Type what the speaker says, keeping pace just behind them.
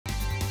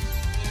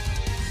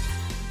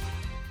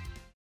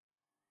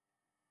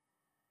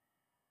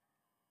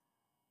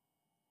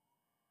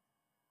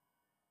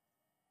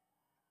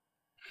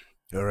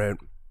All right.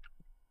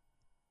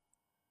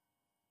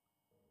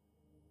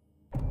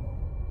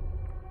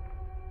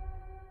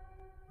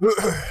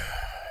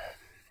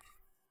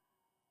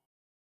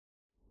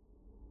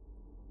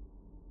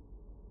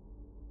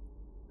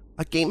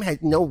 A game has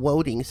no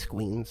loading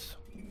screens.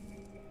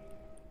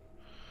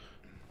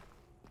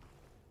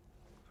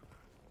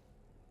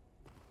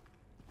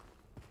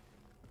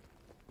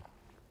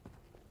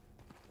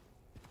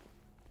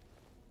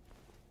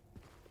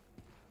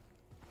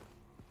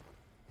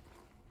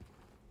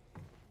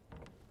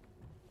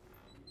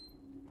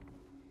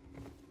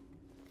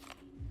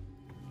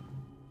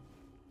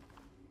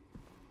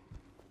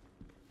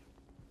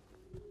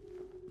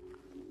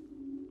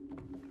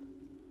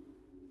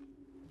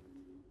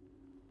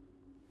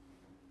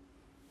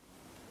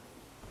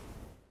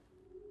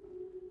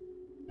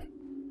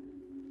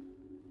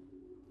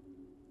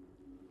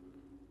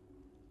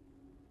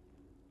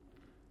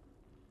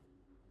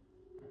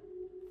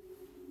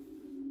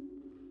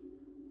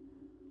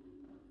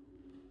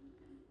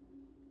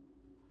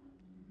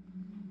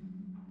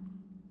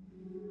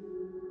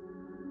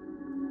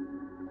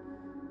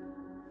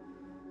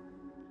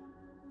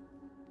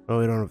 Oh,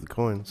 we don't have the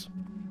coins.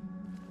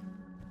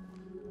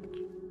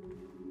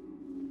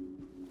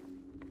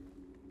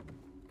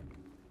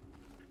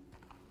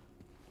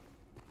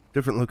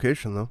 Different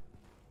location, though.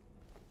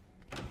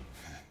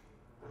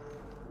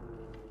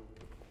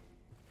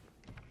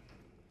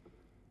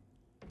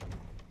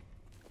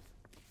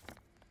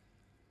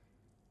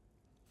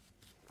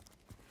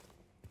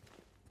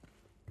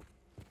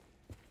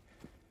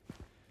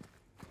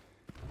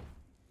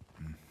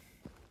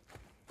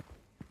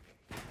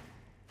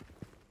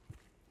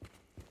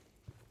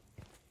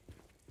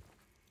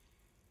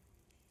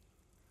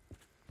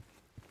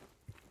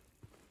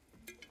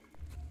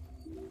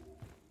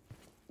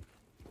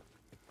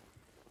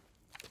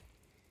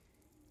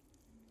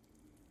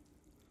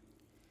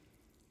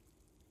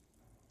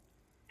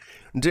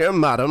 Dear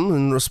Madam,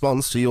 in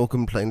response to your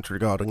complaint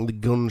regarding the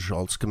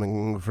gunshots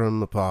coming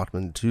from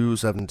apartment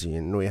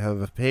 217, we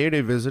have paid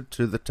a visit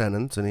to the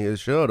tenant and he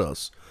assured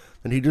us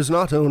that he does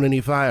not own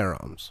any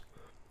firearms.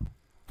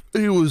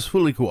 He was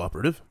fully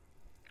cooperative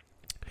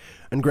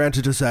and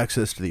granted us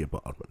access to the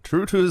apartment.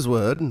 True to his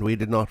word, we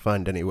did not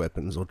find any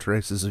weapons or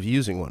traces of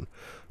using one.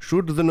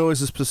 Should the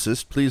noises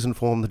persist, please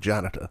inform the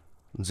janitor.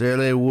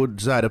 Zerle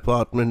Woodside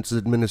Apartments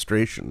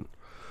Administration.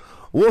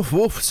 Woof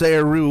woof,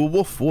 Saru,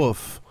 woof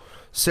woof.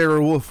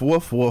 Sarah woof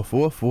woof woof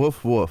woof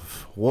woof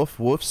woof. Woof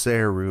woof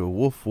Saru,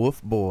 woof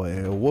woof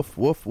boy. Woof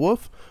woof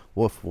woof.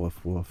 Woof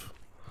woof woof.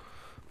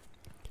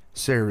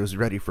 Sarah's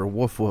ready for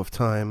woof woof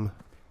time.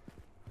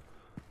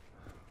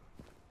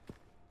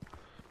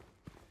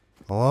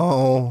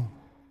 Hello?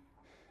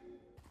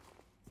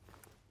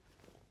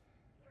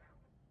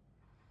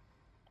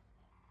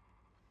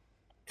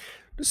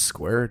 Does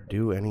Square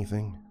do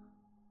anything?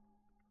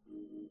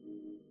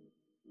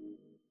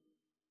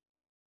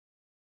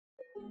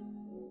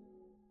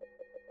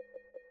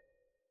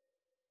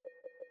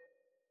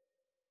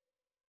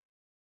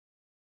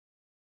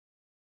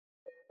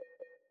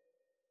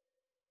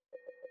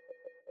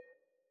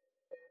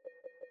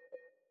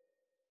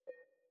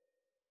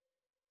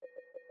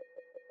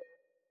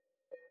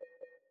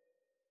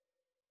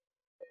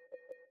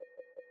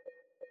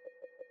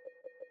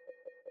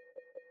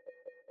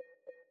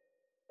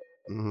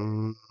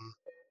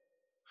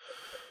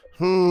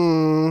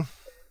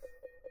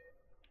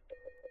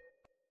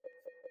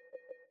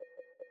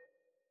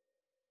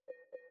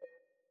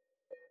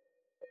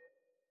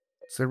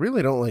 So I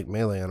really don't like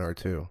melee on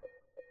R2.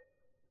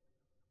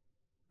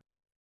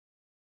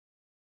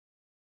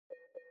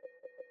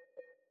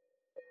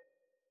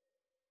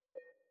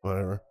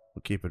 Whatever.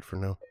 We'll keep it for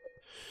now.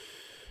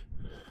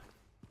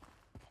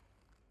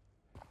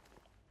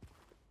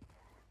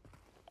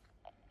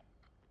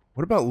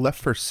 What about left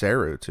for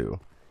Saru, too?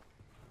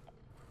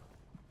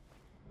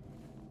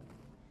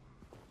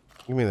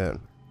 Give me that.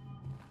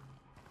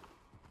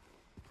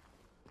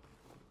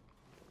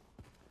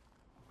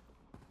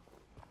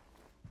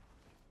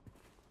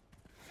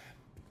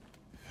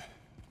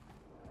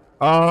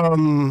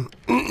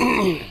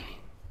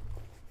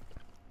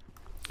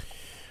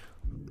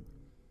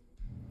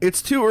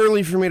 It's too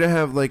early for me to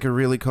have, like, a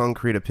really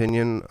concrete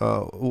opinion.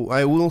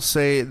 I will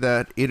say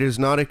that it is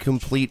not a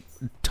complete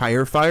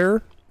tire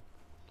fire,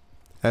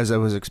 as I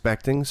was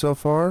expecting so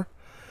far.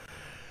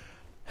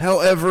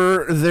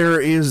 However, there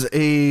is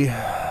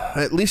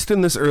at least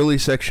in this early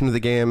section of the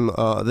game,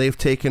 they've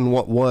taken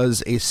what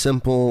was a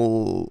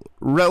simple,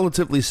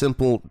 relatively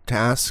simple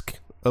task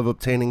of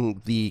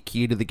obtaining the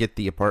key to get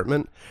the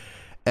apartment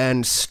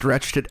and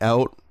stretched it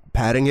out,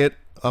 patting it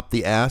up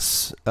the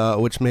ass,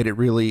 which made it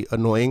really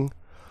annoying.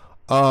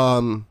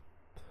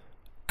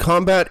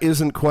 Combat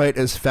isn't quite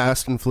as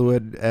fast and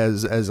fluid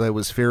as I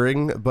was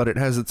fearing, but it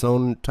has its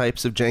own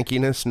types of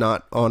jankiness,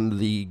 not on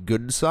the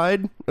good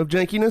side of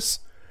jankiness.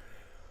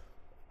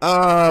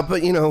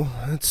 But you know,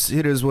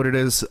 it is what it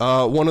is.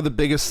 One of the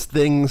biggest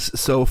things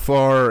so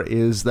far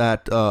is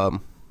that, at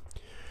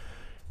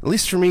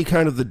least for me,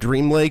 kind of the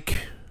Dream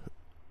Lake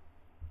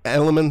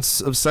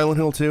elements of Silent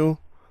Hill 2,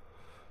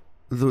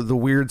 the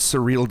weird,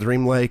 surreal,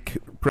 dreamlike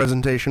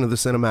presentation of the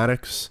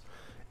cinematics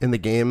in the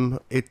game,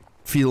 it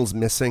feels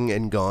missing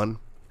and gone.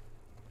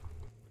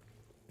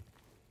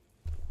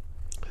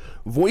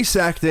 Voice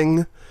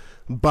acting,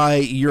 by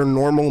your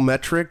normal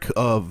metric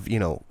of, you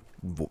know,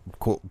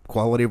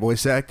 quality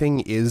voice acting,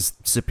 is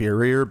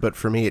superior, but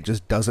for me it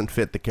just doesn't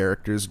fit the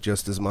characters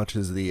just as much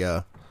as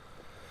the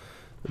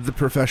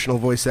professional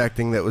voice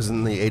acting that was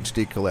in the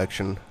HD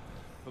collection.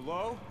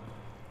 Hello?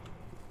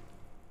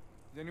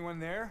 Is anyone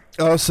there?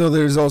 Also,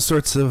 there's all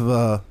sorts of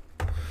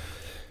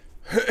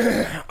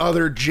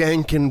other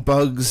jank and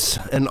bugs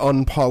and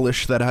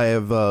unpolish that I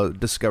have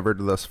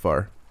discovered thus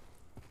far.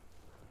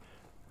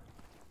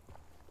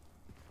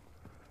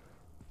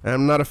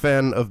 I'm not a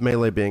fan of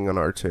melee being on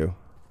R2.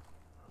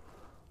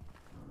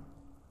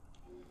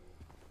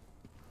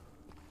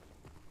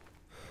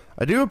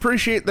 I do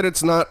appreciate that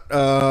it's not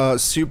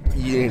super.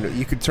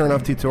 You could turn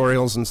off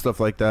tutorials and stuff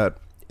like that,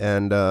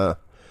 and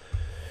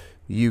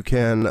you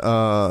can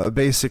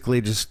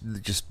basically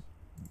just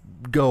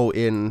go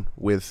in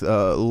with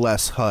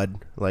less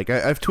HUD. Like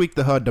I've tweaked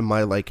the HUD to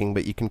my liking,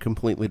 but you can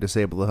completely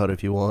disable the HUD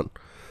if you want.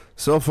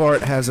 So far,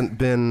 it hasn't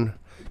been.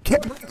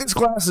 Can't break this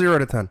glass 0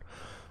 out of 10.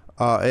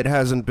 It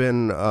hasn't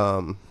been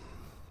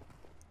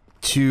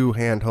too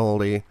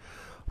handholdy.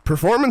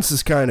 Performance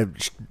is kind of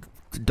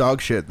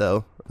dog shit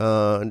though.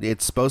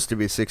 It's supposed to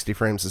be 60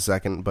 frames a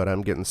second, but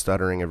I'm getting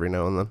stuttering every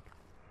now and then.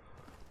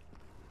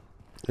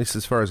 At least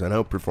as far as I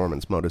know,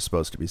 performance mode is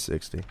supposed to be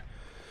 60.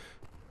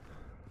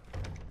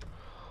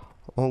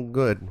 Oh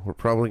good, we're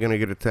probably gonna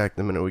get attacked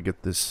the minute we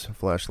get this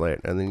flashlight,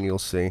 and then you'll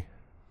see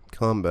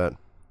combat.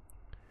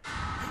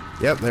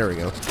 Yep, there we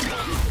go.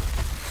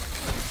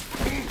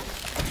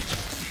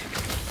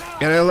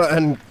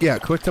 And yeah,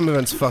 quick time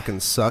events fucking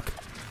suck.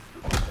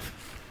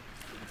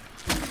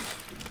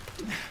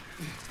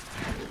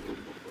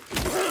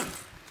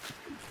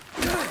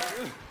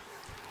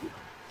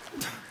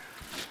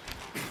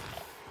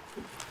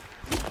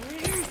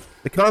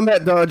 The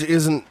combat dodge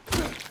isn't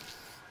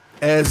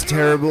as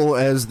terrible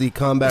as the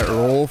combat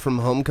roll from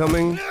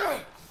Homecoming,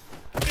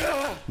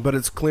 but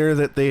it's clear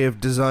that they have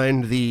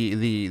designed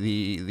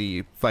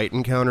the fight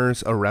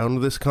encounters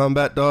around this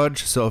combat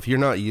dodge, so if you're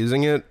not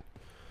using it,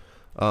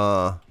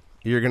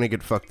 you're gonna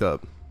get fucked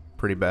up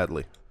pretty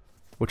badly,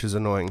 which is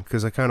annoying,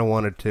 because I kind of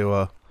wanted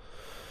to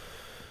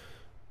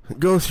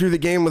go through the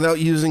game without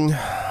using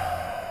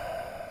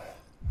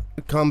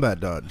combat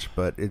dodge,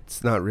 but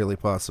it's not really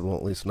possible,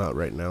 at least not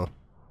right now.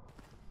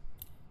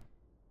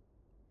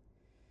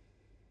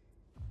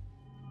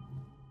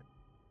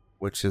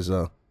 Which is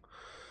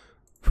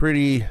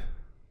pretty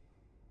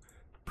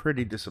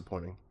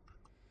disappointing.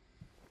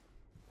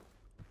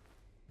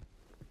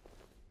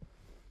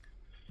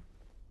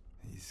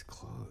 These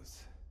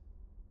clothes.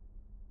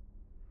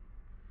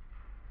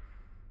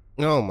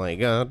 Oh my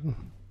god.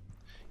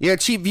 Yeah,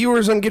 cheap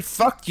viewers and get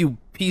fucked, you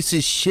piece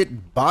of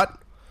shit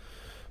bot.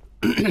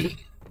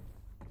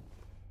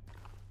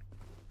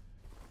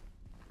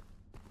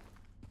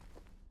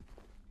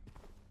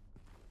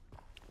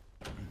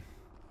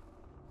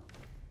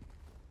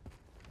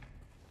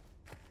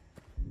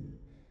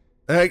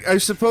 I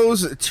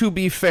suppose, to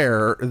be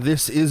fair,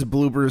 this is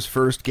Bloober's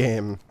first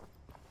game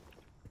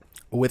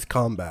with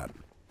combat.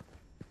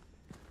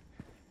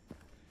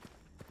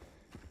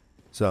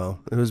 So,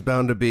 it was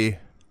bound to be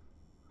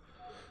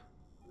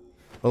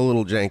a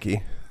little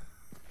janky.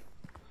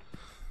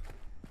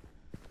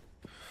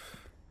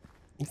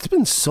 It's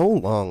been so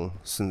long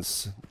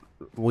since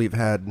we've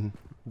had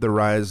the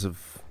rise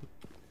of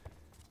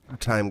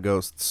time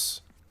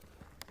ghosts.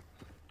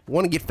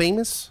 Want to get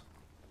famous?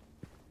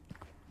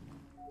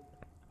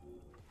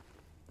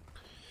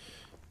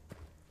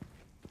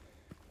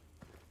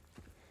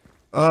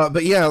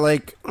 But yeah,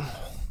 like,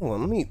 hold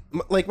on, let me,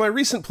 like, my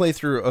recent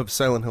playthrough of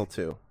Silent Hill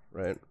 2,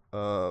 right?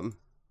 Let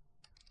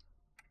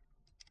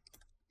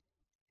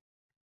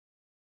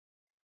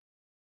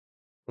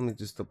me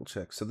just double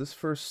check. So this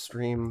first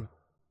stream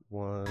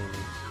was,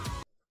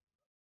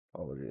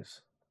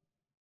 apologies.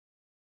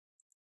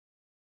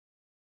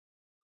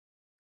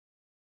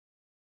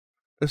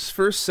 This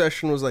first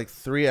session was like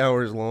 3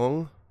 hours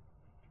long.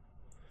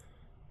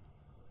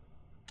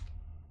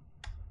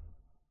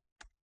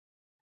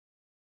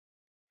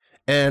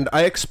 And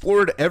I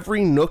explored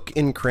every nook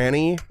and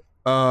cranny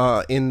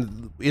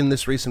in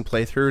this recent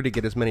playthrough to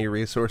get as many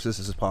resources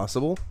as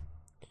possible.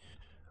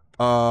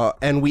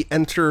 And we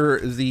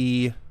enter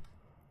the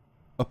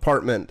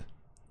apartment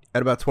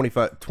at about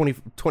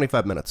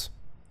 25 minutes.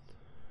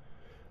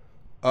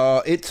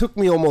 It took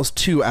me almost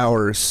 2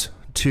 hours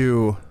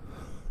to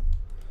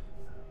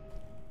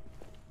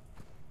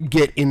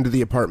get into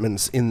the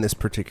apartments in this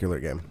particular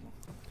game.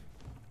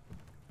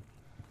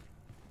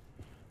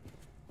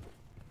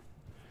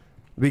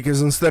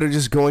 Because instead of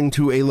just going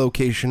to a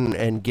location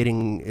and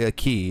getting a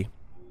key,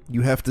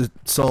 you have to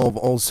solve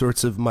all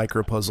sorts of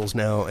micro puzzles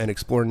now and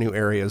explore new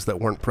areas that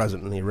weren't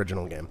present in the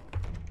original game.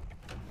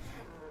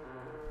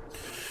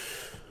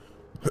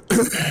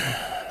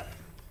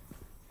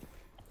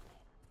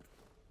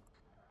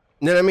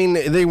 And I mean,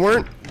 they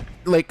weren't,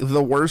 like,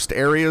 the worst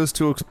areas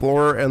to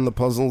explore, and the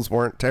puzzles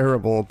weren't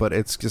terrible, but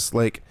it's just,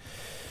 like...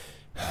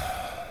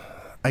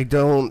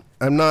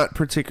 I'm not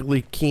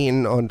particularly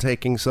keen on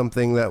taking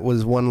something that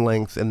was one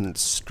length and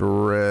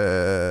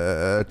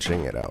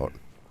stretching it out.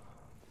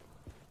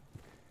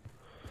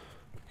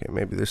 Okay,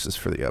 maybe this is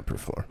for the upper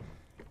floor.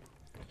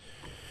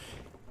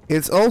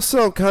 It's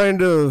also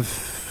kind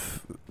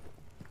of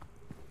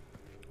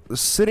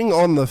sitting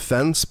on the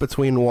fence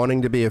between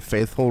wanting to be a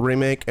faithful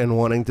remake and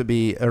wanting to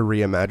be a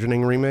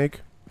reimagining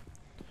remake.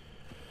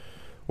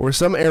 Where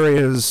some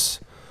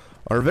areas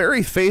are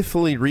very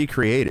faithfully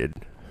recreated,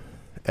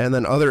 and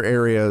then other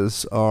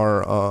areas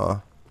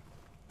are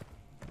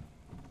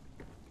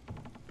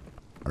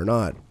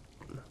not.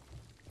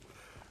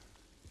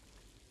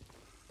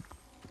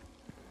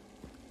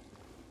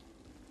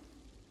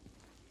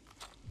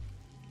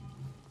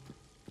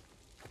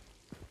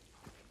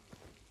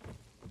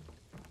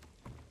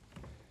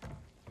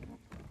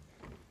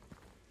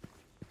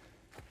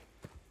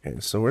 Okay,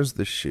 so where's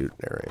the shoot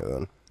area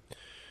then?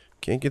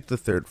 Can't get the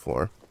third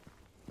floor.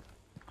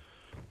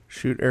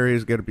 Shoot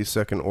area's gotta be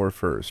second or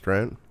first,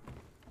 right?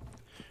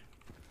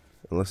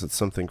 Unless it's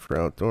something for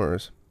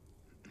outdoors.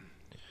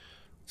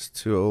 It's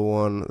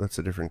 201, that's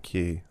a different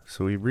key.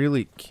 So we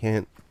really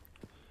can't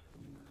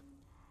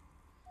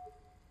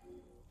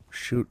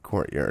shoot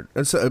courtyard.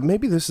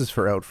 Maybe this is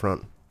for out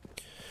front.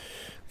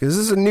 Because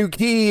this is a new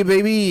key,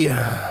 baby!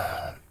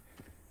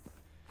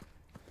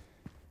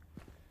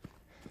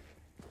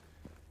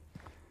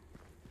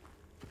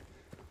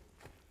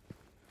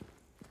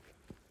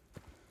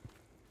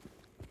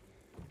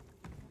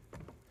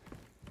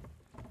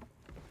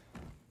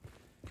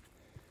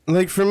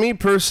 Like, for me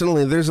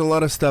personally, there's a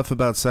lot of stuff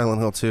about Silent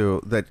Hill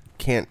 2 that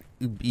can't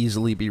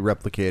easily be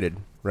replicated,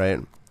 right?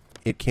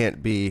 It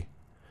can't be...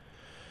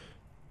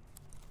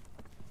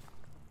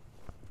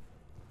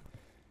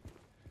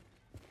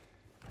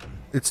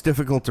 It's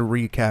difficult to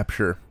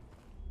recapture.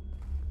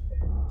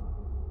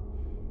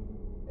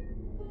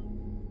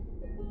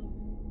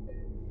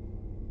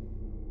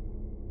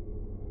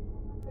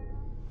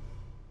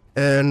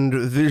 And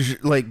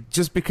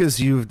just because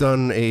you've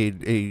done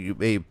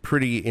a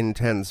pretty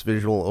intense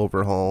visual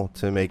overhaul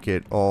to make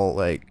it all,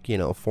 like, you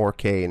know,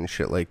 4K and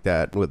shit like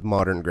that with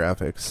modern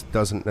graphics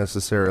doesn't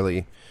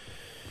necessarily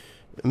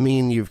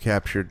mean you've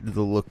captured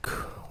the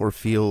look or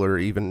feel or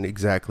even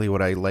exactly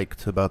what I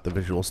liked about the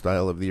visual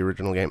style of the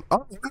original game.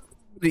 Oh, I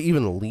didn't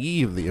even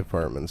leave the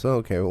apartments.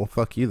 Okay, well,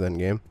 fuck you then,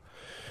 game.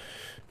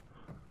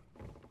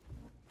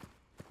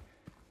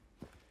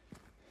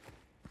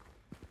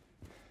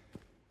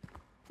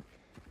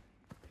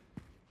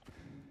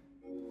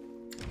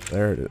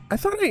 There it is. I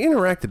thought I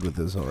interacted with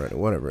this already.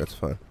 Whatever, it's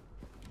fine.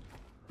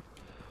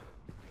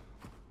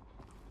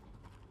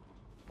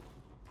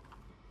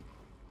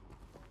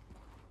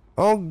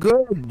 Oh,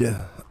 good.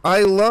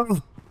 I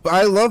love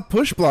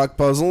push block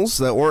puzzles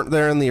that weren't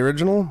there in the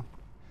original.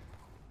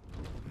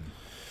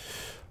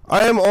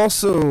 I am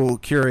also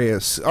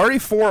curious.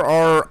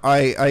 RE4R,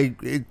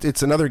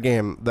 it's another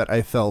game that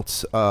I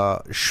felt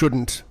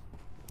shouldn't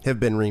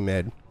have been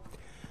remade.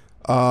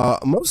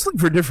 Mostly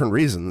for different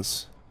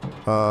reasons.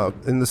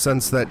 In the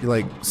sense that,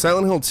 like,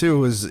 Silent Hill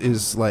 2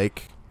 is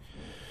like,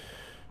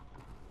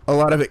 a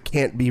lot of it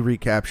can't be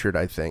recaptured,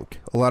 I think.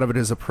 A lot of it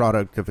is a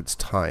product of its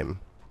time,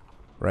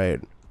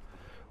 right?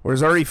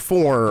 Whereas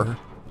RE4,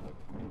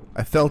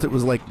 I felt it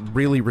was, like,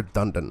 really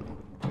redundant.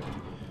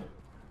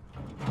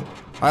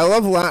 I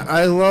love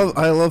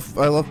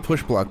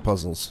push block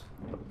puzzles.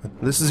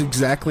 This is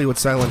exactly what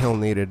Silent Hill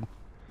needed.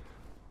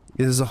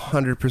 It is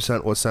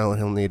 100% what Silent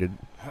Hill needed.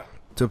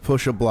 To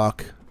push a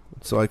block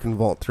so I can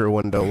vault through a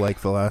window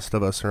like The Last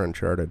of Us or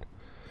Uncharted.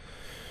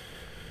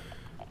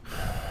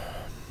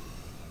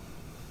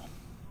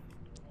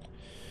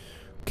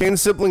 Kane's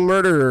sibling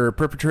murder.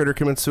 Perpetrator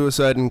commits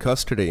suicide in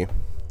custody.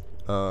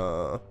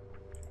 Oh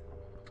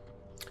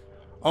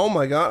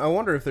my god, I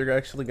wonder if they're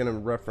actually going to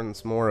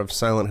reference more of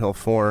Silent Hill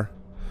 4.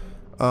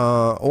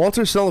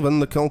 Walter Sullivan,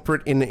 the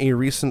culprit in a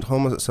recent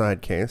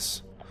homicide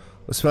case,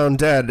 was found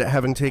dead,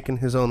 having taken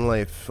his own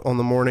life on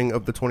the morning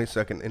of the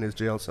 22nd in his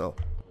jail cell.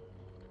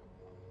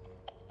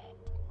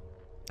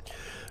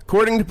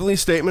 According to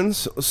police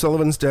statements,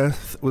 Sullivan's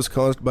death was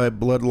caused by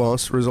blood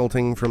loss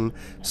resulting from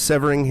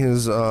severing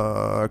his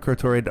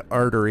carotid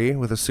artery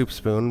with a soup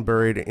spoon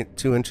buried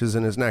 2 inches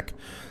in his neck.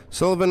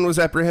 Sullivan was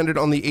apprehended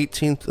on the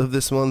 18th of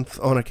this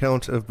month on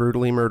account of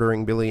brutally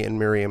murdering Billy and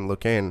Miriam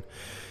Locane.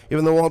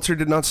 Even though Walter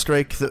did not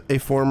strike a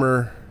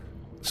former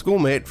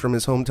schoolmate from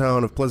his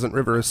hometown of Pleasant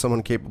River as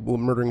someone capable of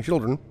murdering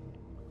children,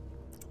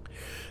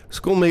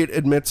 schoolmate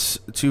admits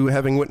to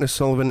having witnessed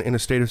Sullivan in a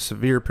state of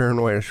severe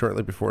paranoia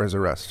shortly before his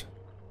arrest.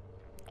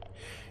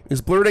 He's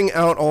blurting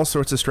out all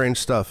sorts of strange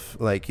stuff,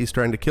 like, he's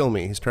trying to kill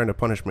me, he's trying to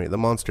punish me, the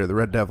monster, the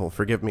red devil,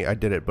 forgive me, I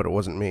did it, but it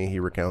wasn't me, he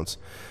recounts.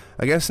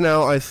 I guess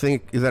now I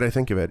think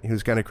of it, he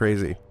was kind of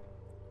crazy.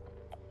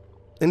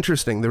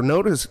 Interesting, the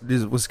note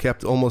was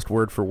kept almost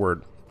word for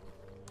word.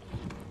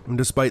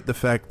 Despite the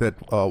fact that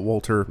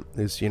Walter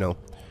is, you know,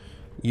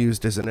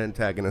 used as an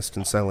antagonist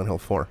in Silent Hill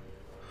 4.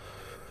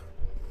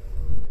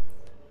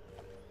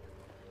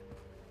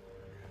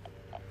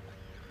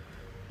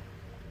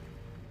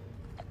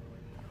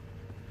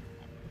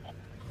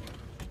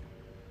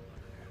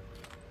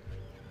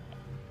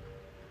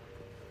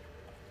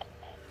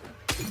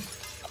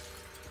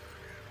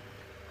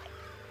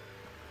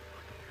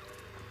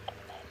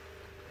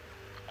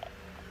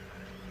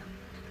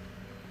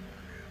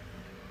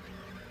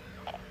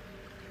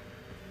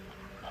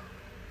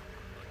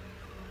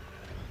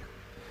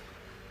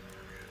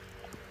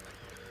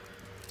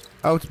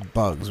 Oh, it's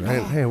bugs,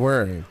 right? Hey,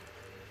 where are you?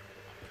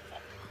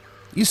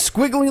 You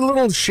squiggly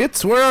little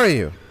shits, where are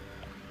you?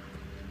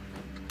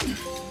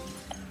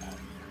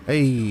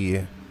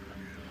 Hey.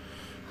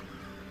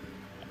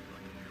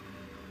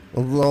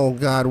 Oh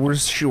god, we're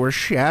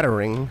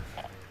shattering.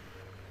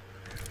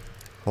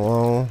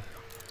 Hello?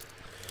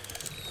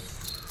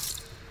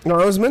 No,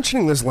 I was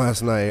mentioning this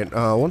last night.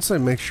 Once I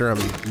make sure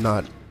I'm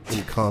not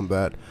in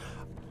combat.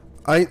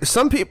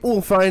 Some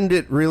people find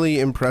it really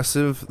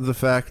impressive, the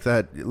fact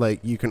that,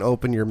 like, you can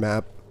open your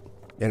map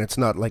and it's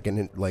not like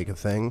a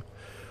thing.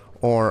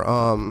 Or,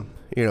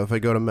 you know, if I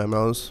go to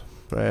memos,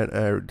 right,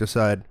 I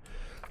decide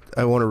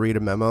I want to read a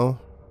memo,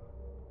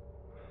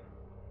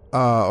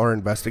 or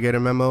investigate a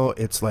memo,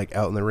 it's like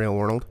out in the real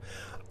world.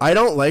 I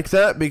don't like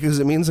that because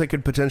it means I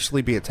could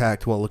potentially be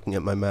attacked while looking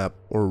at my map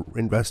or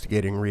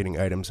investigating, reading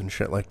items and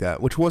shit like that,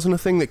 which wasn't a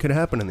thing that could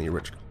happen in the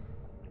original.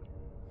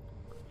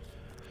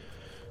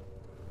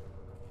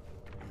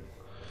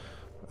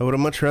 I would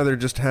have much rather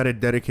just had a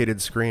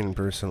dedicated screen,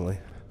 personally.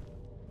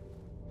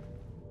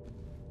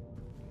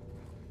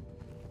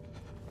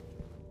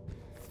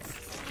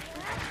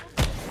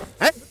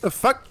 Hey, what the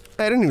fuck?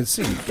 I didn't even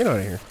see you. Get out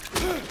of here.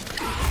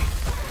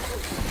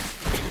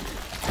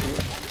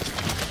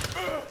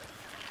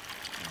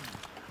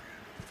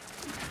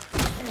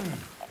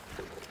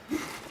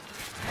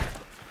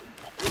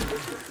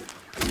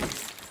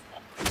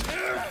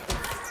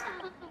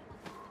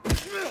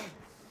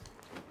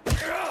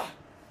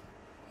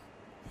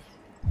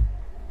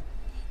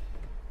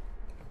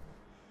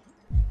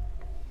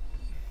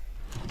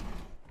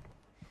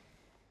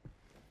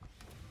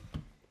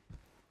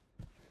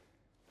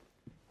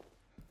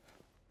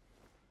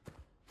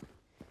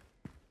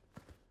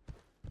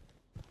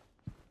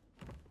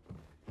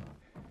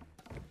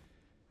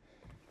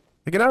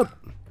 Pick it up.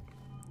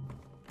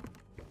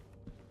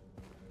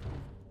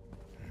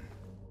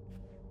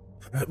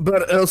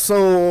 But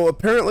also,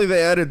 apparently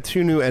they added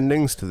 2 new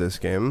endings to this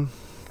game.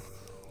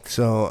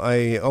 So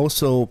I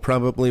also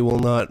probably will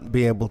not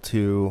be able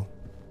to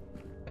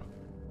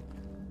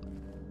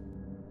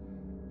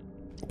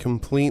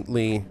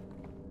completely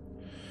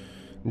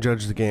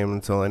judge the game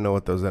until I know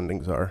what those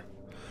endings are.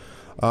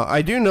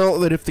 I do know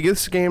that if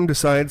this game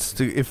decides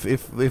to,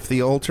 if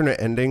the alternate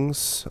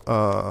endings,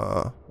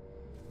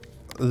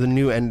 the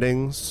new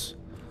endings,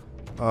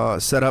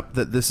 set up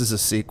that this is a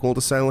sequel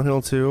to Silent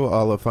Hill 2,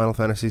 a la Final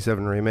Fantasy VII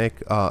Remake,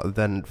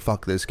 then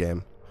fuck this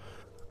game.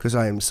 Because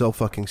I am so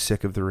fucking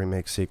sick of the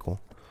remake sequel.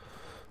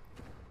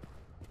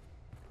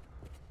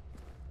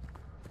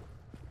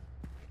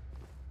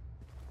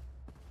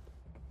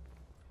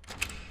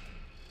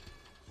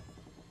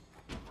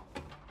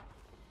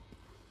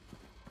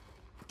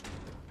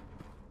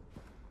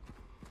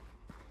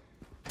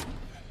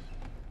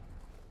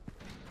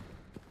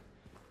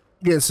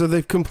 Yeah, so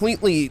they've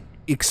completely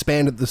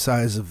expanded the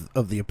size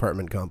of the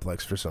apartment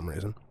complex for some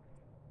reason.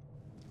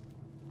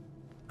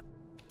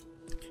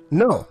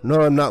 No,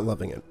 I'm not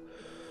loving it.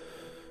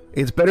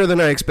 It's better than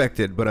I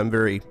expected, but I'm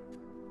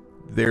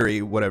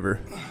very whatever.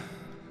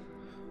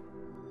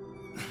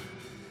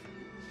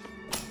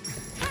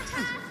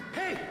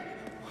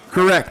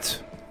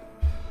 Correct.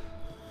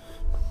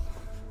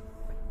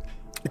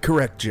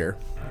 Correct, Jer.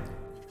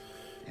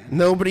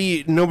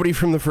 Nobody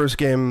from the first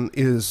game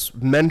is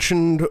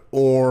mentioned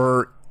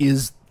or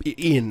is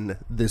in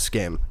this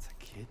game.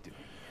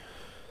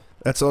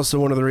 That's also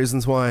one of the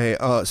reasons why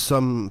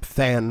some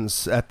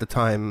fans at the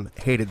time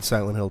hated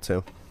Silent Hill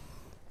 2.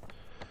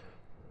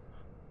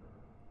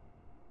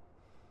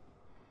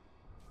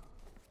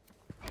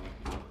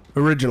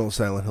 Original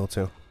Silent Hill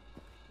 2.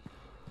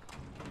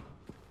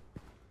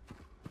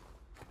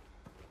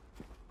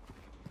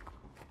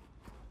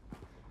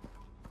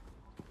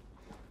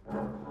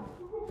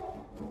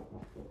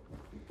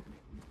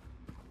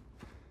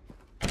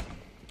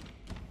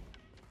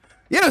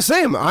 Yeah,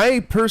 same. I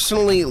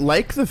personally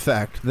like the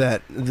fact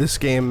that this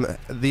game,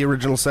 the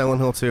original Silent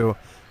Hill 2,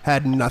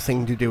 had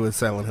nothing to do with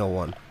Silent Hill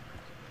 1.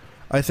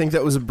 I think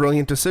that was a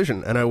brilliant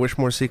decision, and I wish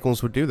more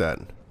sequels would do that.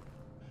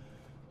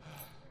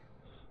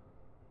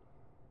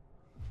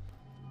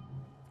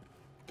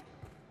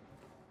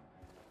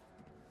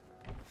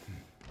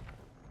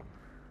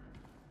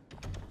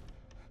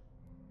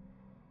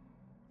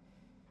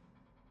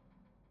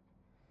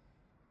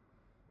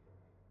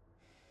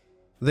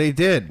 They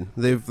did.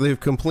 They've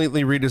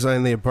completely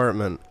redesigned the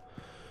apartment.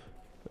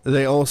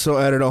 They also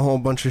added a whole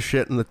bunch of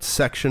shit in the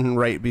section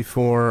right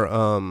before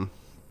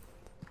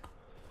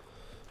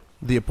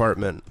the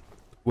apartment,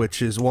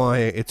 which is why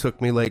it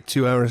took me like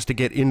 2 hours to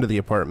get into the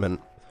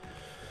apartment.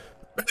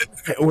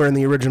 Where in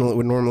the original it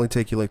would normally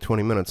take you like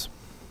 20 minutes.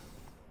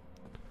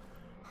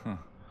 Huh.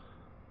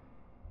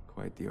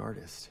 Quite the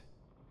artist.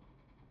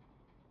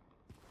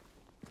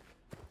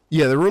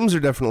 Yeah, the rooms are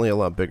definitely a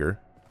lot bigger.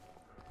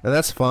 And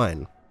that's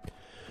fine.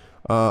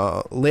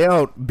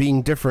 Layout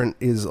being different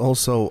is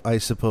also, I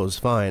suppose,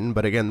 fine,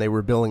 but again, they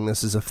were billing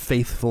this as a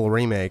faithful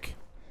remake.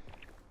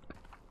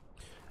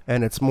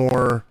 And it's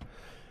more,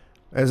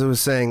 as I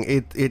was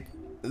saying,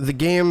 the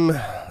game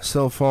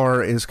so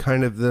far is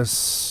kind of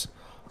this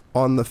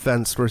on the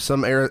fence where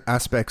some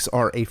aspects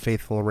are a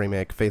faithful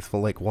remake,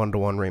 faithful like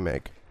one-to-one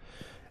remake,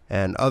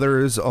 and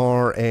others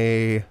are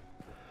a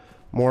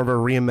more of a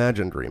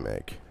reimagined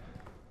remake.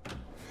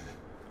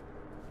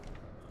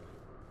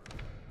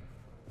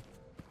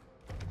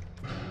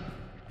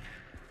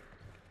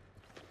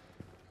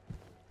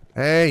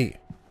 Hey!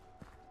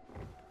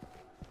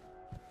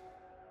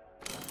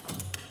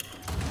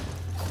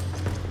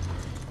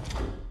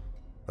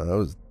 Oh, that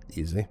was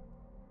easy.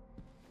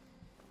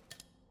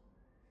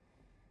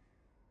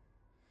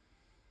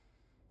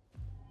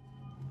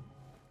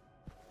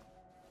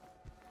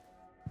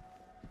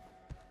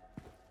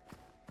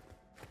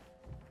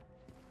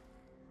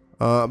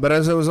 But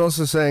as I was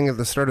also saying at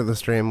the start of the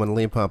stream when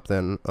Lee popped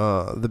in,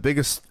 the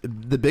biggest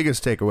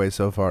takeaway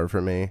so far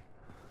for me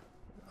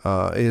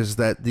is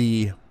that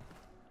the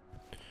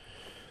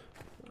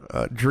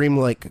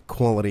dreamlike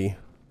quality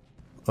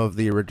of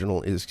the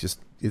original is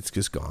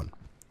just gone.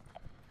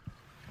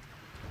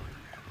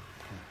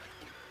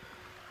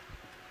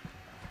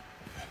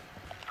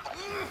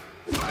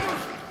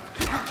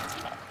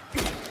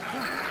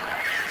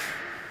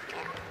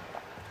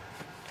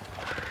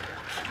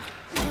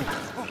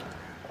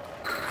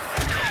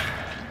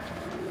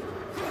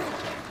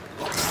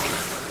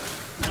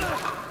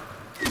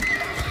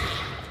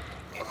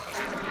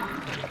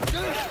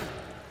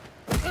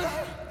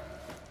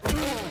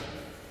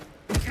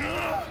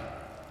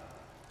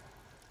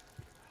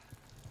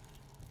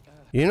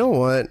 You know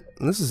what?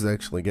 This is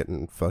actually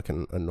getting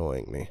fucking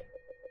annoying me.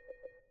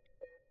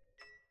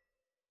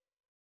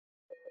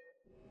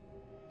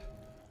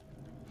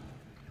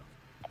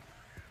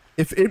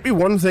 If it'd be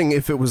one thing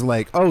if it was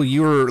like, oh,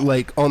 you're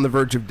like on the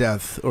verge of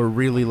death or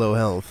really low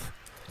health.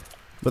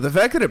 But the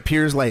fact that it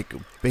appears like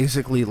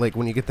basically like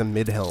when you get the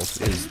mid health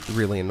is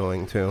really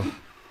annoying too.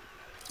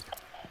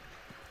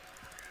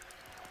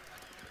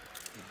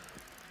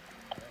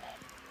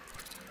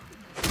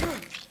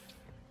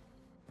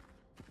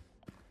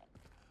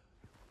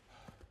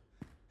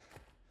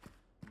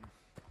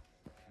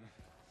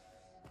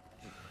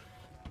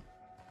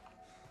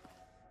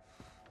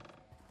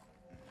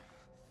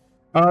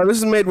 This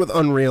is made with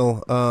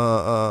Unreal,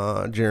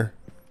 Jer.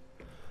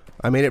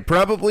 I mean, it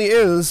probably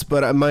is,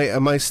 but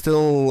I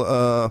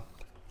still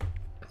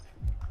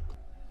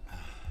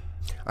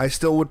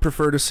would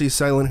prefer to see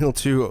Silent Hill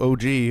 2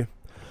 OG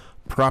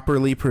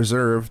properly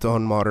preserved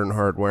on modern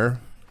hardware.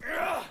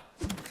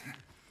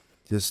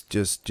 Just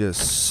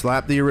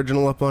slap the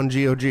original up on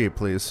GOG,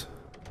 please.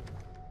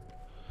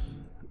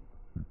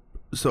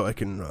 So I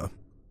can,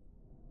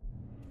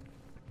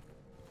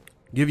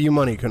 give you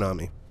money,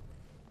 Konami.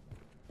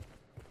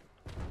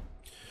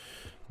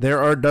 There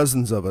are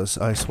dozens of us,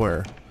 I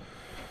swear.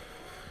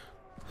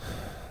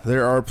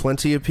 There are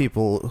plenty of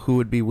people who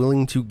would be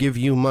willing to give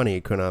you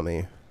money,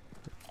 Konami,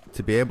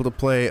 to be able to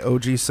play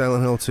OG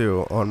Silent Hill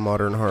 2 on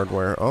modern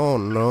hardware. Oh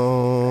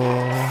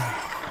no.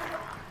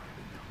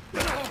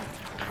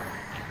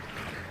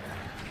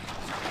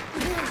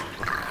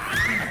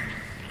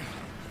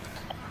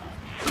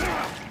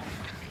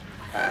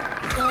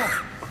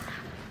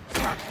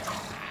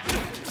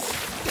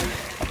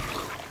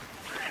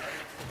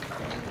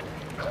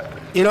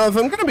 You know, if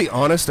I'm gonna be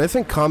honest, I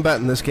think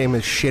combat in this game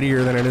is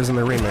shittier than it is in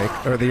the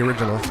remake, or the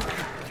original.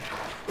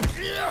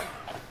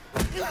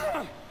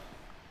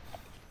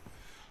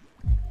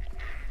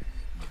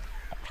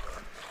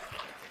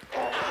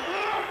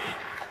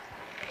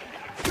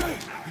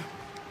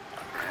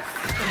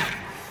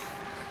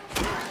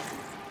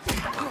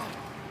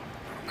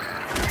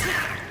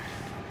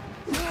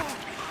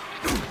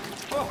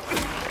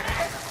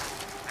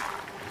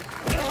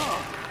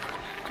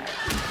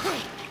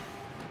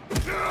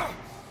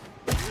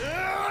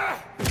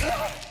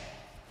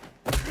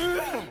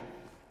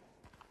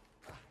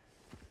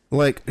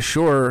 Like,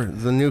 sure,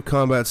 the new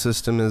combat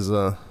system is,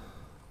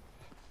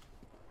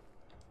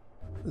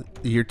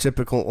 your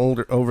typical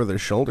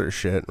over-the-shoulder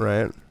shit,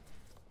 right?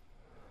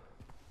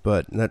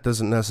 But that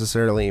doesn't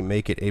necessarily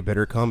make it a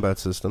better combat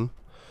system.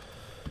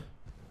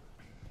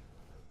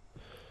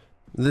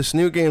 This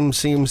new game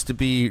seems to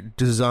be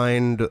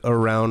designed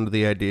around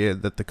the idea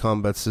that the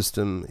combat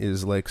system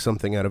is like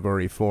something out of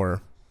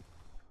RE4.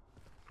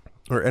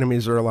 Where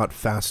enemies are a lot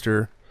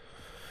faster,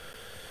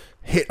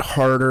 hit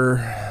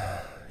harder,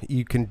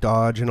 you can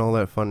dodge and all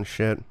that fun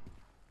shit.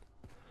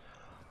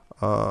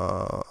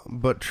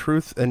 But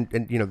truth,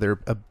 and you know, they're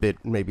a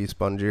bit maybe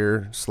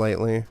spongier,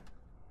 slightly.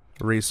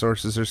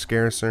 Resources are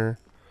scarcer.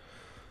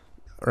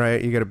 Right?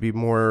 You gotta be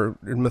more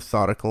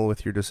methodical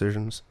with your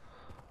decisions.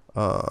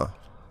 But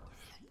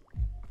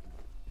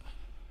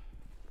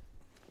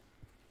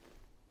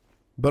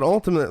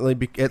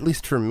ultimately, at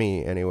least for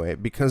me anyway,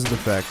 because of the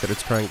fact that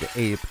it's trying to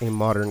ape a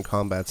modern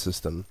combat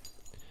system,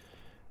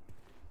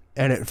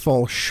 and it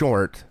falls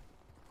short,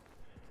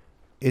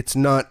 it's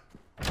not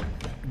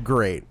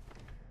great.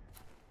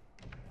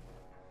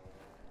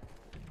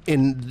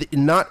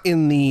 Not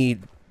in the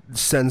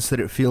sense that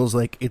it feels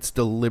like it's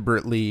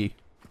deliberately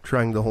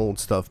trying to hold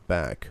stuff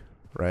back,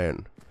 right?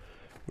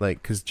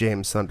 Like, because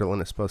James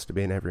Sunderland is supposed to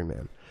be an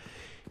everyman.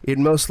 it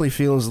mostly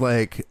feels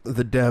like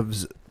the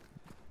devs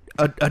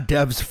a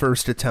dev's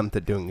first attempt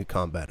at doing a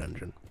combat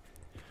engine.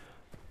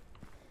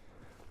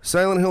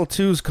 Silent Hill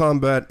 2's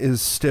combat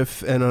is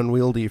stiff and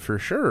unwieldy for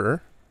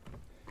sure,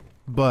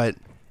 but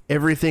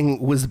everything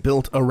was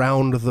built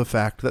around the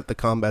fact that the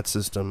combat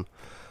system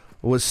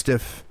was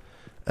stiff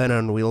and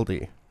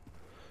unwieldy.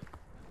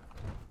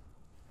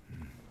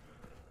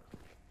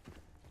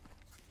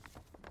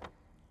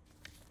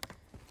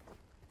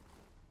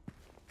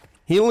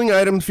 Healing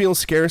items feel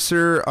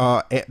scarcer.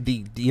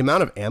 The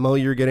amount of ammo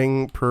you're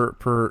getting per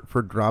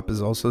drop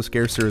is also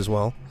scarcer as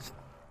well.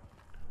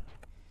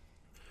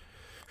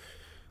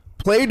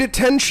 Play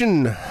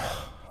Detention,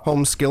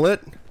 Home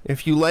Skillet.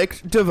 If you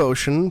liked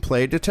Devotion,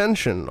 play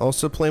Detention.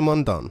 Also play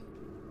Mundan.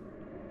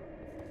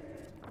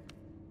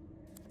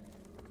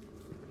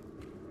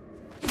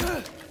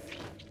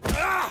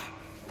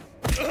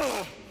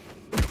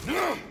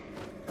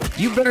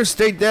 You better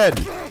stay dead.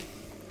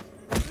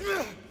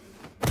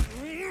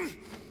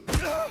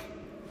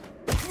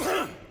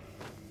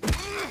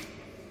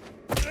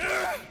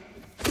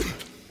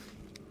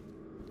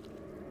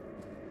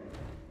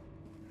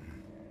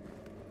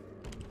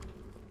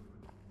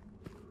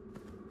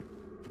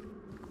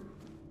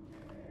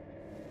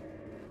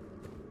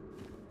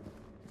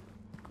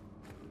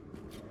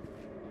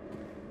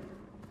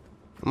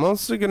 I'm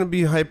also going to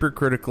be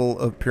hypercritical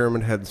of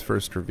Pyramid Head's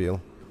first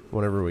reveal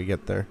whenever we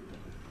get there.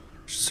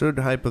 Should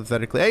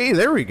hypothetically... Hey,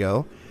 there we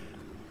go.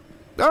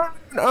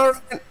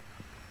 Alright.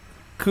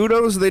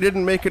 Kudos, they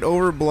didn't make it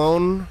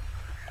overblown.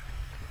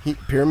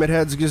 Pyramid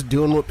Head's just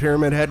doing what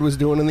Pyramid Head was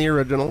doing in the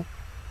original.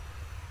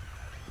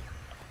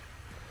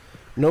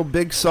 No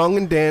big song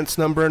and dance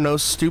number, no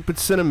stupid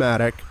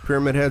cinematic.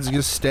 Pyramid Head's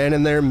just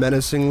standing there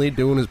menacingly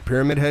doing his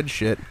Pyramid Head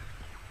shit.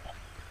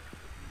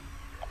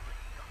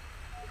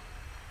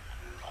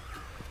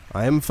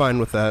 I am fine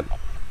with that.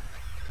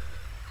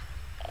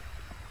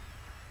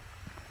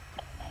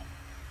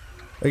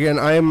 Again,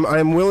 I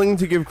am willing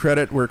to give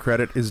credit where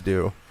credit is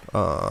due.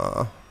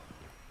 But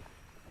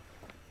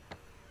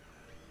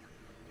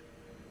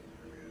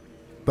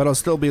I'll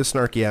still be a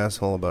snarky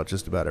asshole about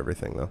just about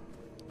everything, though.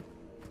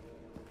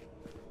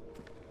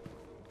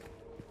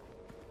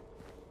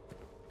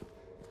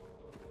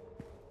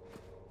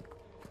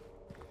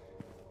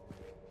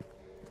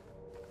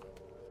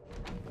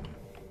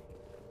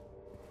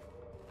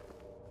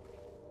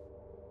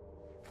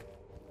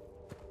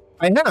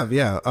 I have,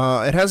 yeah.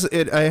 I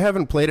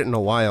haven't played it in a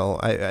while.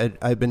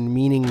 I've been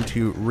meaning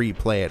to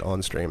replay it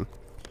on stream.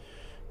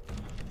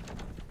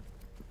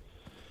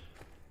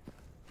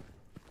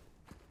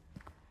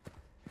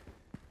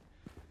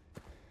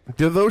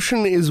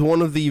 Devotion is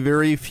one of the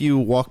very few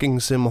walking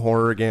sim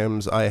horror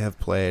games I have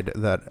played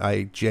that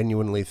I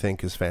genuinely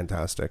think is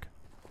fantastic.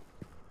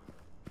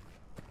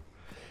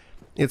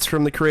 It's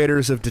from the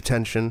creators of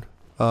Detention.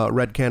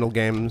 Red Candle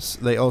Games.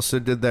 They also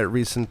did that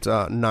recent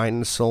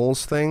Nine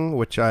Souls thing,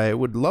 which I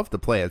would love to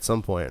play at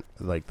some point,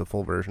 like the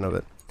full version of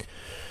it.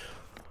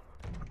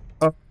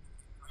 How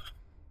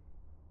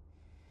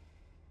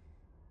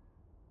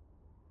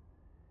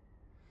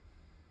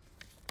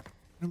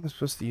am I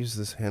supposed to use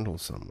this handle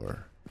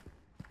somewhere?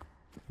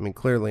 I mean,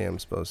 clearly I'm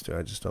supposed to,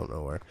 I just don't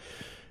know where.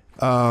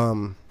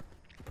 And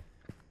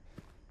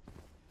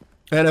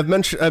I've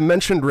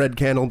mentioned Red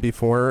Candle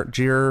before,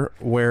 Jir,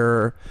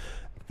 where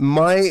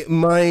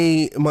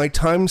my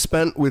time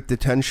spent with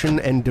Detention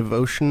and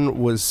Devotion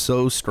was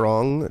so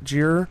strong,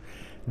 Jir,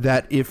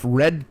 that if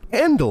Red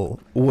Candle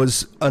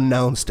was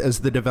announced as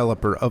the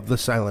developer of the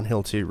Silent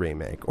Hill 2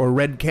 remake, or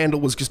Red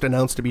Candle was just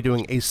announced to be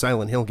doing a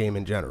Silent Hill game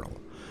in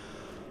general,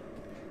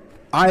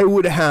 I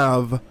would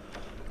have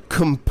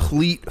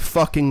complete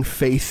fucking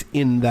faith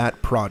in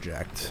that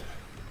project.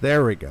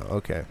 There we go.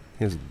 Okay,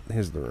 here's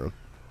the room.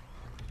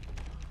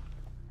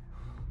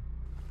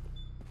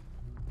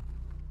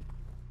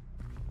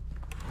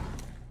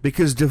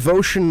 Because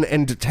Devotion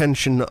and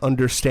Detention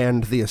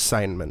understand the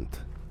assignment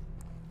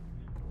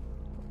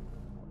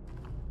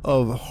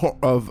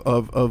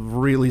of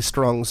really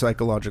strong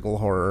psychological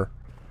horror.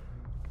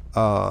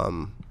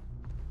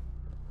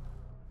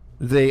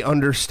 They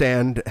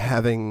understand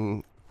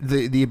having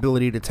the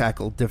ability to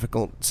tackle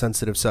difficult,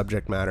 sensitive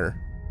subject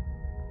matter.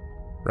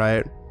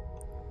 Right?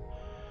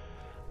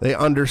 They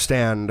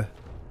understand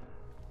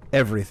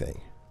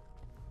everything.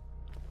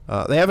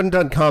 They haven't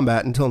done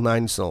combat until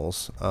Nine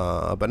Souls,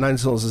 but Nine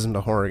Souls isn't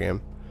a horror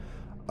game.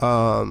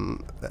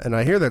 And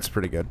I hear that's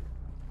pretty good.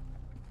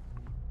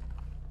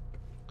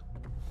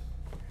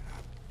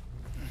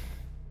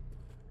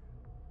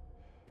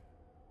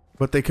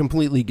 But they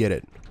completely get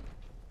it.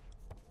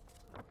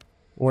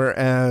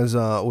 Whereas,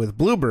 with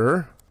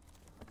Bloober,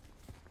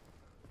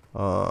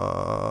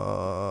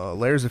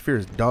 Layers of Fear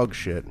is dog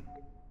shit.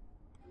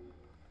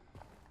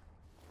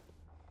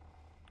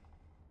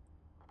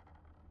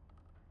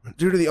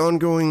 Due to the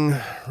ongoing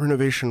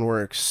renovation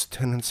works,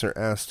 tenants are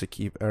asked to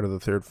keep out of the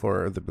third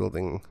floor of the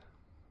building.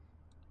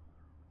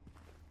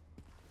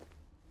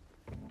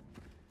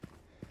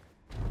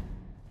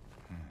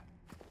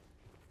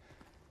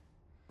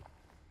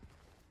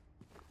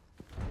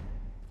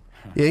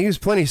 Yeah, he was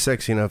plenty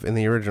sexy enough in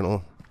the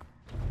original.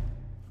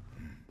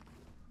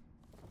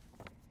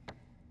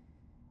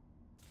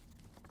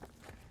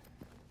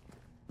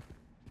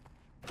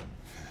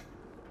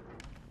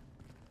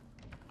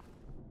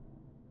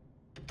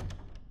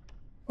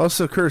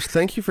 Also, Curse,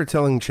 thank you for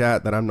telling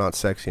chat that I'm not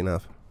sexy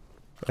enough.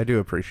 I do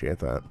appreciate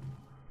that.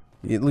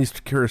 At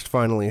least Curse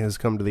finally has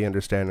come to the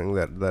understanding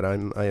that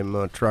I am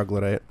a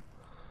troglodyte.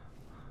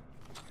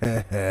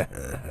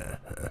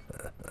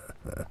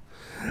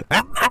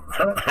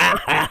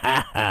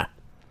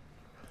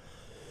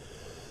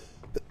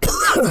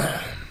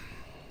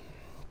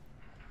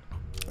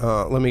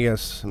 Let me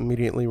guess.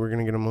 Immediately we're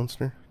gonna get a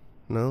monster?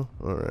 No?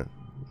 Alright.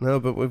 No,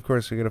 but of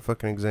course we gotta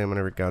fucking examine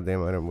every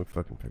goddamn item we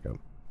fucking pick up.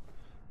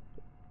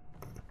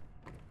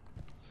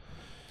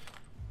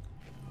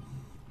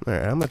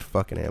 Alright, how much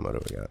fucking ammo do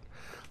we got?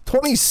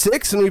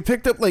 26, and we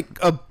picked up like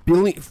a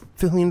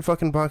billion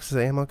fucking boxes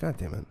of ammo? God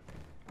damn it.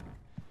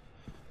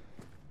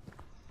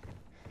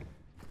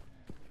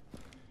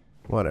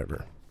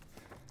 Whatever.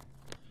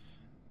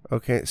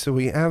 Okay, so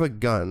we have a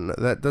gun.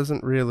 That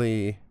doesn't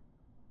really...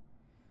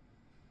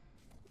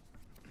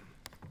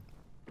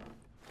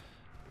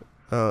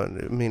 I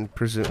mean,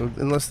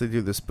 unless they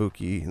do the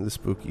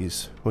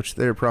spookies, which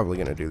they're probably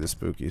gonna do the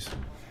spookies.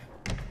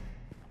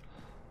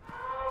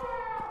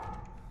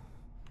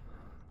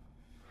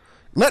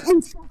 Let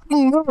me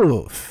fucking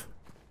move!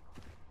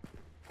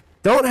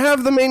 Don't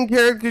have the main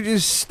character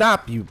just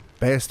stop, you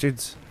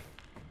bastards.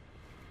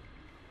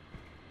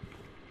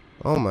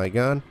 Oh my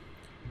god.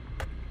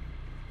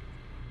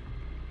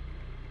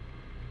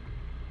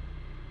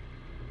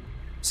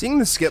 Seeing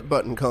the skip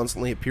button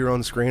constantly appear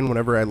on screen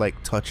whenever I,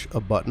 like, touch a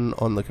button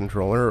on the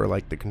controller or,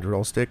 like, the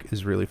control stick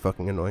is really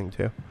fucking annoying,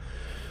 too.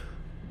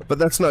 But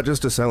that's not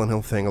just a Silent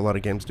Hill thing. A lot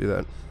of games do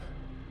that.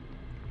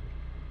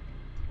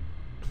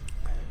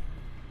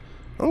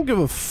 I don't give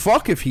a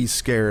fuck if he's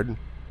scared.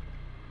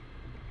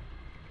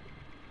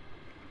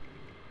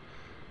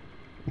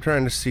 I'm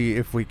trying to see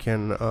if we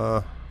can,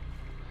 I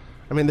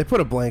mean, they put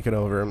a blanket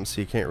over him,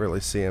 so you can't really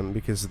see him,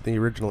 because the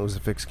original was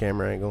a fixed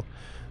camera angle.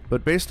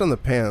 But based on the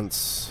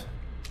pants...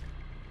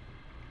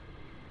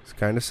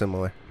 kind of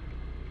similar.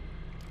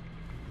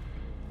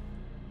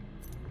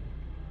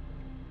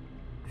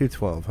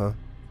 212, huh?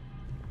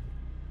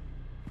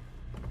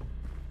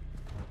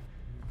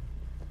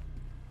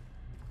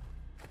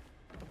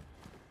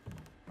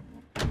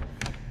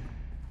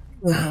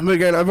 But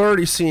again, I've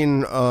already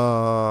seen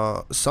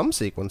some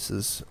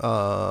sequences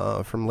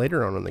from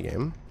later on in the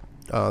game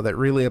that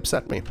really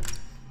upset me.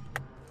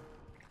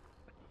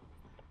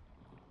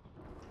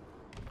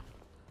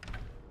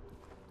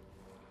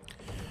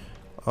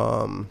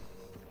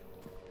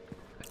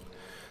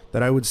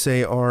 That I would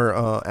say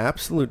are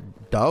absolute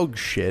dog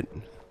shit.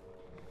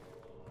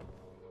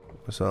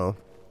 So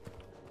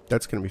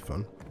that's gonna be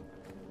fun.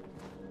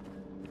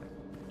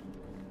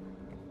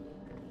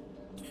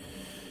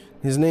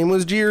 His name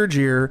was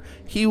Jeer.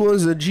 He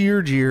was a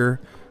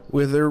Jeer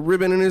with a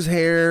ribbon in his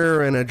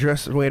hair and a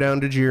dress way down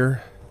to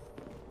Jeer.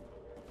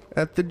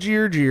 At the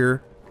Jeer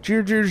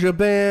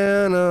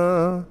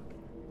Jabana.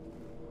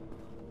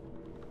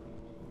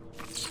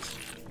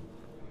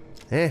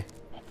 Eh.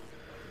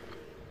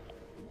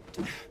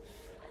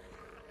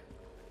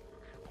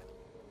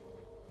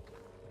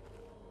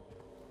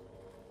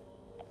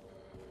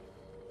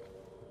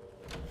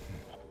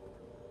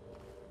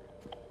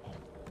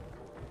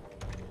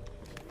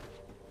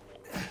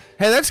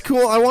 Hey, that's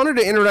cool. I wanted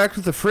to interact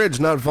with the fridge,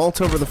 not vault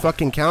over the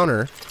fucking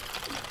counter.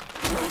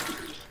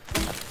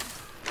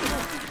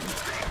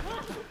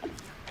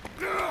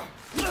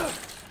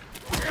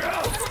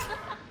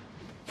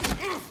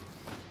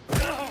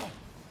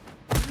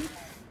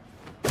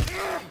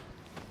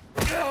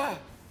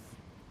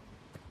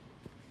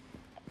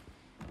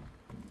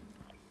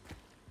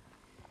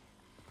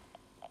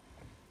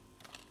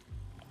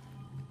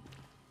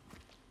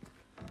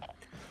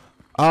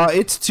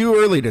 It's too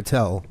early to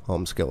tell,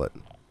 Home Skillet.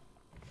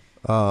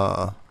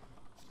 I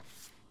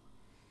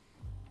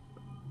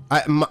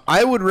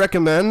would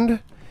recommend,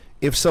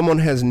 if someone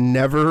has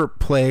never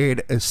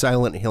played a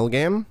Silent Hill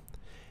game,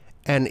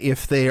 and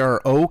if they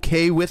are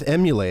okay with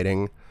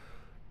emulating,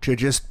 to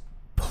just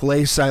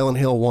play Silent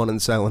Hill 1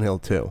 and Silent Hill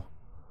 2.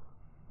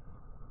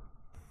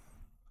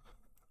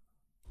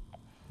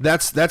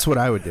 That's what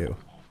I would do.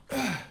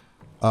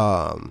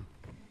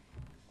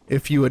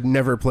 If you had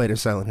never played a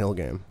Silent Hill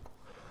game.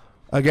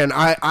 Again,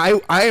 I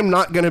am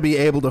not going to be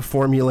able to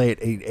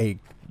formulate a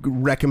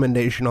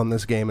recommendation on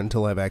this game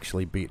until I've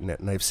actually beaten it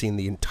and I've seen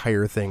the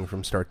entire thing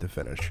from start to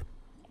finish.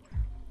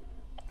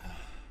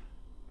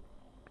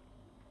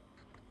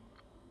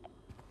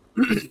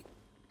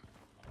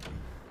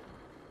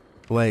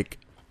 Like,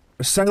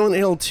 Silent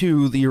Hill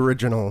 2, the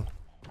original.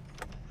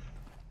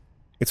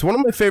 It's one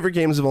of my favorite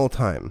games of all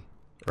time,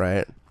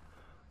 right?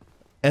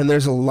 And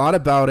there's a lot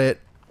about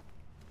it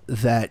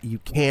that you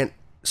can't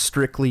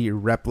strictly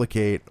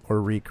replicate or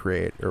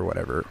recreate or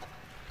whatever.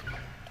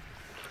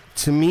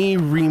 To me,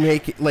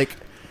 remake, like,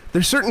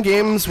 There's certain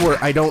games where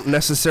I don't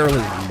necessarily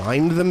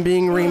mind them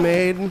being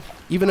remade,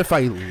 even if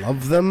I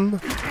love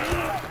them.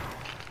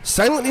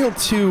 Silent Hill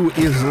 2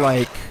 is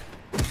like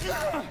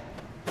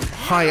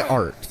high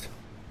art,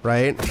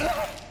 right?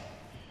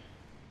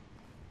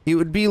 It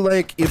would be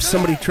like if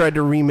somebody tried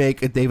to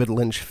remake a David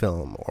Lynch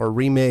film or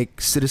remake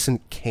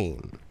Citizen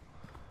Kane.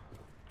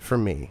 For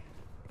me,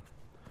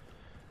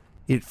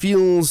 it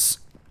feels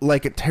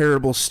like a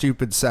terrible,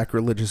 stupid,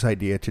 sacrilegious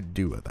idea to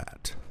do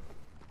that.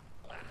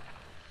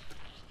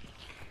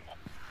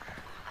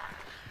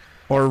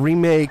 Or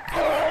remake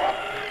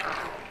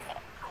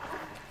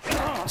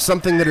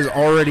something that is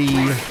already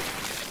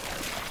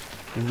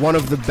one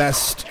of the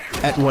best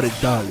at what it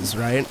does,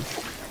 right?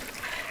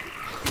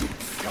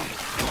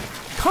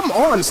 Come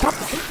on, stop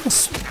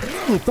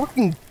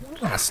fucking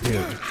gas,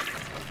 dude.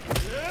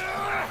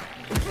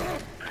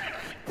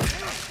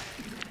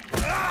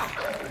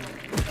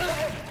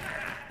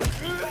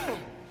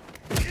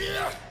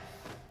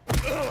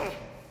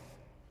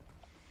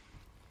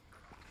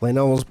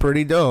 Plano's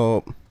pretty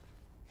dope.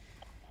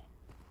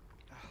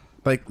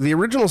 Like, the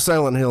original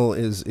Silent Hill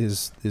is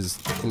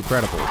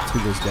incredible to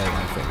this day,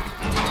 I think.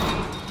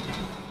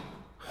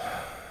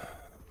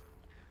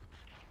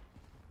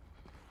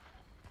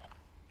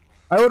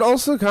 I would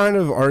also kind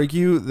of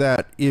argue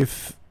that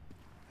if...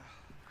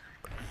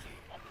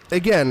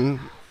 Again,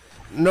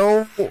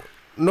 no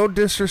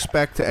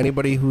disrespect to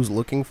anybody who's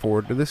looking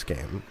forward to this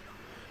game.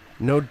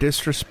 No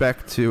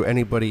disrespect to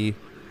anybody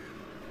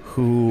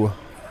who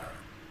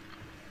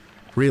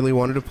really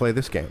wanted to play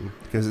this game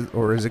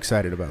or is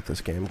excited about this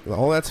game.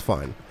 All that's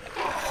fine.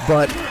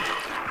 But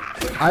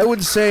I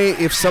would say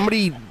if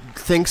somebody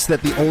thinks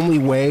that the only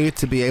way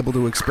to be able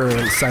to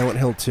experience Silent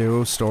Hill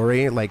 2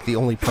 story, like the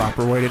only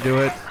proper way to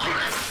do it,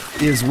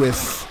 is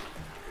with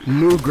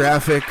new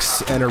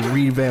graphics and a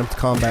revamped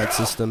combat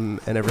system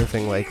and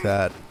everything like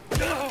that,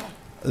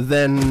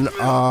 then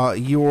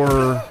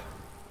you're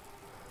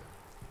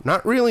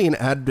not really an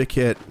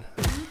advocate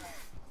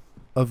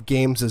of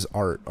games as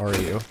art, are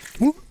you?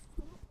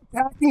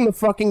 Attacking the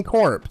fucking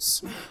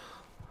corpse.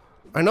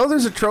 I know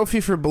there's a trophy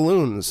for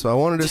balloons, so I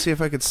wanted to see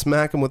if I could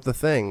smack him with the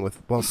thing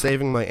while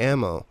saving my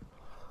ammo.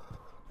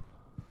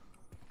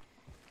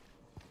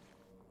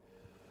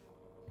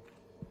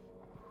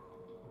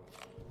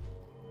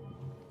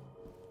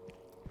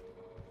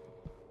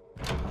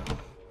 I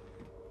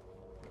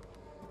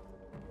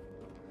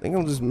think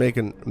I'm just make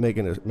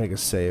a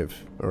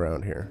save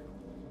around here.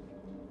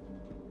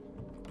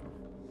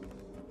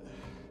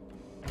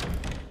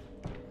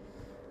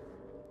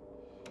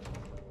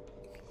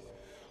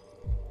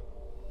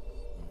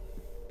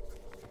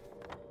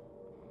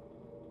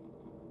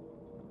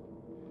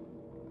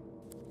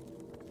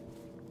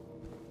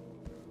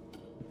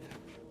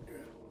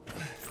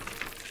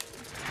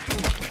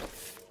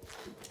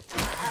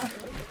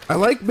 I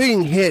like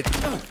being hit.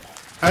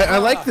 I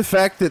like the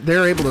fact that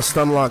they're able to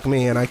stun lock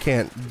me and I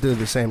can't do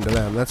the same to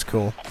them. That's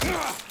cool.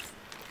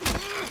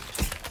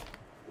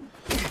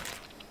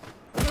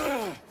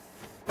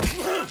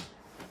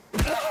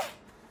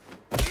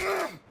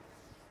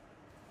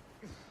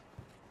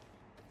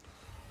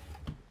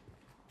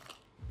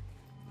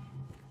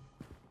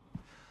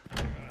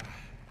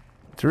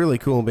 It's really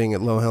cool being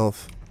at low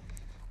health.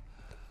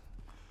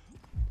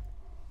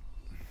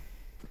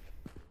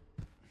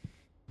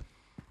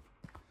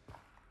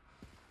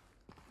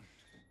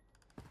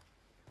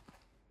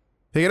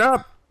 Pick it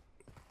up!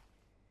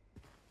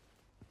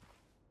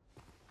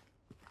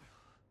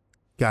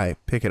 Guy,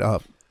 pick it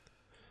up.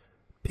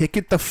 Pick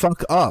it the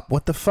fuck up.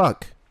 What the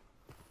fuck?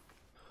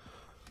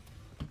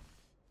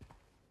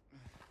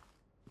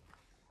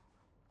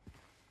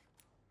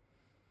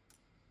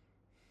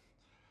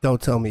 Don't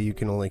tell me you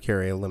can only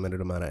carry a limited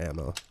amount of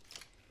ammo.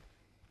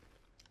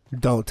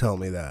 Don't tell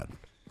me that.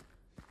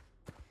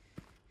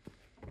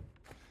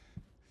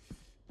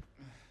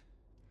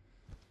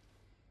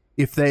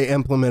 If they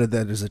implemented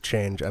that as a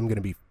change, I'm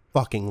gonna be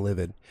fucking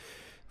livid.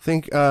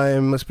 Think I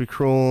must be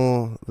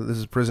cruel. This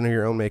is prison of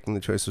your own making.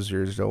 The choice was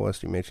yours. Del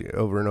West, you made it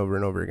over and over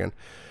and over again.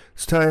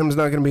 This time's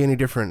not gonna be any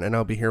different, and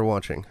I'll be here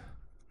watching.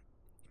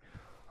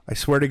 I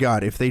swear to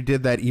God, if they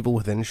did that Evil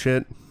Within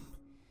shit,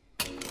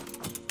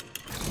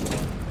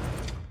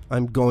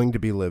 I'm going to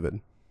be livid.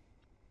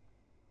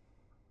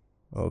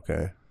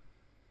 Okay.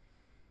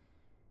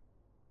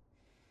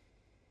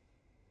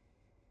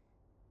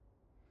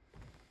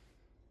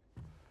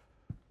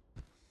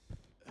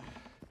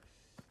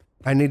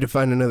 I need to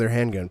find another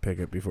handgun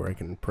pickup before I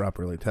can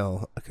properly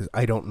tell, because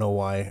I don't know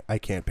why I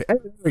can't pick. There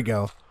we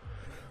go.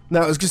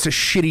 That was just a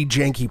shitty,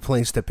 janky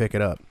place to pick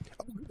it up.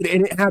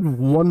 And it had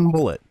one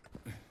bullet.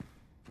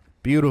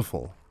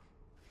 Beautiful.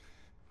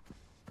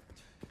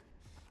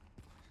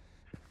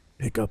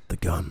 Pick up the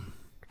gun.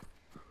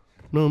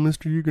 No,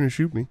 mister, you're gonna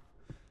shoot me.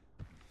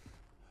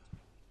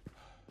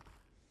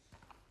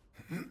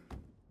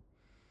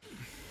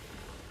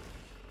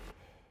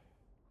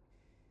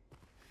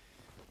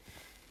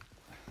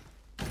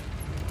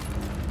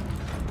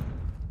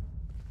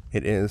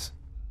 It is.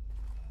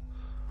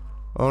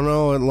 Oh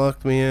no, it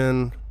locked me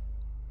in.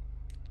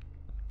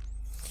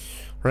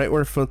 Right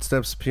where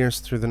footsteps pierce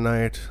through the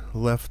night,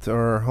 left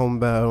are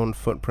homebound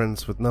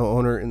footprints with no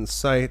owner in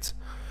sight.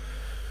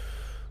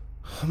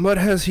 But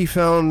has he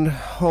found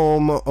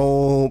home?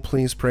 Oh,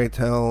 please pray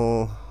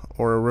tell,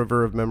 or a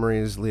river of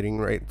memories leading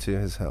right to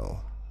his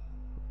hell.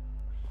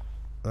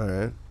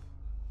 Alright.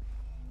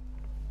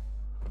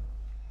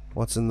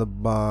 What's in the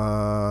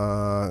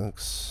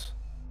box?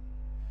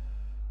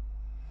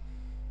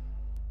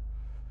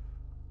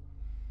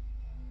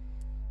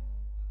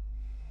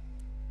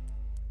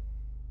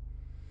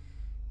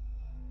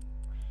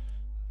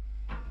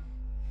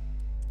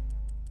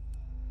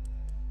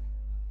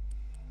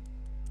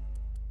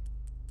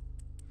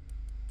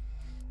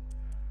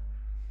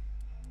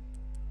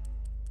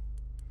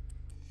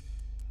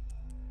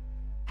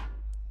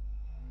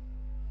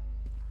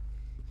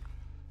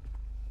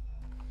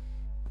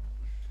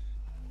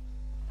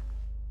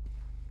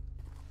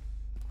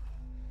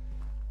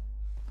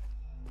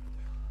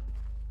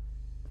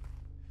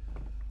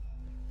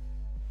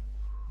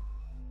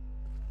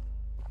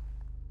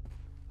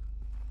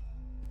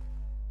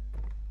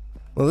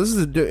 Well, this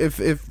is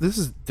if this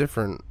is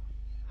different.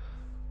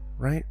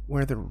 Right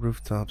where the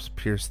rooftops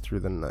pierce through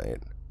the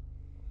night.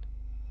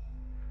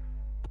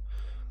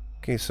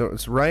 Okay, so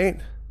it's right,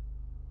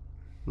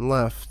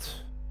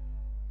 left.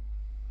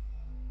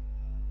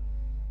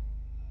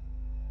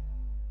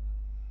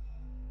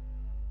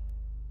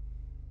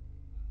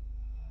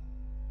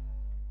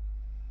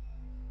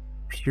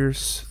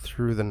 Pierce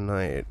through the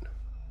night.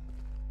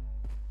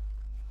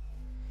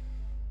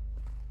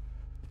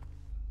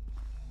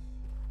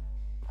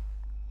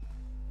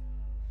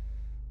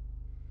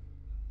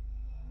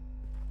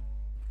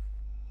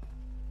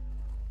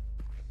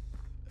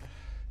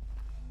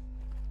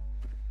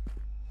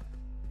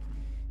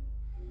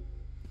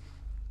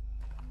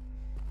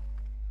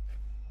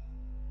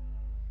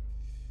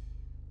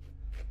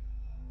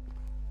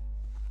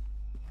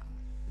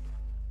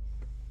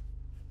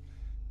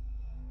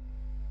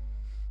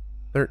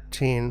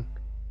 $13.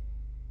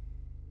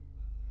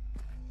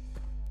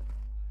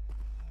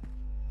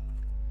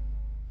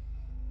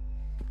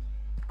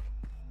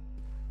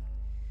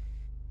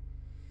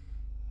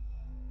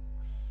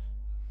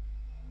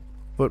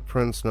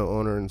 Footprints, no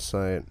owner in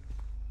sight.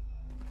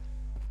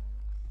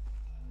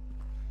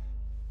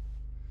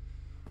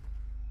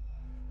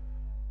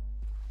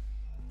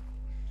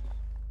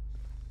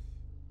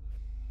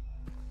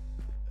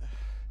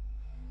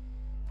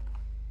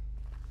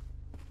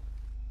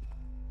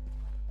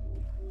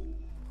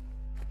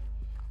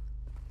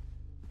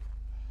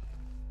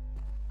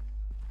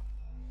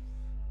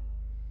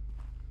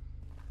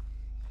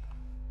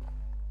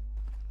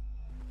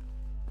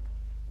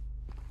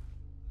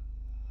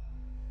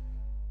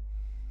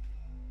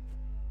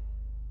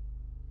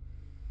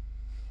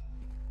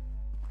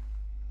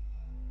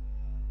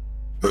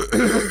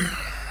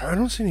 I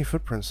don't see any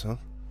footprints though.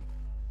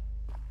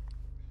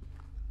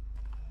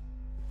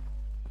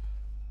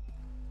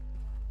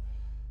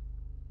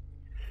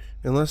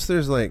 Unless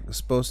there's like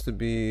supposed to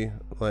be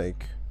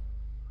like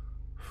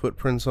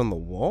footprints on the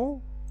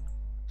wall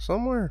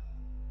somewhere.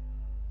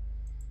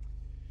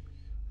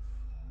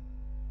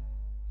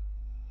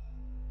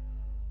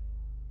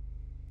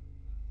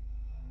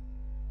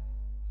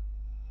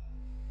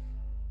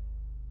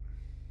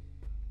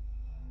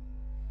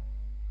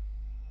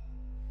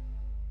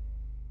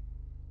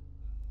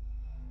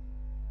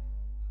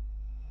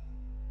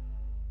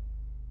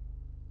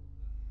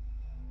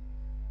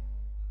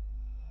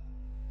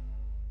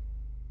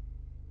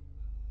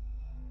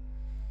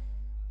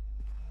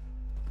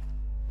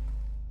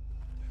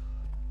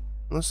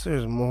 Unless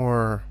there's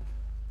more.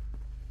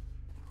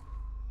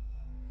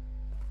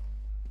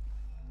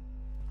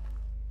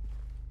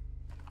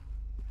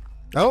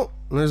 Oh,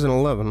 there's an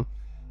 11.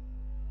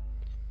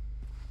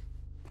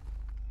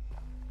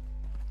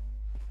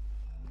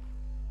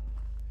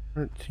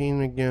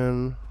 $13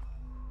 again.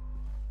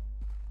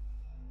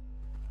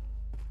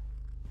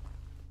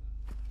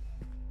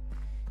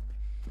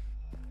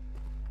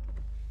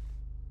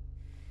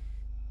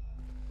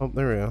 Oh,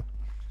 there we go.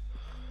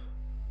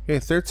 Okay,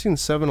 13,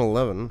 7,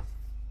 11.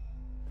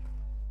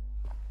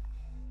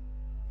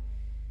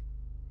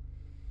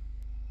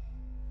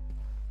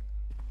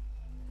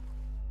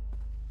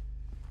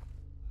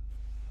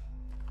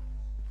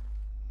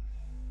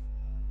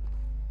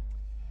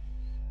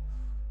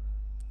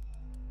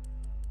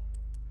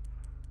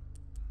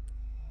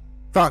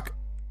 Fuck.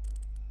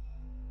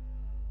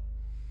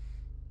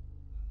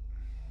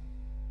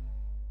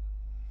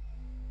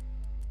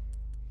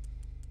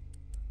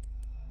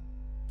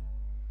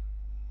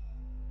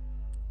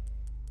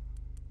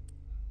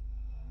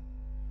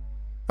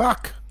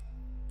 Fuck.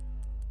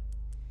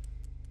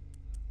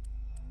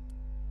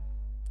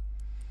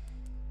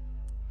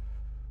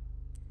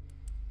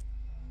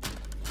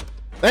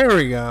 There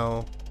we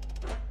go.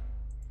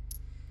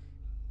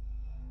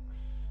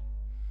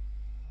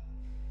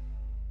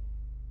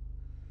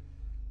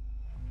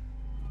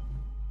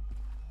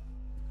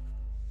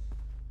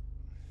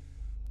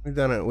 We've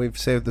done it. We've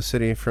saved the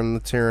city from the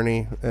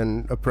tyranny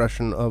and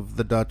oppression of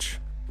the Dutch.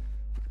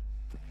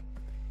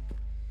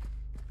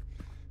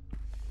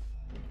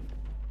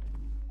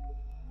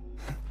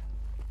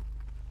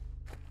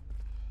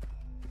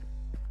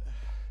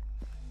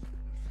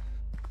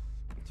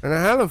 And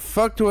how the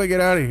fuck do I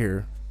get out of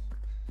here?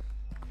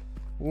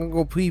 I'm gonna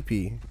go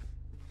pee-pee.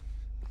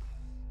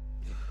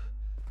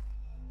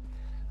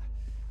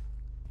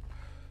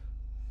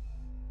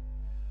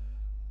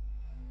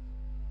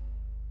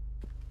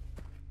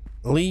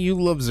 Lee,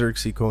 you love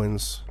Xerxes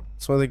coins.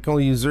 That's why they call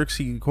you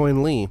Xerxes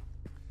Coin Lee.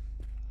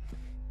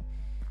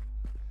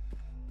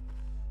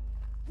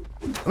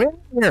 Come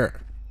in here.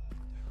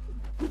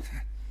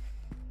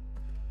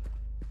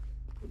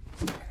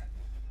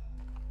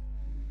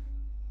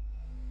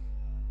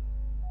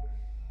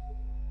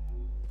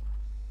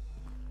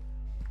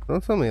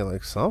 Don't tell me I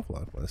like soft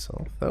lock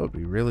myself. That would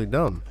be really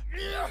dumb.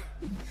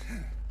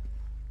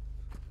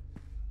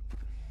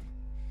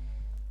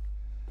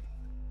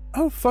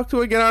 How the fuck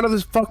do I get out of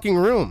this fucking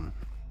room?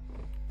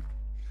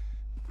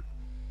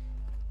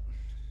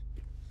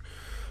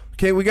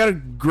 Okay, we got a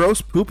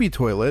gross poopy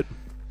toilet.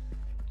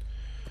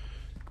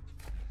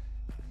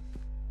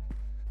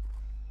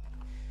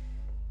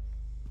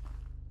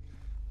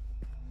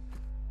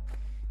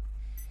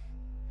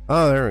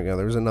 Oh, there we go.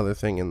 There's another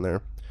thing in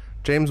there.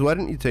 James, why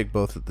didn't you take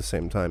both at the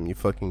same time, you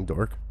fucking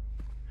dork?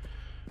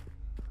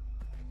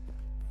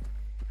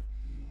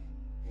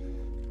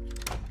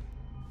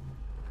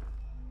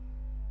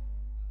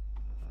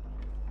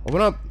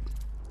 Open up.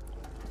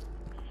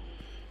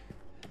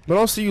 But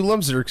also, you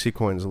love Xerxes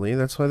coins, Lee.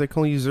 That's why they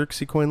call you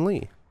Xerxes Coin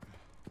Lee.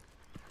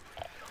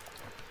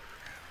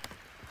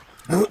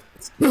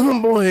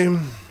 Oh boy.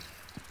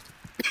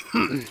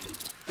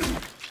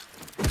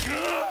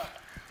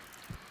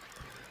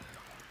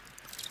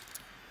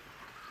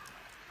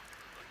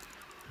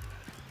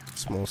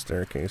 Small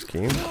staircase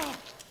key.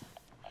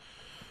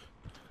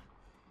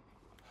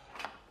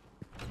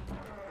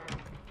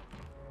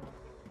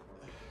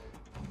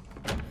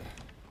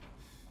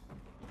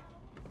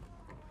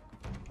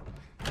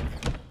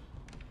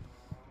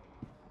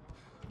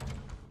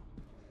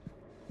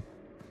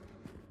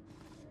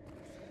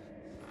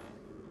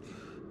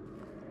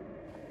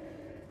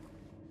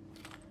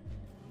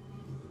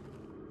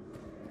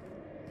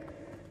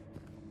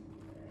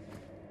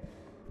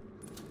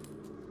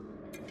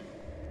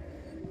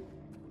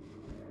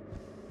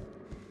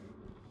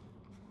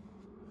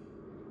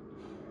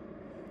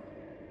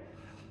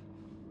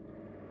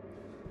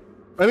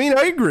 I mean,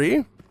 I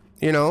agree.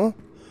 You know?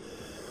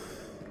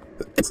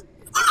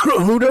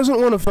 Who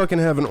doesn't want to fucking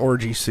have an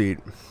orgy seat?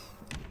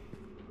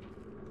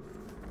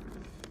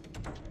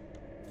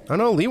 I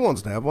know Lee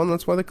wants to have one.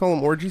 That's why they call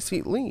him Orgy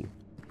Seat Lee.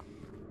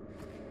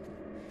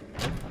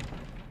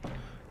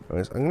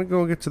 Anyways, I'm gonna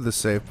go get to the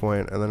save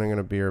point, and then I'm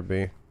gonna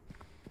BRB.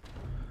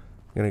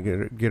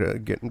 I'm gonna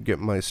get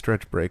my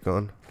stretch break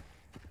on.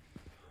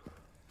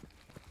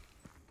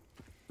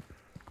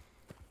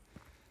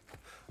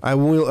 I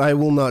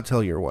will not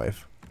tell your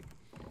wife.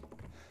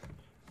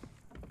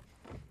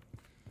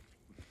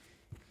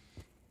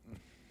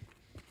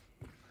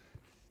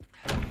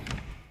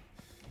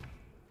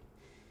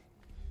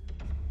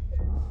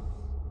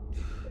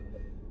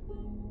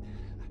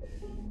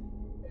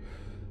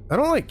 I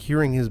don't like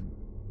hearing his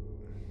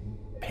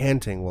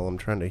panting while I'm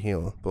trying to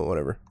heal, but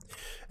whatever.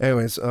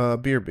 Anyways,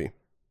 BRB.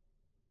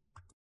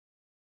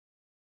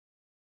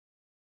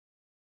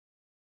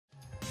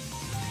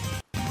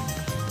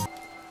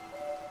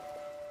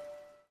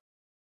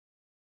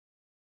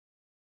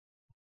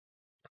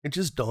 It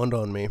just dawned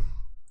on me.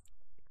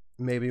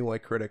 Maybe why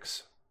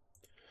critics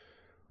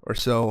are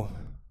so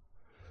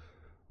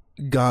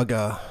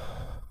gaga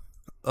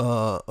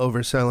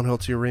over Silent Hill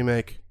 2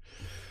 Remake.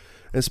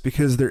 It's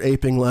because they're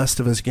aping Last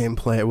of Us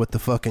gameplay with the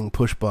fucking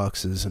push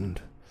boxes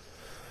and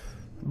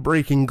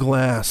breaking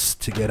glass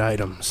to get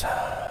items.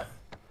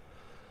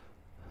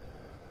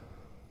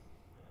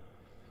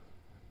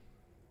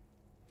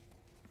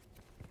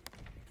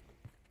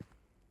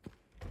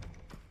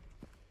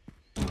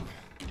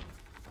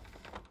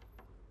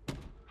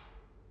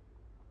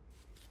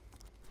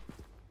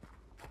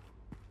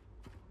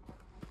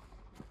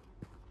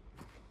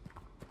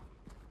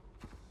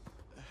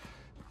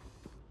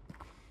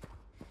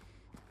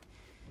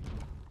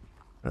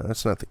 No,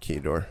 that's not the key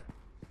door.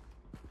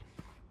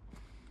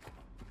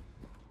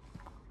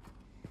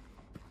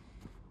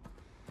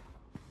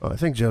 Oh, I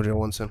think JoJo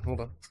wants in.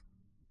 Hold on.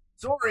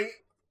 Sorry.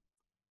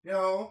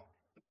 Yo.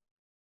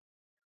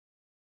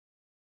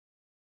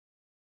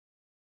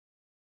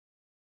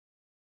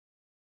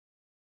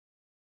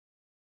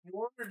 You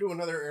wandered to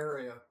another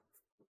area.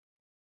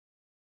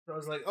 So I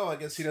was like, oh, I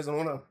guess he doesn't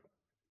want to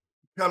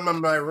come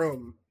in my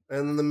room.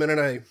 And then the minute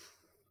I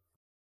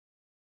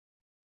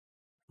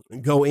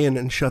go in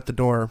and shut the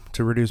door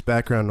to reduce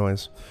background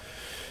noise,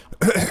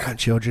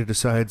 JoJo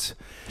decides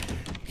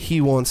he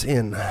wants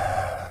in.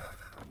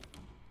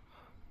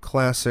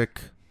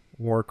 Classic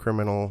war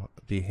criminal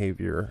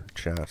behavior,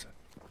 chat.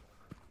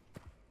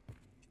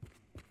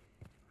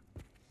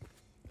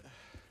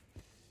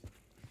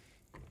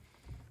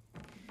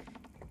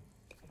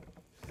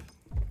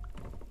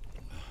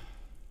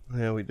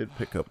 Yeah, we did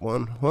pick up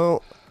one.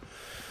 Well,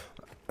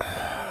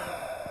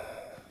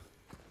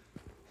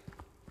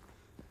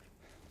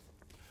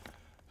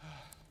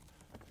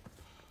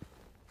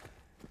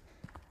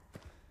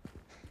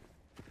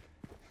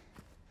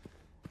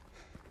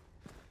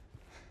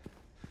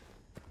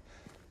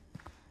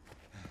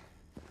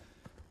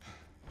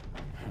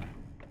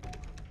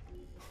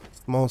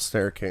 Small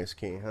staircase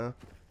key, huh?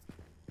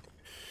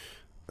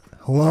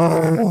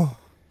 Hello?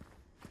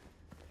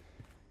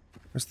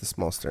 Where's the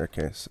small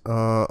staircase?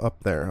 Up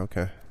there,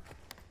 okay.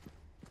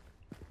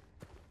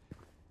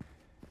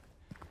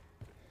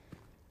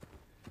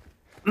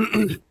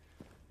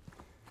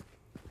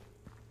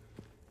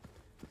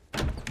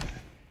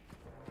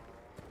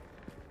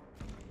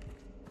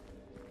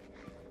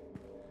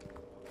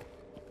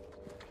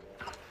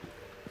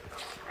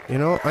 You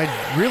know,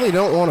 I really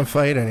don't want to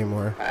fight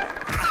anymore.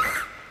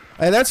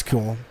 Hey, that's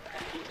cool.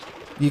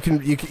 You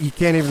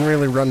can't even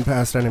really run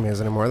past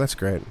enemies anymore. That's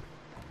great.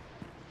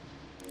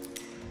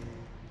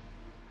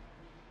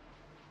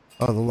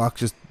 Oh, the lock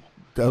just...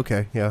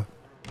 Okay, yeah.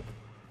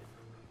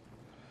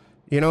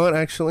 You know what,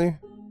 actually?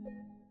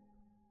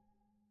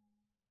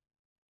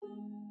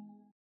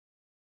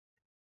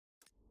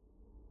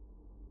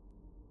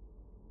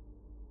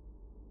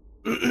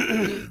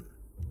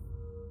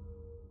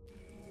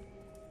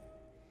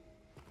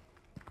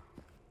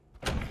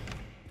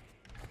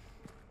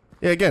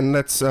 Yeah, again,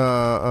 that's,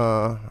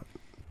 even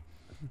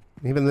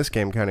this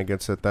game kind of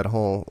gets at that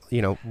whole, you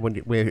know, I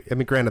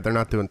mean, granted, they're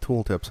not doing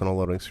tooltips on a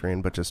loading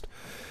screen, but just,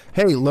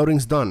 hey,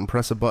 loading's done,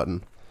 press a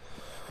button.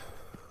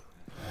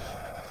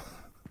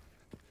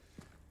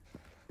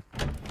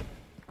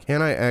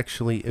 Can I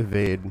actually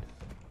evade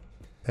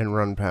and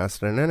run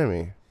past an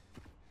enemy?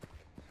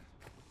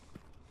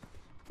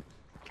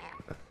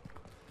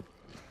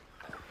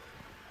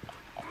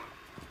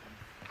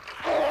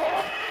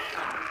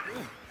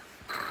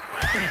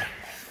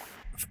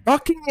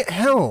 Fucking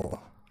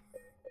hell!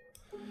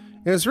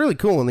 It was really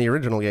cool in the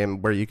original game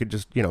where you could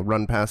just, you know,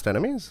 run past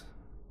enemies.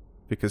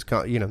 Because,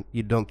 you know,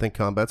 you don't think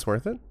combat's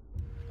worth it.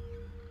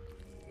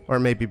 Or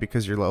maybe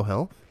because you're low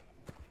health.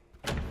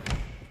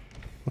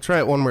 We'll try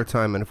it one more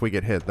time, and if we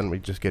get hit, then we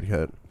just get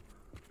hit.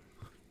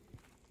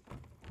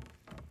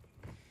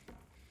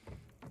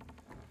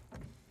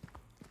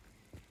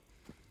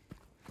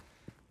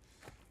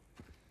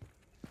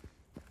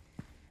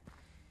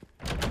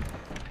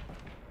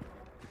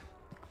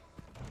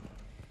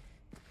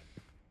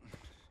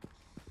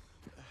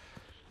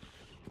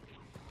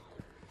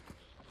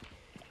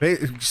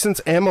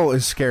 Since ammo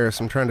is scarce,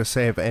 I'm trying to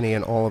save any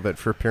and all of it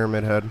for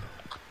Pyramid Head.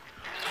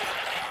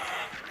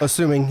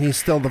 Assuming he's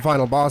still the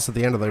final boss at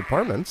the end of the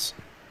apartments.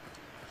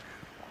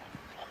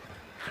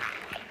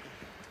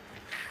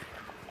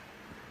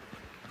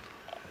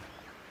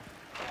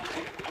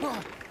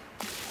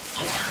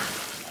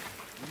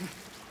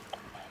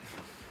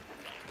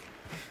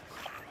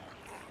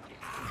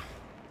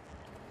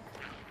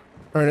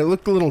 Alright, it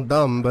looked a little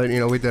dumb, but, you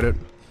know, we did it.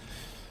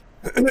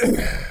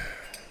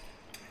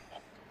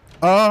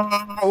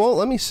 Well,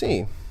 let me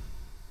see.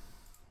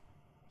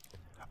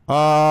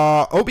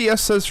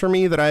 OBS says for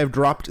me that I have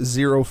dropped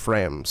 0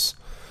 frames.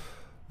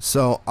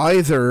 So,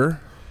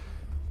 either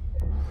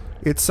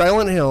it's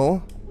Silent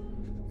Hill,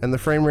 and the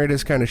frame rate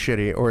is kind of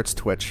shitty, or it's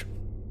Twitch.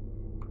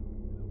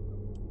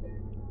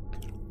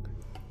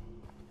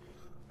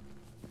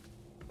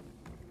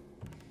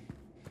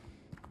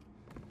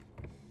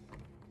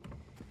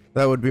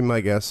 That would be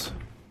my guess.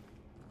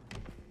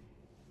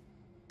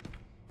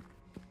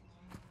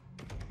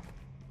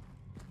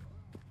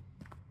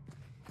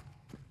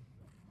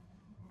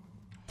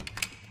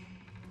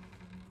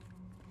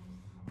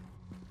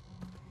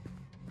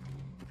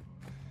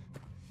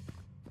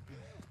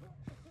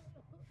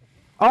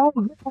 Oh,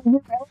 we're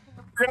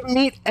gonna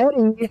meet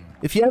Eddie.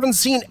 If you haven't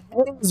seen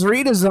Eddie's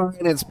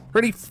redesign, it's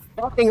pretty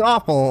fucking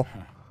awful.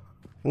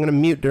 I'm gonna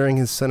mute during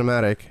his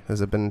cinematic,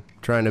 as I've been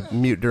trying to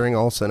mute during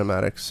all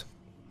cinematics.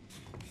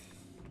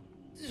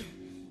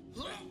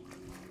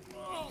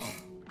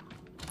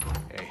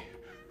 Hey,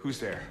 who's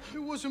there? It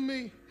wasn't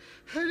me.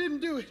 I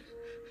didn't do it.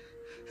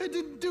 I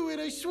didn't do it,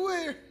 I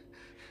swear.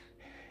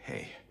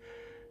 Hey,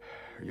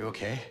 are you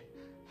okay?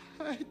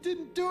 I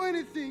didn't do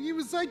anything. He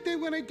was like that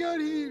when I got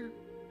here.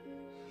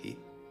 He...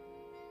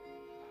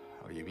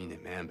 Oh, you mean the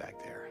man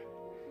back there?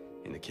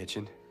 In the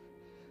kitchen?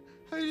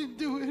 I didn't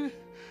do it.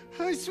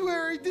 I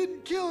swear I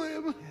didn't kill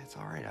him. Yeah, it's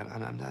all right.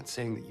 I'm not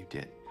saying that you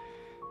did.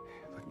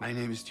 Look, my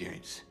name is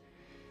James.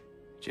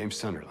 James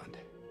Sunderland.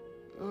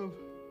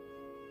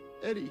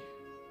 Eddie.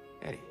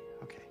 Eddie,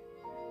 okay.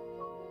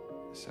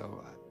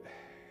 So,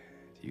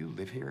 do you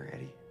live here,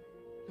 Eddie?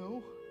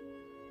 No.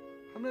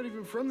 I'm not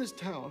even from this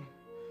town.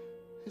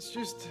 It's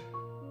just...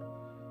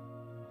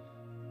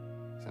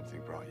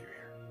 Something brought you here.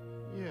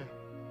 Yeah.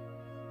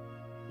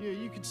 Yeah,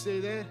 you could say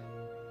that.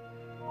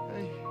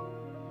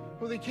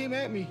 Well, they came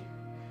at me.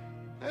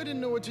 I didn't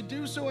know what to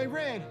do, so I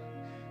ran.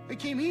 I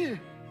came here.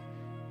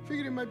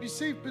 Figured it might be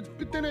safe,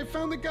 but then I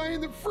found the guy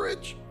in the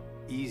fridge.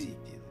 Easy,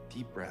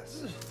 deep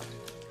breaths.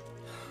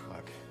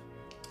 Look,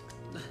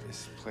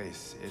 this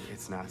place,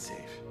 it's not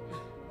safe.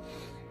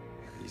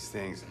 These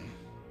things,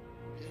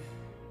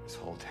 this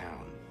whole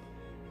town,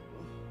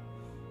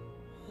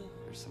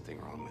 there's something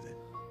wrong with it.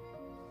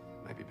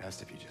 It might be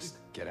best if you just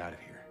get out of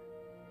here.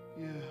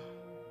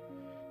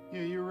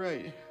 Yeah, you're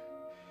right.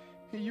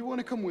 Hey, you want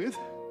to come with?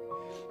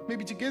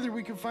 Maybe together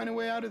we can find a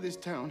way out of this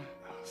town.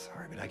 Oh,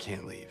 sorry, but I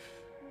can't leave.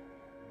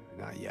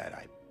 Not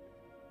yet.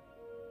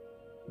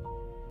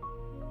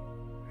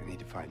 I need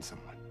to find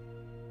someone.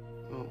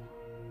 Oh.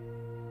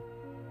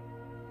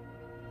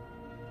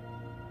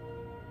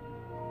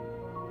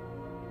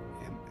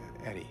 And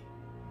Eddie,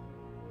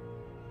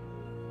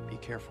 be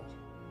careful.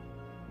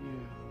 Yeah.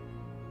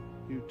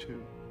 You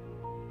too.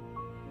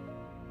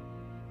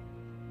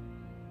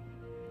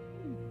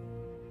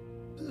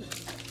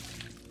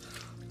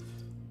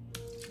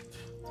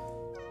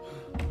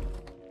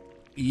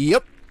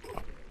 Yep.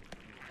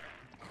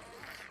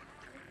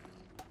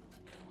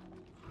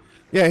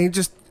 Yeah, he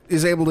just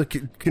is able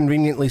to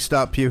conveniently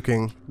stop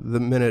puking the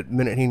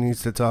minute he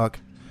needs to talk.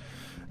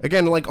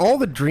 Again, like, all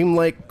the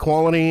dreamlike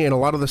quality and a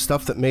lot of the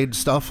stuff that made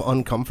stuff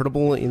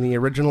uncomfortable in the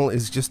original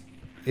is just,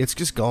 it's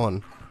just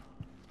gone.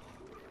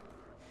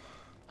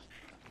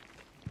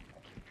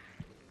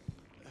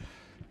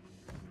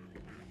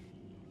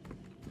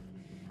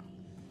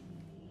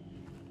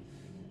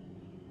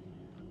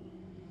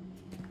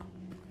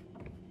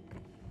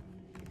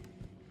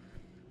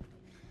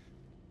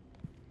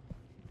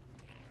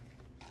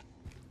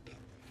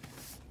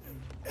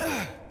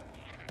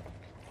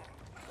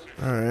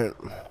 Alright.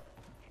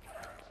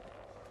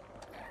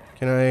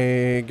 Can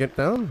I get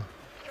down?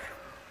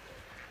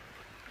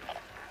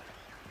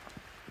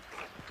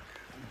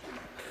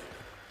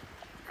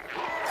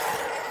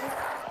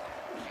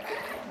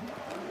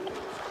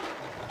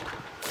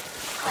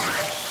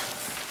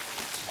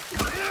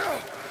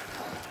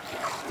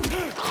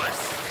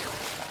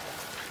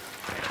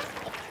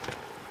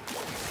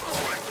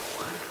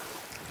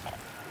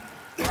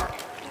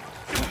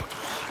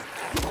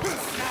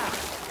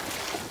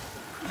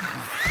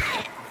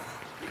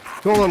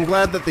 Cool, I'm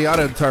glad that the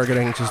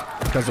auto-targeting just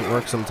doesn't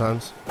work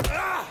sometimes.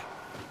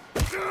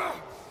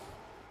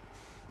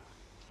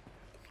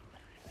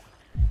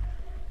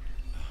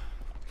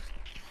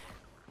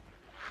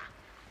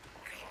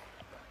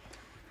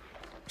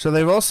 So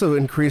they've also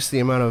increased the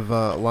amount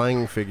of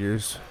lying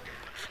figures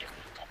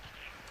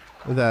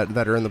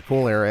that are in the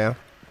pool area.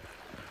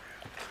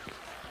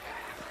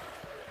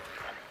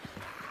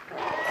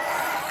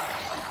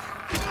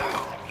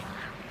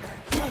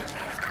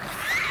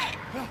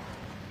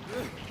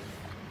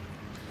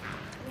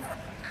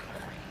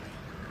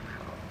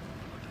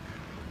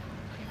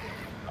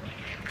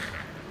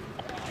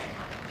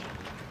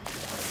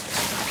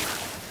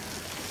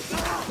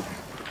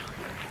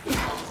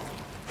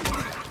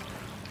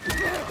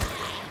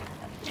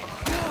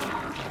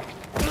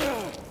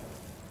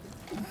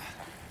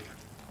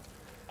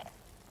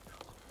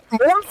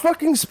 More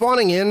fucking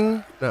spawning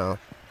in? No.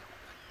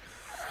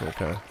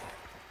 Okay. I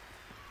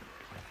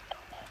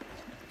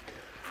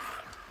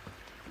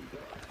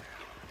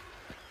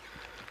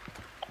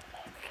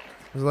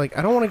was like,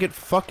 I don't want to get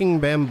fucking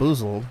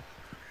bamboozled.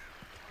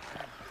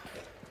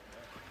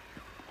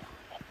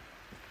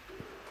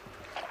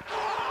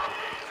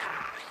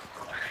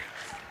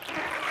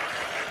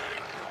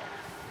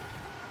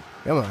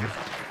 Come on.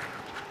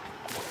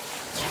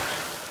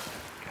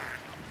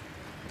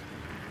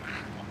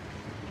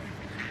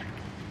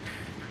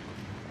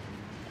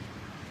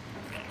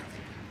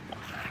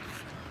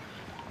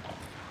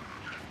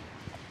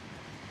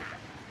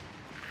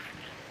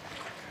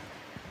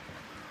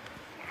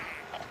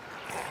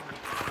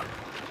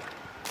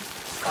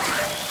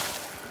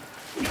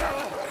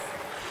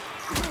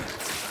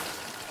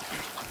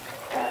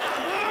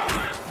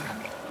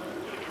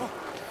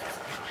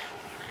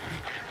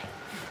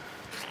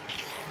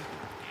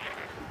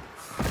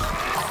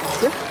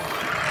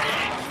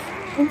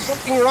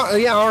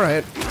 Yeah,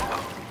 alright.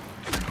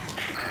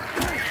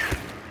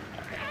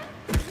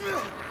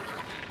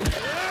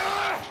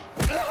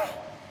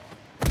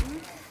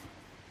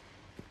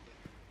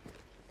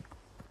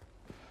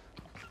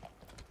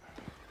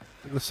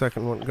 The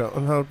second one go.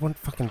 No, one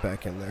fucking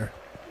back in there.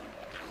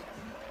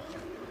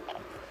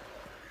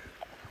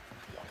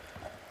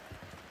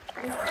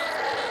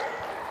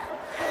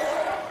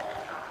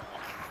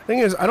 Thing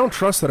is, I don't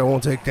trust that I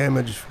won't take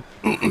damage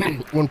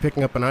when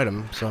picking up an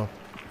item, so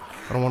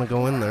I don't want to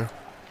go in there.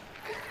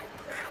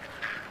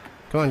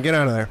 Come on, get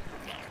out of there.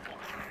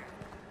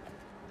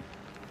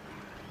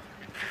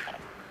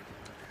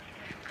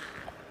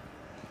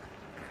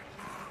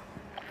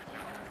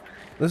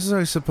 This is,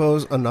 I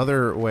suppose,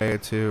 another way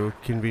to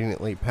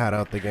conveniently pad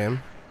out the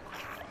game.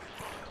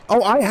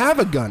 Oh, I have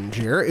a gun,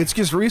 Jer. It's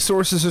just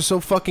resources are so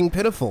fucking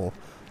pitiful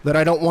that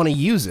I don't want to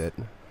use it.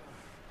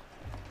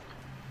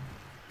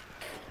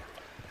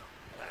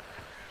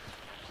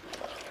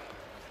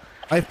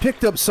 I've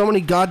picked up so many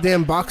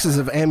goddamn boxes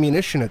of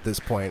ammunition at this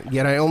point,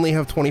 yet I only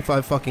have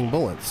 25 fucking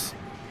bullets.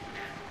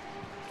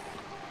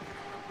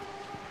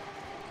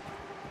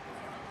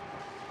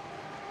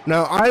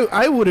 Now,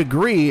 I would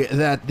agree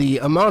that the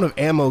amount of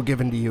ammo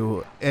given to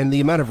you and the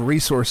amount of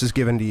resources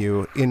given to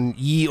you in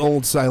ye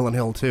old Silent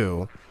Hill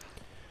 2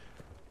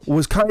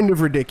 was kind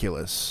of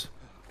ridiculous.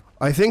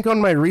 I think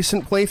on my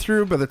recent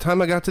playthrough, by the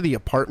time I got to the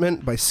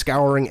apartment, by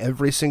scouring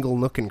every single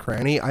nook and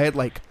cranny, I had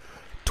like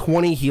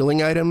 20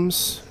 healing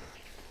items.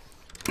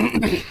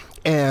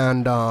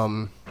 And,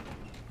 I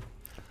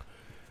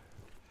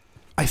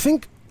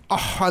think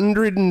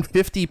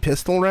 150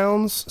 pistol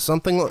rounds,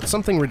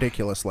 something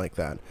ridiculous like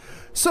that.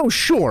 So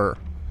sure,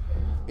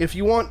 if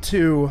you want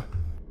to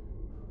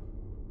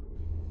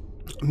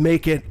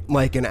make it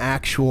like an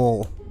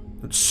actual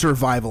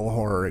survival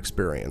horror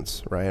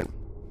experience, right?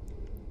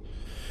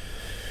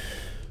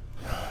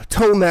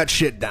 Tone that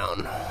shit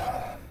down.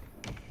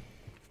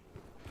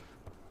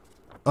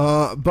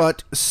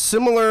 But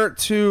similar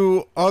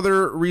to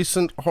other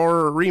recent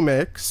horror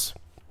remakes,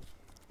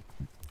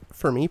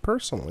 for me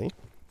personally,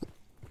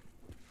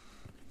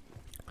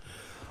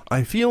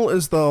 I feel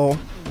as though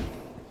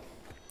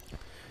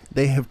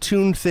they have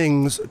tuned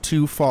things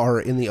too far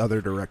in the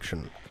other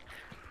direction.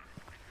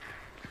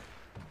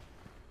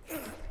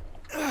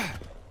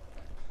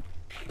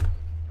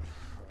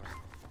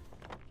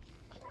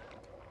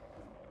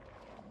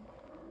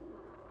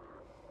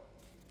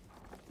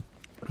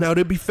 Now,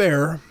 to be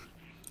fair,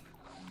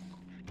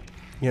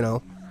 you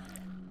know,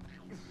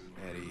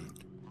 Eddie,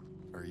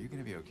 are you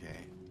gonna be okay?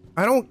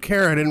 I don't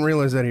care. I didn't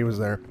realize that he was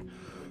there.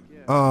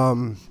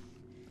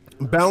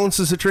 Balance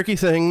is a tricky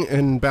thing,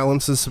 and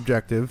balance is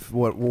subjective.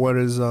 What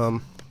is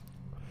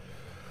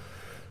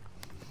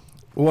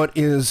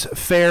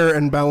fair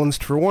and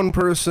balanced for one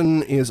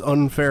person is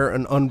unfair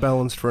and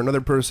unbalanced for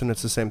another person.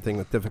 It's the same thing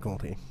with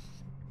difficulty.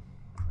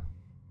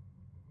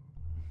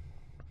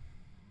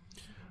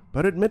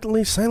 But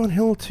admittedly, Silent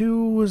Hill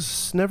 2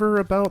 was never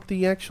about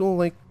the actual,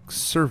 like,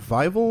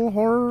 survival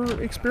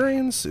horror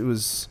experience.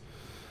 It's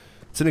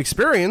an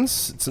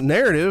experience, it's a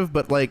narrative,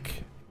 but,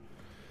 like,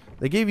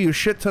 they gave you a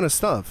shit ton of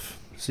stuff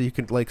so you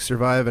could, like,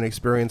 survive and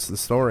experience the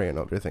story and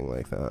everything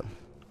like that.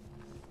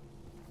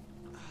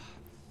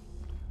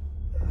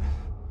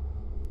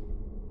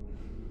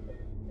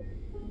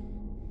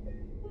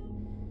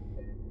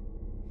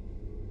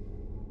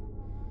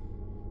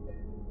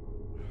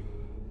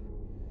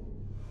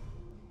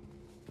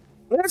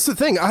 That's the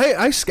thing.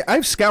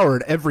 I've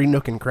scoured every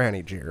nook and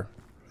cranny, Jer,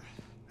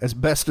 as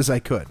best as I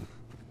could.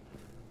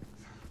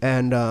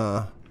 And,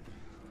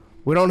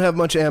 we don't have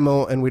much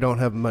ammo, and we don't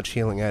have much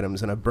healing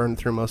items, and I've burned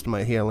through most of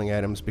my healing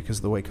items because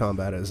of the way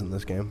combat is in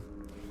this game.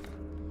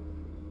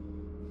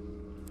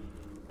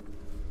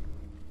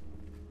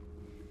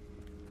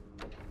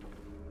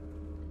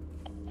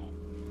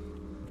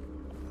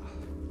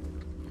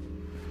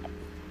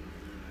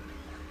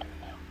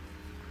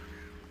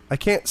 I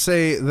can't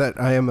say that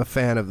I am a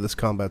fan of this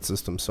combat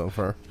system so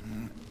far.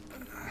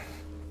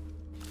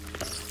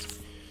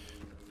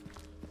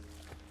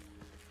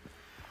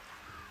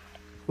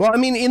 Well, I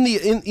mean, in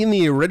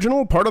the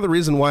original, part of the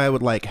reason why I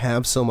would like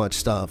have so much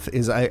stuff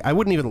is I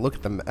wouldn't even look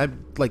at them.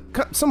 I'd like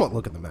somewhat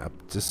look at the map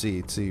to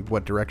see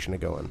what direction to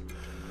go in.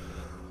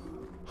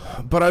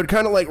 But I'd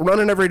kind of like run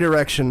in every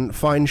direction,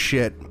 find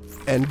shit,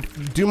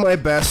 and do my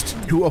best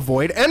to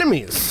avoid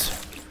enemies.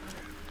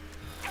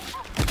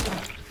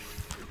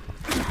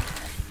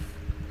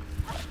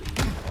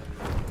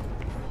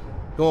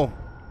 Cool.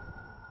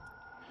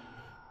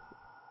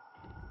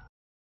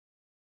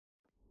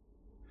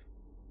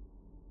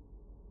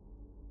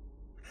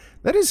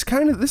 This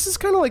is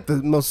kind of like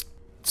the most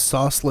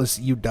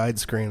sauceless "you died"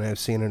 screen I've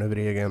seen in a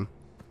video game.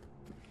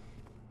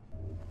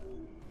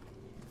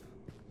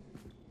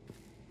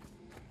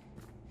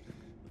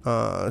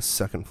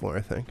 Second floor,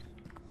 I think.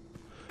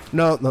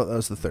 No, that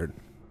was the third.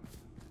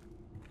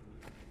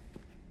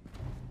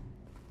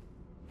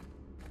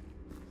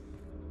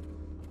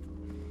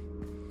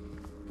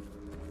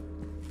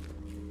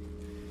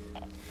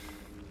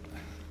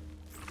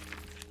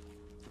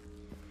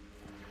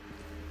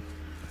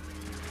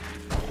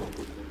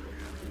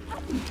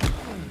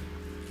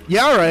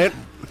 Yeah, all right.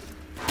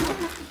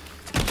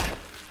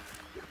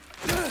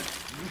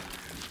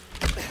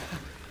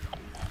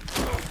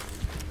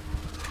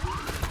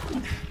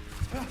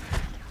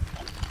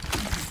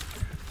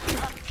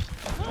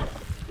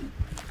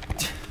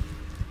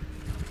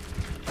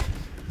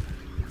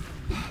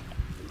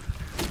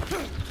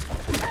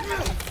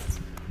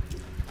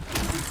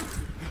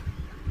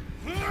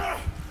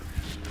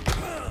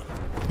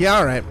 Yeah,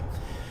 all right.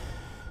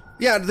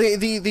 Yeah,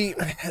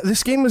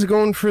 this game is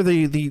going for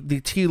the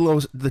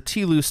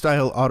TLU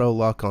style auto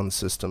lock-on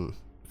system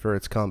for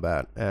its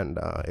combat, and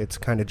it's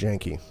kind of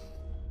janky,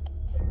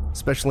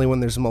 especially when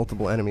there's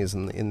multiple enemies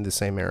in the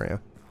same area.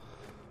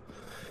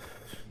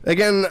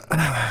 Again,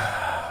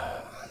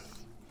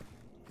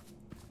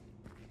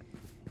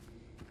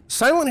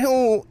 Silent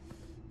Hill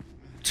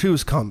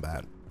 2's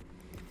combat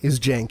is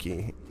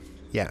janky.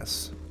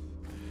 Yes,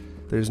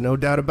 there's no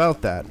doubt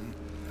about that.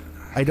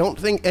 I don't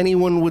think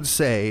anyone would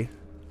say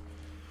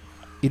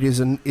it is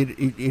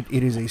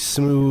a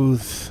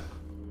smooth,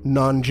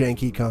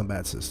 non-janky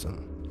combat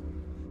system.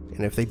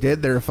 And if they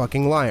did, they're a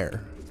fucking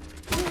liar.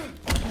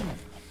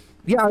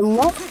 Yeah, I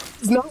love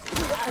it's not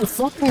a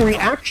fucking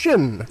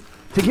reaction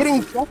to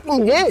getting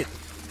fucking hit.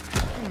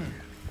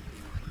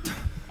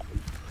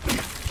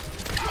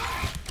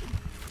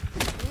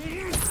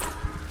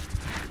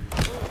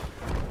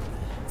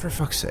 For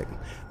fuck's sake.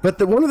 But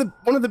one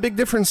of the big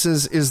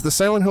differences is the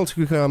Silent Hill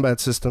 2 combat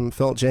system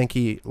felt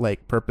janky,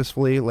 like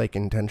purposefully, like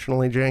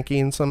intentionally janky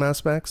in some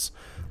aspects,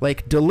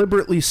 like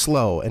deliberately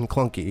slow and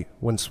clunky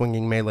when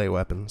swinging melee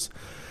weapons,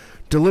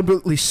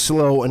 deliberately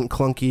slow and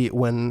clunky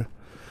when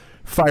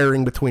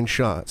firing between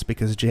shots,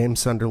 because James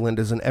Sunderland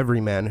is an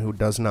everyman who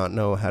does not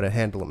know how to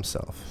handle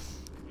himself.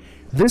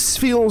 This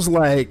feels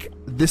like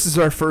this is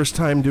our first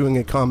time doing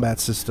a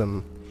combat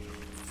system,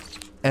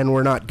 and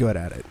we're not good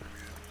at it.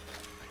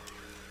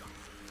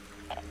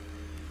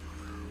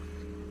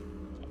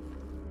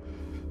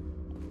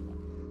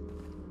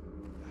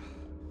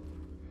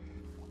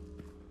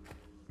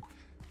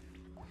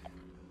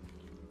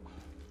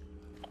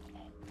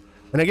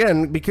 And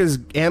again, because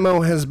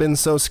ammo has been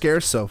so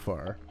scarce so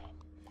far,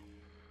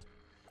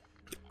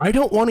 I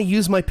don't want to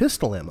use my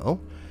pistol ammo,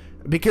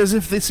 because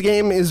if this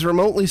game is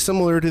remotely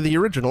similar to the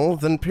original,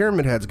 then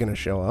Pyramid Head's gonna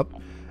show up,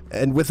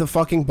 and with a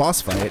fucking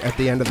boss fight at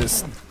the end of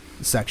this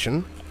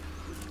section.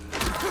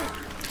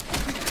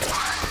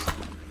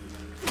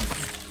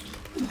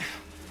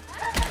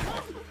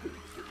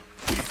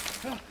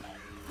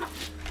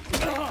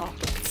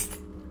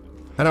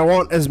 And I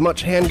want as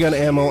much handgun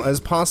ammo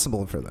as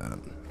possible for that.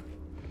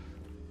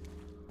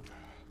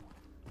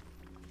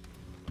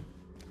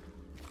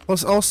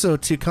 Plus, also,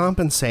 to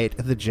compensate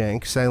the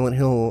jank, Silent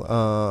Hill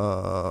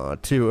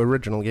 2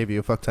 original gave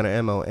you a fuck ton of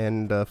ammo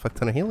and a fuck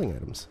ton of healing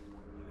items,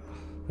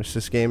 which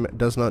this game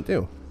does not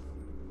do.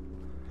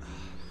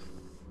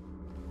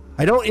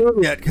 I don't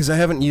heal yet because I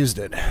haven't used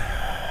it.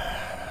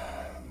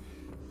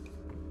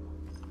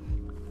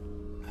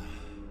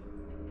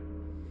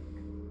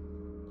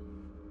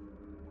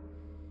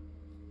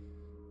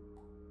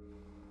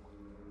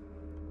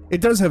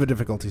 It does have a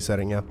difficulty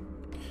setting, yeah.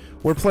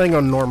 We're playing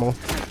on normal,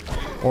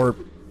 or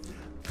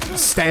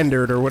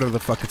standard, or whatever the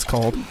fuck it's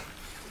called.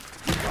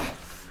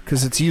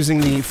 Because it's using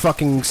the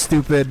fucking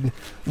stupid...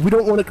 We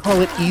don't want to call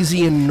it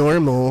easy and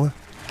normal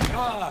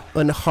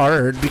and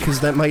hard, because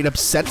that might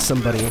upset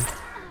somebody.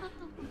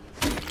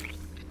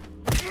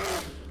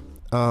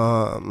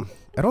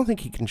 I don't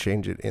think you can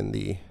change it in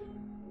the...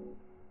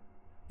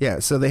 Yeah,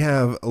 so they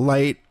have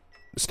light,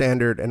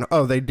 standard, and...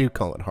 Oh, they do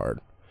call it hard.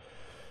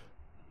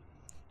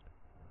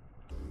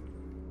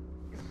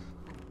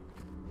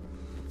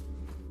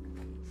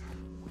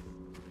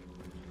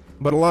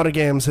 But a lot of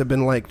games have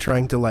been, like,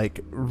 trying to, like,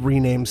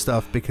 rename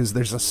stuff because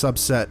there's a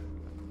subset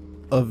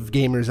of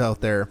gamers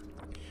out there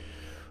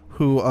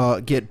who,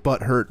 get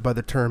butthurt by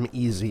the term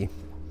easy.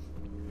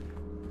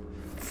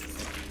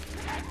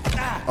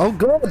 Oh,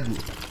 good!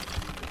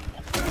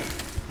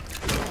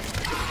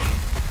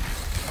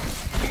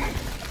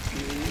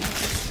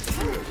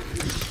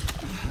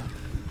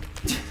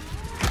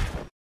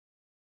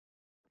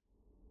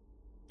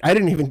 I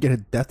didn't even get a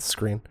death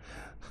screen.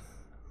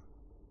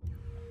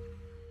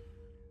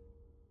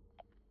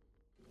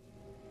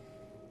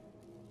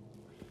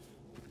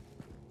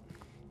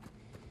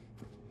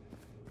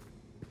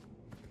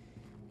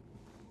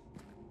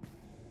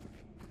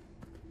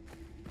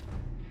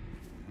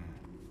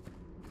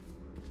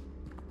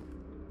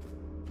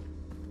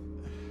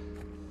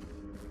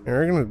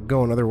 We're gonna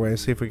go another way,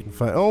 see if we can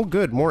find... Oh,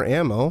 good, more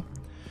ammo.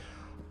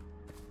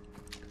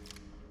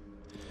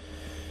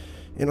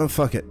 You know,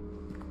 fuck it.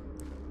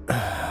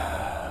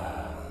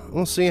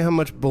 We'll see how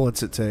much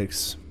bullets it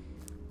takes.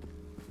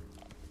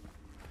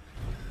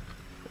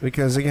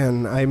 Because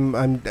again, I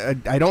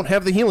don't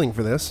have the healing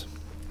for this.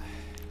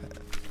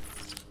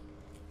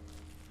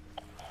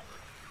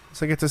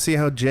 So I get to see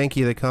how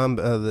janky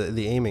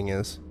the aiming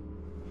is.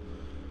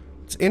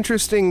 It's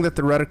interesting that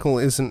the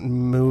reticle isn't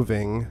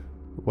moving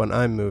when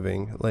I'm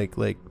moving, like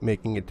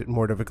making it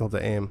more difficult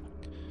to aim.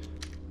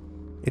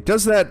 It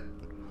does that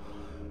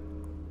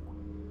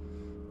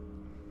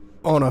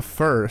on a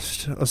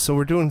first, so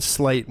we're doing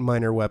slight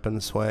minor weapon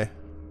sway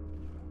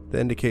to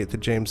indicate that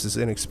James is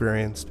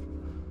inexperienced.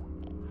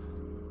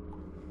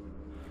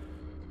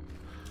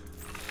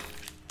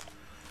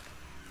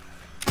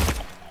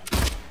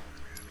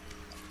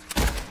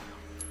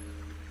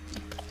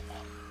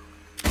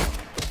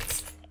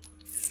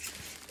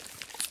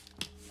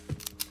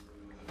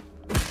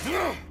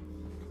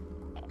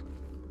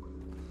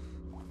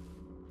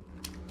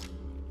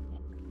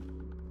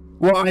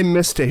 Well, I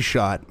missed a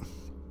shot.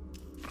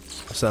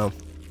 So,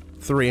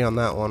 3 on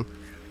that one.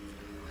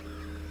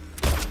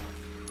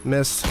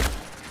 Missed.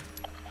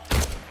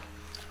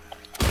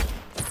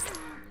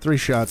 3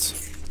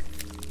 shots.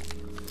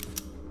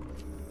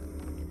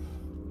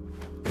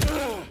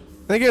 And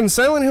again,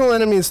 Silent Hill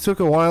enemies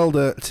took a while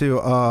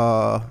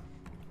to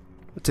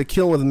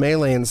kill with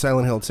melee in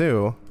Silent Hill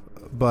 2,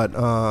 but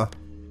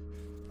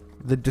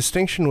the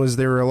distinction was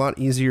they were a lot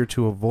easier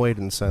to avoid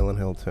in Silent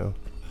Hill 2.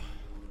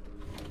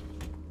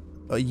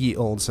 Ye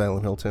old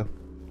Silent Hill 2.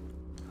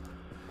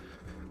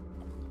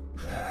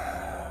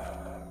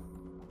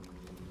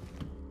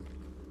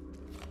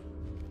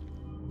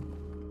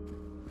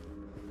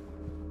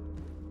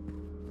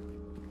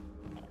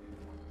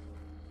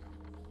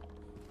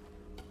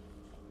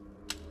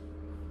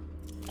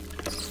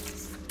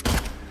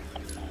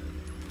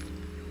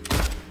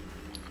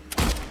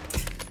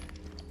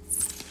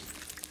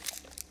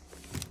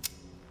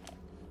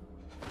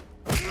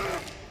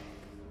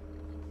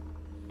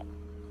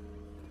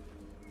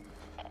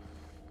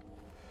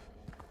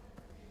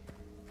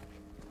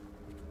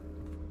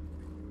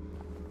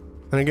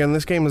 And again,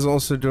 this game is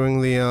also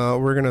doing the,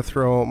 we're gonna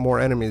throw more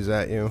enemies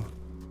at you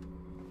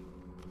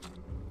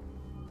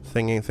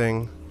thingy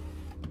thing.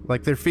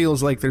 Like, there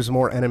feels like there's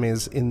more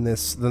enemies in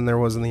this than there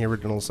was in the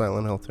original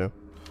Silent Hill 2.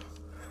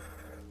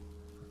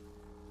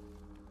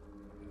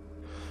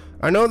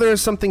 I know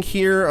there's something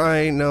here,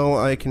 I know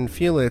I can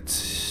feel it.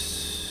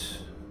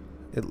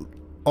 It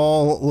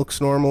all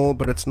looks normal,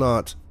 but it's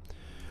not.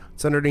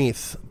 It's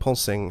underneath,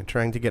 pulsing,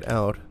 trying to get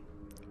out.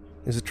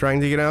 Is it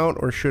trying to get out,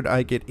 or should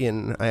I get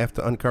in? I have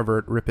to uncover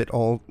it, rip it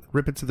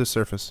to the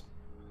surface.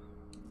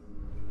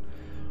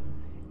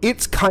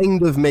 It's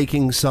kind of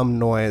making some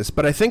noise,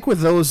 but I think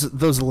with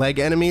those leg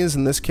enemies,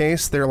 in this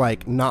case, they're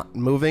like not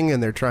moving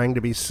and they're trying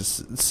to be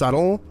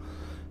subtle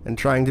and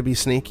trying to be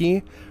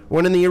sneaky.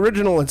 When in the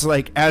original, it's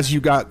like as you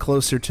got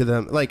closer to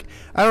them, like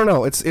I don't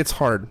know, it's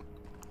hard.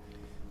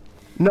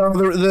 No,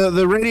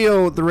 the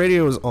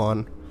radio is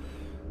on.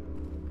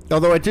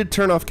 Although I did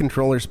turn off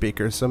controller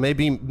speakers, so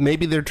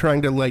maybe they're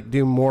trying to like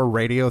do more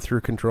radio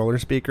through controller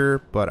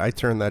speaker, but I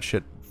turned that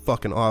shit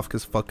fucking off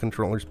because fuck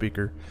controller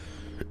speaker.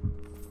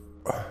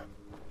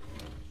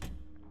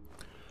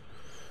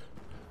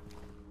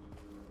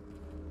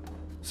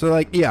 So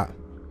like, yeah.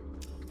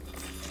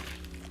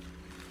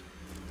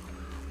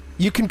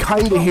 You can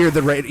kind of hear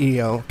the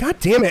radio. God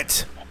damn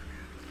it!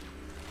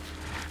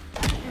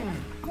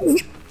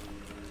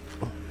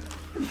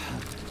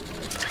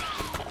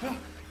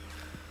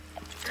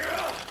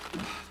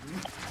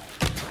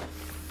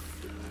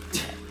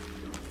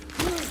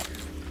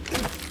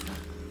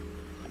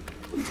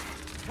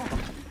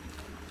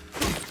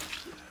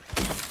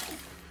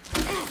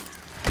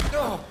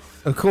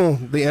 Oh, cool.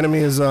 The enemy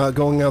is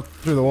going out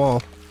through the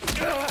wall.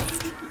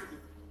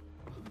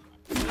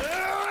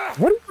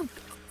 What?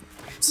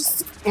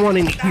 Just one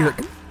in here.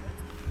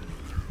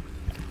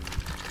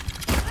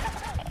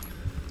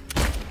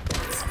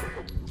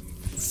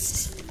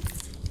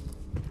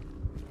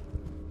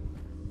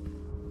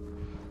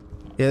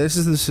 Yeah, this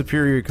is the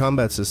superior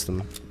combat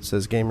system,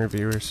 says game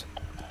reviewers.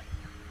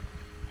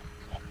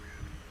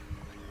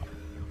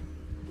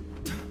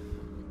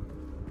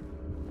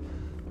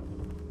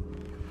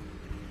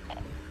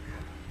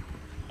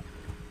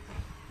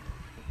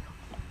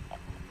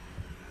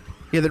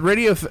 Yeah, the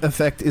radio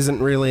effect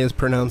isn't really as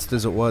pronounced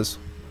as it was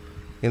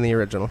in the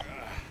original.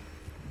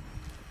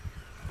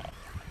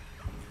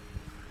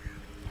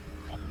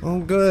 Oh,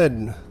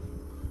 good.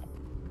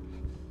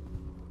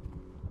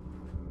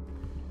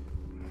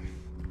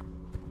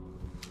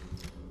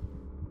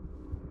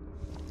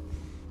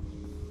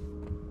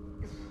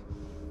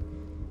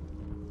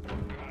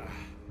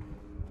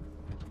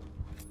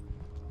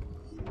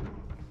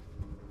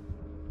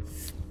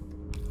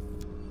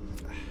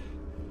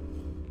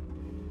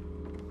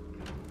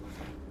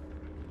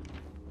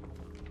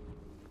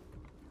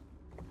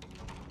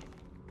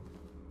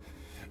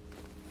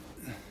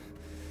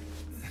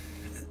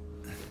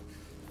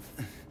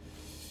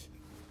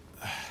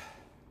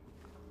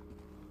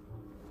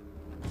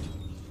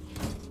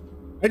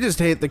 I just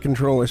hate the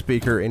controller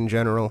speaker in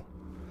general.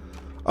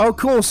 Oh,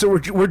 cool. So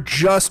we're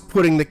just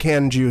putting the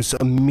canned juice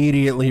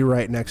immediately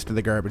right next to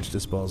the garbage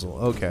disposal.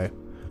 Okay.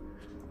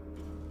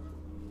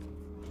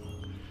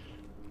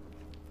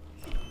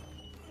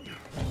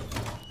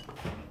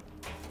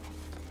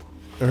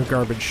 Or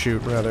garbage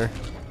chute, rather.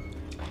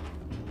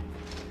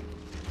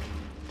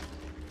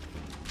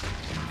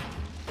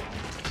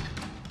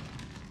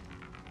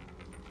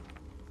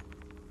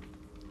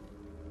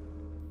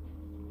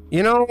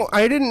 You know,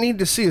 I didn't need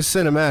to see a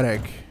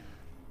cinematic.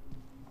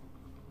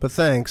 But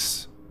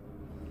thanks.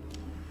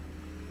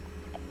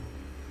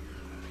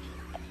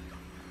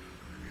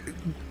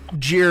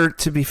 Jeer,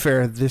 to be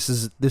fair,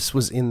 this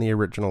was in the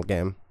original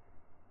game.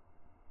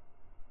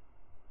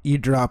 You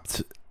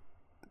dropped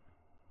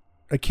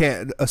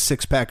a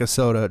six-pack of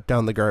soda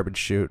down the garbage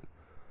chute,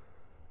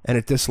 and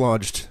it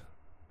dislodged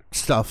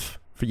stuff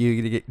for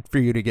you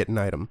to get an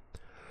item.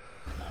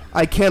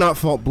 I cannot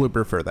fault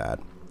Blooper for that.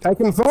 I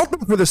can fault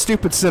them for the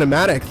stupid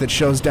cinematic that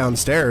shows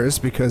downstairs,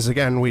 because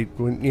again, we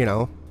you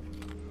know.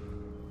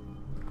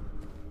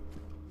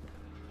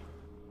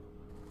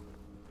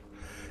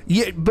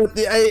 Yeah, but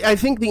I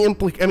think the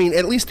I mean,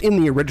 at least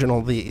in the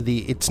original,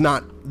 it's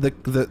not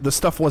the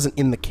stuff wasn't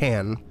in the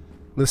can.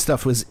 The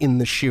stuff was in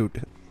the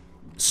chute,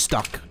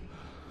 stuck.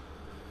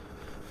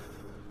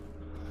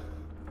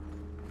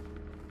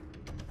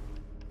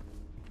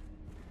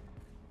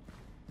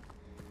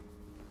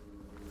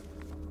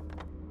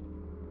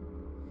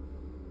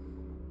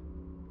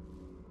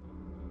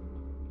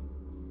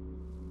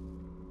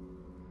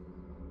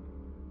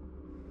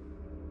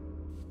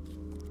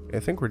 I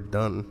think we're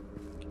done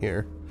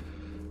here.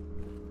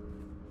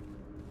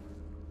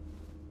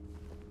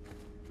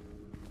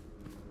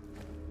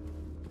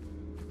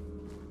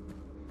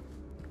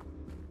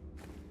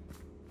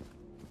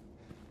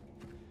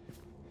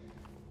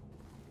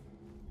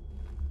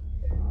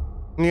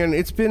 And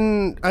it's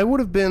been, I would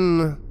have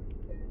been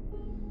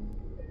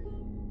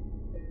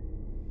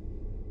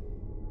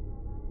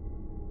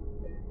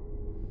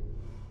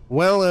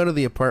well out of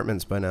the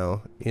apartments by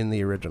now in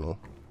the original.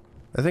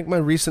 I think my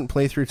recent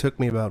playthrough took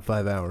me about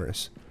 5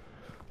 hours.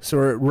 So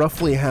we're at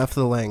roughly half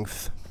the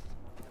length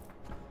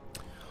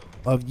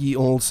of ye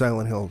old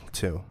Silent Hill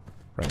 2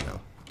 right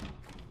now.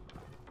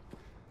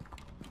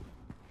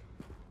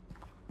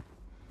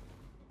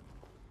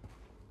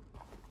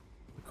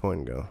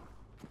 Coin go.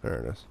 There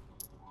it is.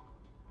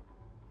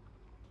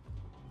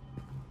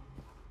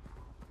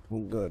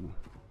 Good.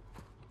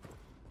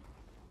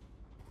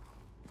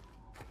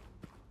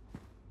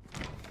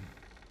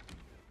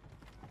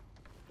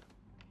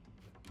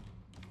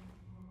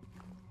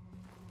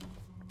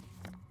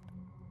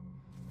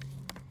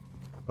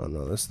 Oh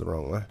no, this is the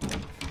wrong way.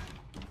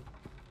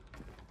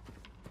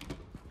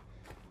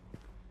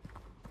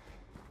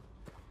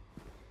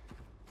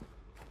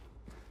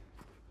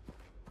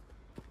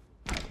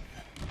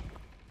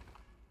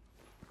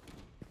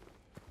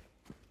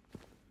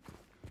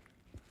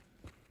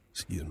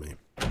 Excuse me.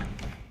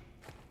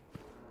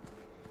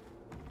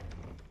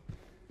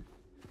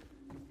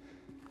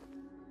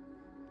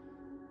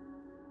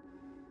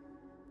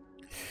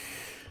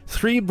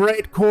 Three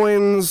bright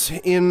coins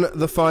in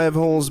the 5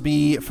 holes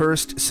be.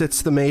 First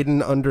sits the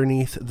maiden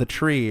underneath the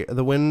tree.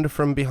 The wind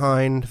from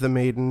behind the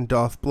maiden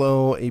doth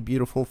blow. A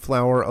beautiful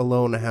flower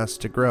alone has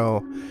to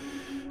grow.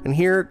 And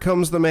here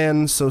comes the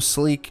man so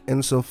sleek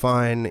and so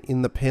fine.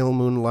 In the pale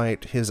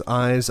moonlight his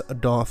eyes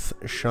doth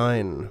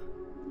shine.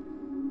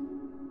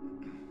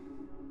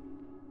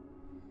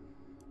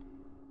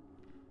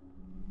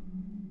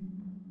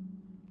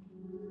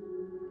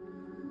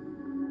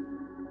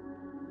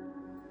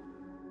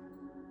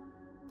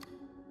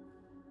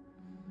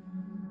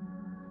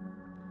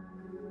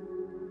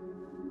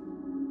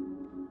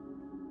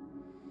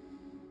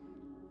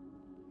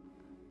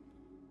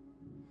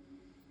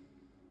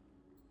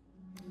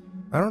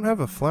 I don't have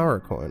a flower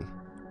coin.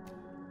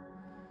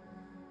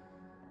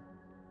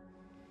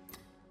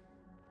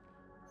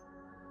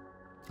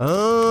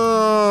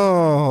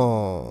 Oh.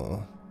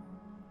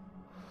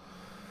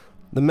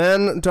 The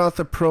man doth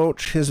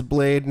approach, his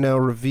blade now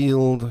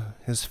revealed.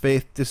 His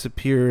faith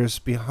disappears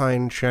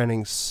behind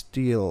shining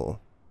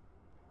steel.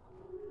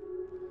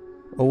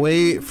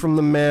 Away from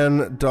the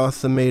man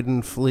doth the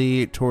maiden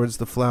flee, towards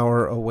the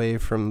flower away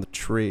from the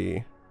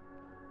tree.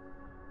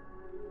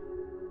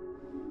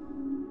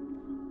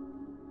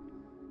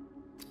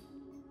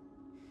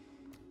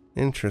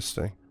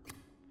 Interesting.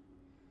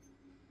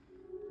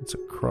 It's a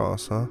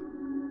cross, huh?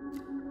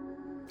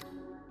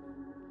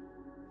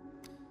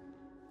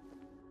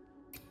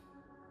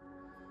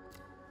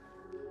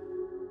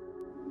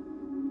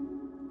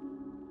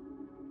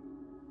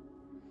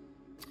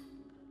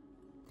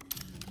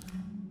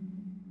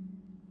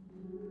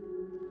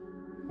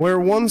 Where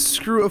once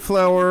grew a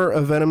flower,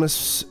 a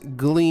venomous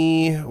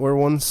glee, where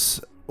once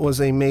was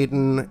a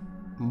maiden,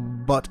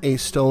 but a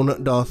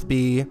stone doth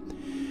be.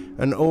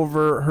 And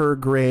over her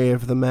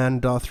grave the man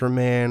doth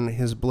remain,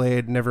 his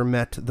blade never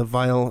met the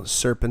vile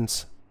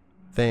serpent's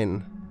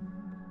vein.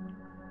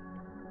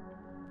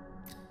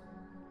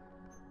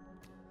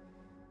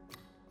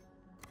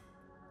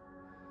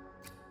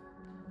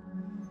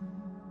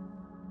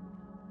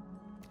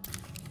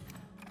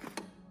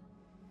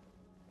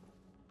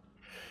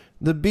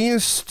 The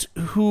beast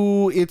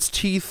who its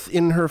teeth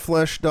in her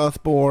flesh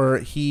doth bore,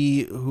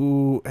 he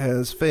who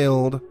has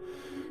failed,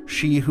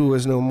 she who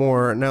is no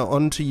more. Now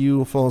unto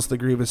you falls the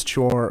grievous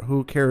chore,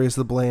 who carries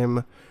the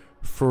blame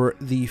for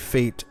the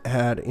fate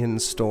had in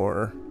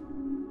store.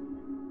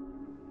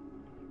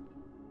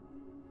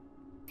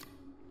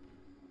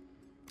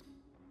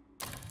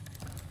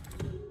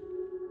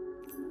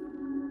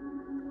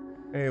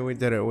 Hey, we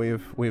did it.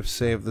 We've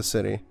saved the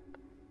city.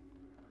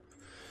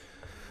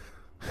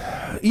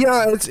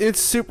 Yeah,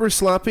 it's super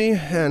sloppy,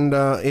 and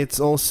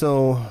it's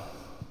also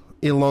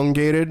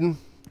elongated.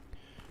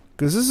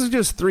 Because this is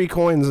just 3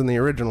 coins in the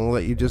original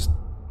that you just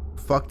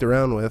fucked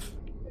around with.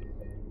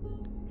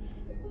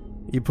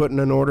 You put in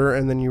an order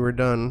and then you were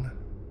done.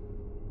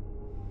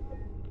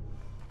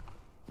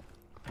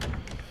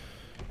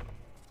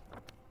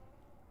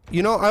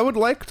 You know, I would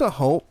like to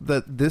hope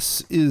that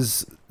this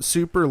is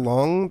super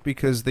long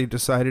because they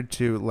decided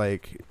to,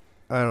 like,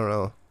 I don't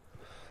know,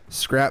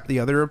 scrap the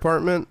other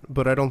apartment,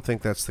 but I don't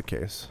think that's the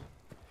case.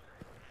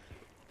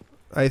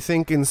 I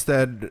think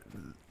instead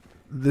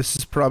this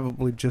is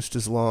probably just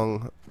as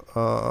long.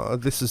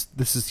 This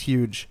is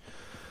huge.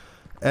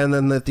 And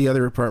then that the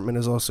other apartment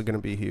is also going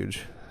to be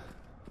huge.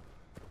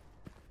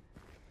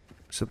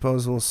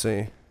 Suppose we'll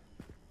see.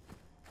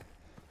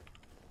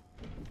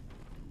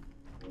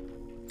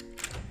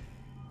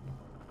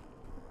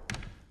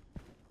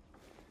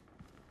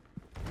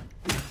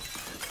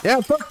 Yeah,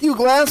 fuck you,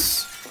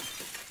 Glass!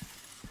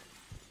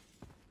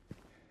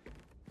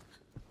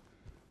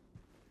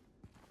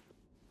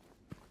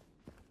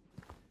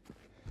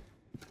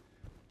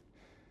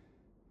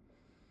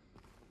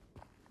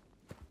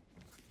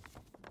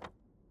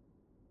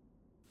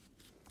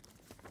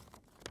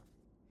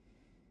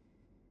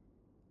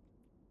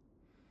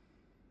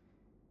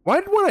 Why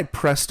did when I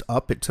pressed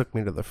up, it took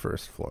me to the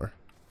first floor?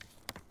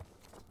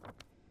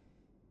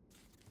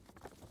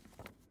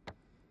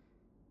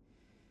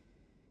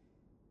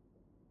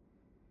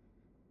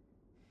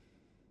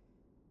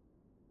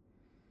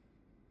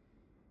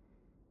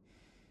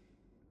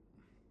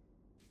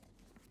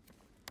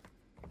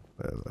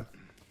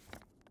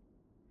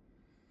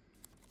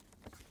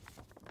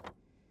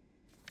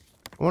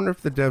 I wonder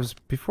if the devs,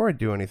 before I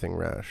do anything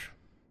rash.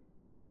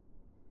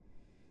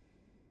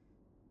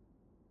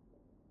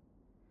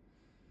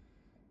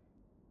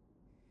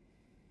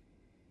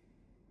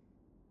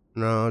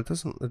 No, it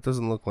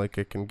doesn't look like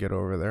it can get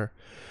over there.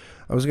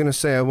 I was gonna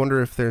say, I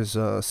wonder if there's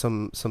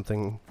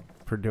something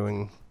for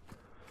going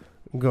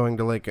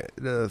to like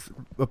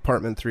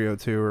apartment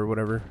 302 or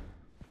whatever.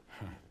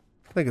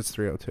 I think it's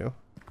 302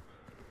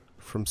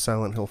 from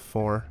Silent Hill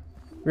 4.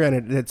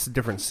 Granted, it's a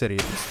different city,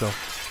 but still.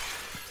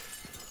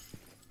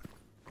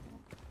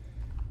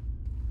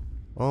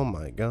 Oh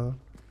my god.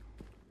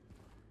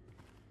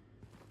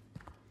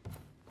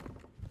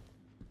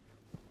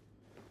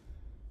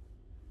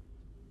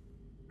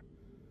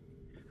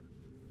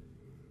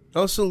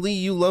 Oh, so Lee,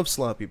 you love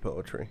sloppy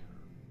poetry.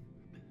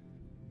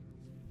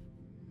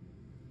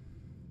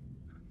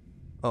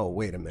 Oh,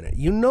 wait a minute.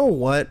 You know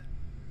what?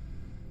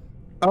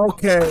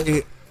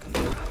 Okay.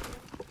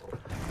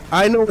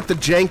 I know what the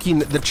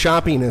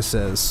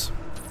choppiness is.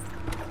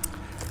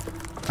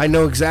 I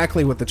know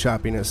exactly what the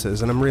choppiness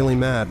is, and I'm really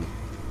mad.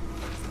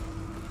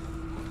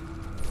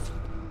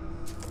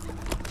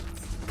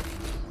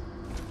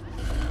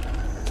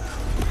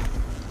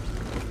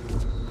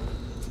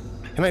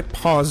 Can I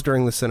pause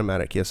during the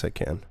cinematic? Yes, I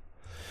can.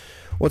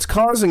 What's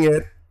causing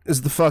it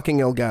is the fucking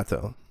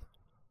Elgato.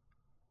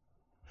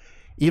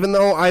 Even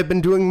though I've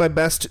been doing my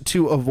best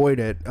to avoid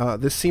it,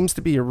 this seems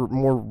to be a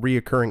more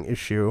reoccurring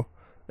issue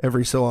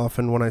every so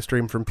often when I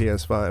stream from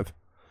PS5.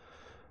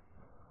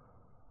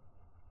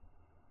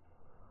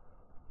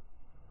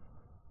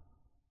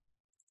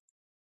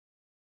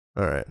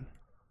 Alright.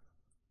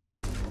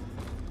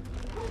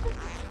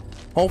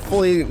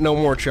 Hopefully no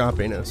more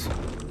choppiness.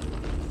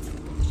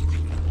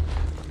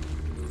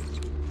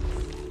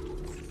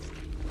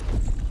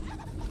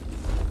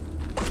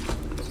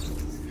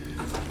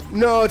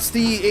 No, it's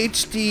the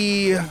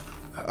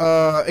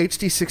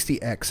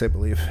HD60X, I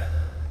believe.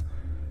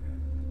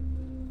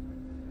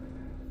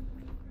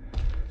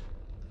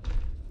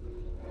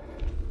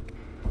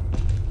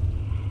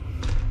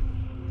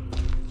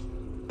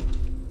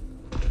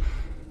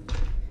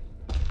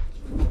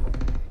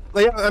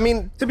 Yeah, I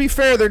mean, to be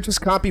fair, they're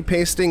just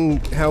copy-pasting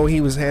how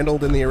he was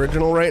handled in the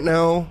original right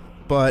now,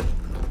 but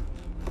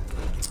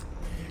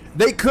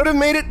they could have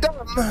made it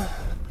dumb.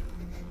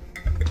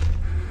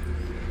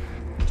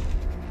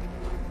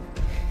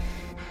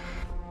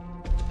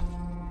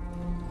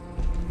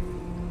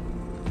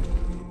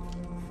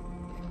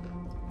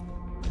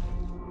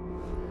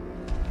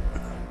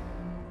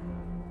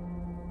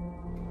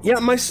 Yeah,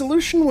 my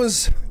solution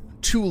was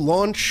to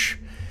launch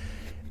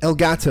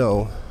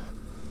Elgato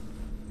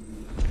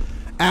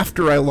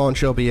after I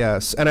launch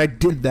OBS, and I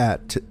did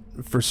that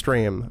for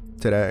stream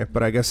today,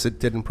 but I guess it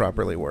didn't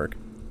properly work.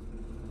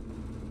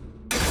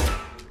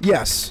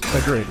 Yes,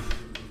 agreed.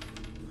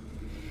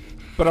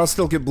 But I'll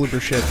still get blooper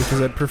shit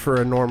because I'd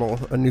prefer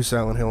a new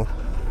Silent Hill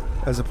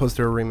as opposed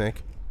to a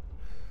remake.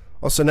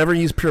 Also, never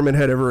use Pyramid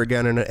Head ever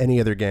again in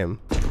any other game.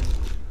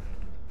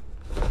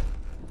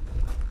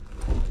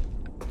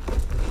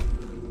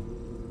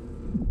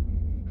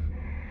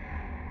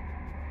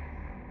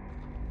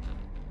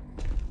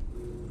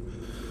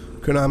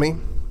 Konami,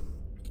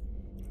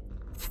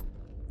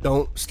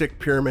 don't stick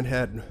Pyramid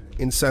Head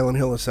in Silent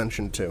Hill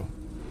Ascension 2.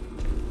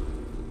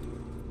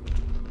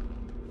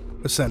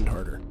 Ascend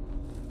harder.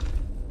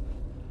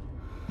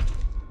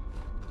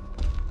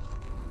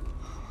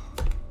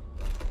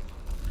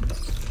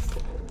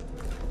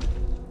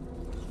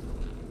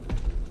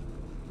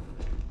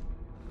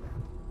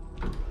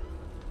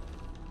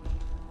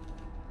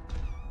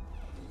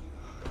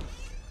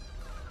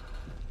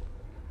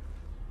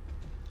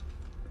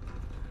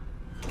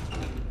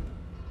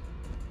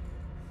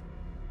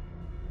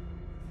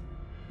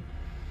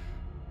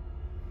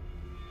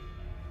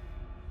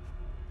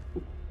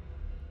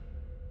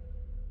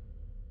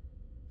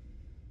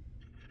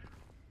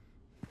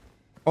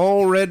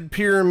 All red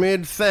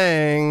pyramid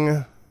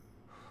thing.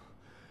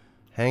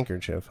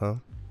 Handkerchief, huh?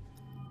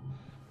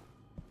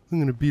 I'm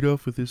gonna beat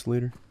off with this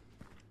later.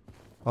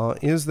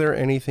 Is there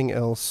anything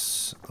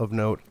else of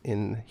note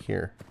in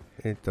here?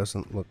 It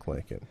doesn't look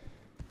like it.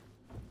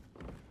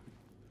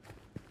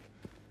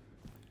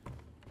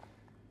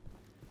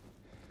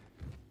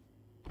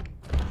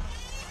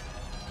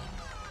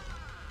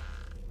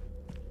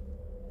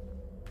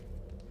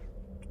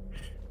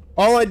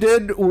 All I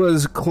did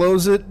was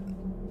close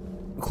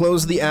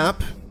the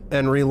app,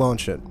 and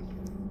relaunch it.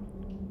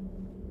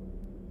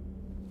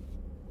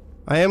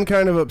 I am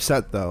kind of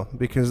upset though,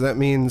 because that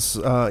means,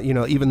 you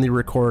know, even the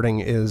recording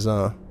is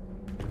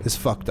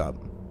fucked up,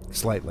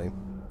 slightly.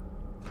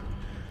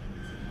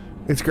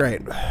 It's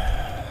great.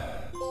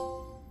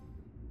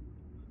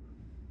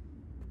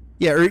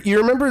 Yeah, you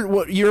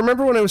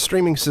remember when I was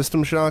streaming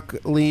System Shock,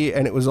 Lee,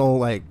 and it was all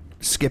like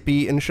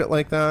skippy and shit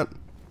like that?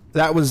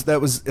 That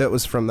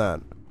was from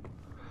that.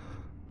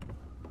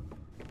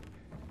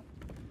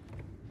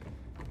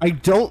 I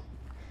don't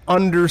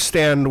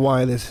understand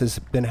why this has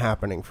been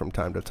happening from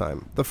time to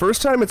time. The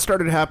first time it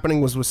started happening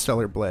was with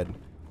Stellar Blade.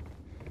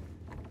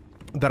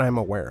 That I'm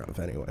aware of,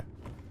 anyway.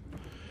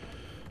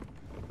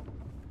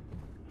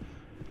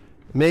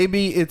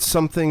 Maybe it's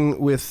something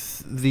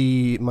with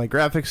my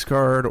graphics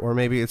card, or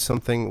maybe it's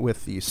something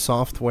with the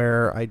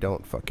software. I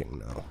don't fucking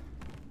know.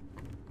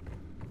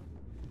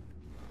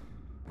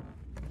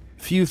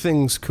 Few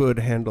things could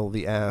handle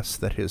the ass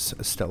that is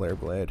a Stellar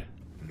Blade.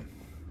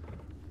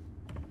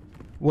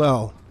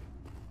 Well,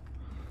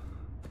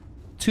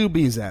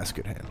 2B's ass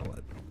could handle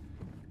it.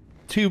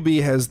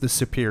 2B has the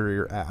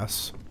superior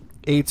ass.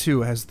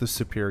 A2 has the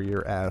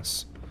superior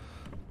ass.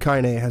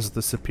 Kaine has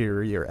the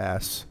superior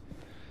ass.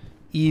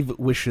 Eve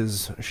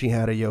wishes she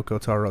had a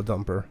Yoko Taro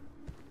dumper.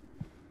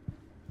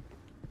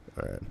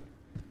 Alright.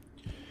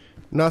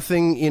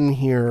 Nothing in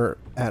here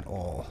at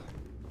all.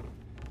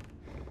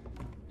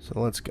 So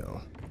let's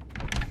go.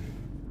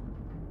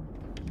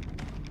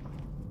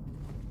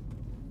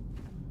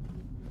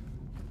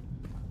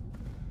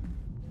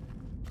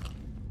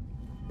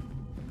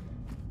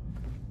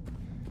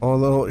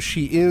 Although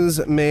she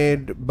is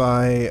made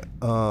by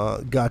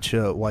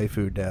gacha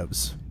waifu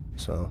devs,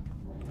 so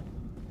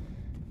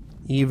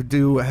Eve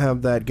do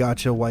have that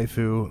gacha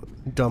waifu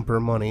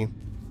dumper money.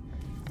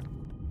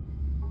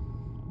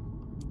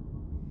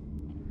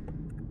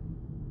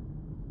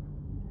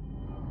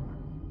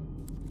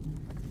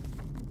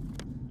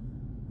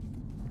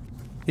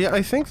 Yeah,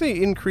 I think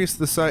they increased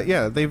the size.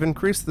 Yeah, they've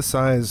increased the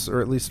size, or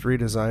at least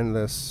redesigned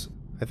this.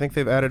 I think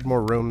they've added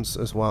more rooms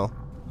as well.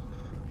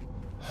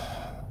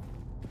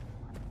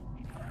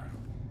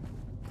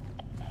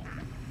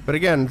 But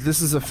again,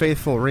 this is a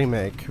faithful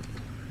remake,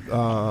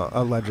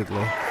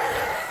 allegedly.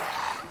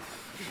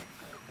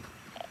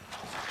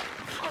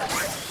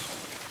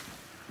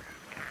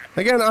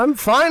 Again, I'm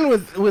fine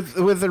with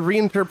a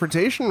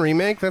reinterpretation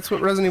remake. That's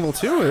what Resident Evil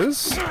 2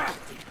 is.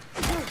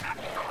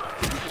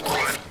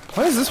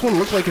 Why does this one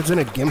look like it's in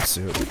a gimp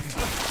suit?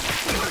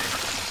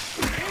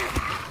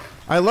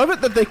 I love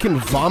it that they can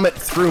vomit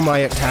through my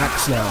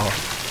attacks now.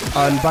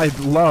 And by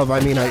love,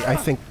 I mean I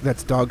think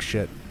that's dog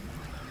shit.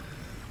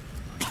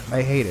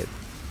 I hate it.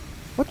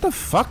 What the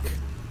fuck?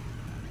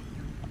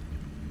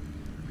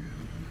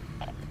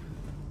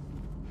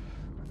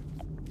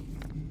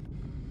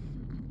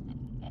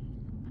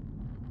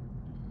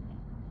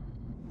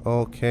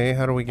 Okay,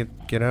 how do we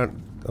get out?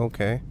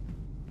 Okay.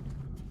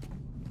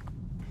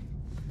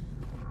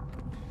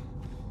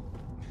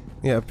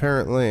 Yeah,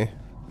 apparently.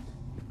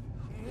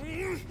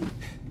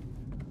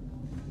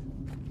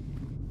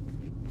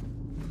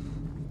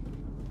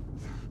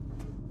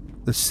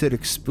 The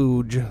acidic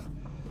spooge.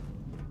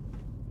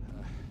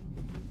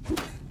 I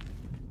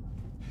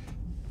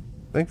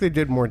think they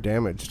did more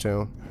damage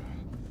too.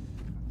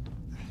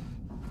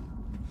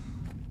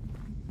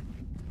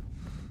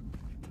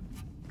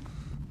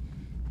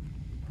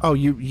 Oh,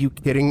 you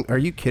kidding? Are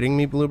you kidding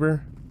me,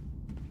 Bloober?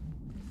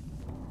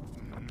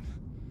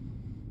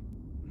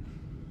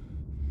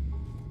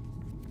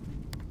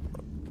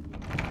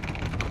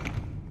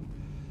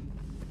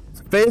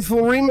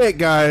 Faithful remake,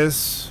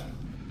 guys.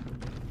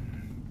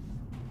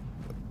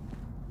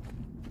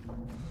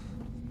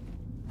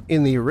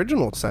 In the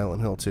original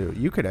Silent Hill 2,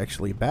 you could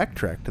actually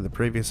backtrack to the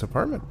previous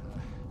apartment.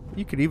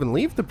 You could even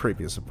leave the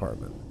previous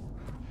apartment.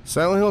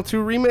 Silent Hill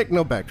 2 remake,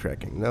 no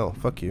backtracking. No,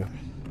 fuck you.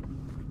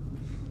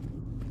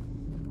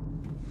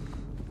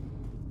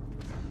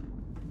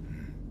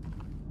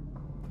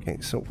 Okay,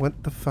 so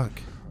what the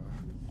fuck?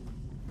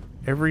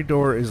 Every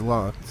door is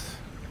locked.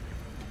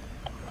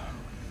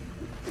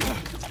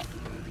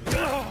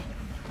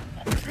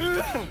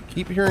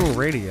 Keep hearing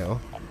radio.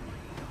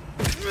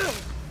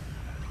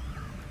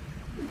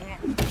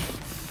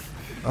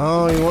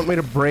 Oh, you want me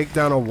to break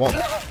down a wall?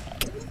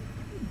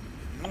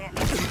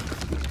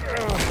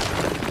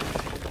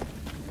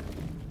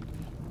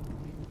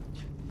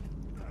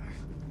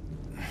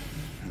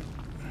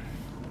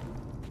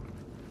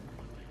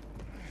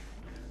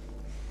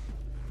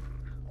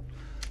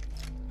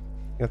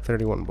 Got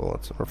 31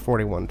 bullets, or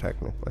 41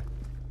 technically.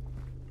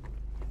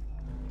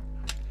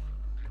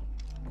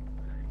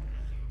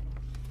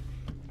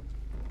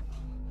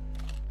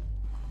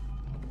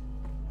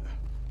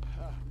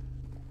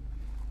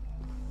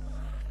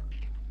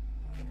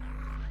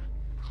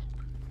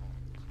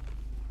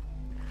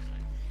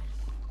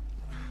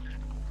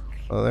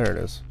 Oh, there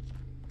it is.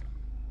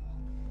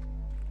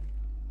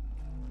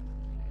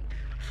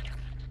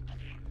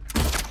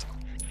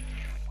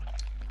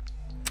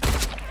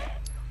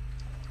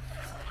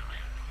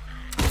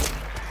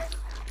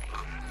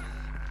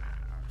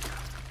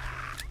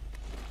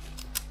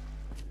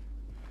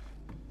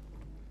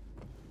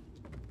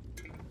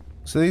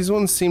 So these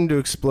ones seem to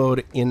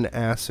explode in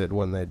acid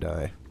when they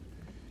die.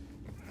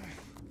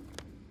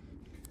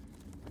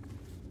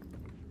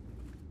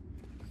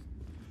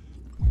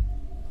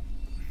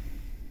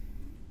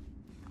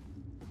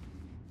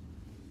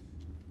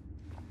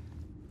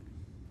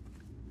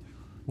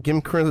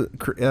 Gimp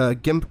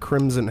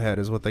Crimson Head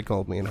is what they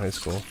called me in high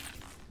school.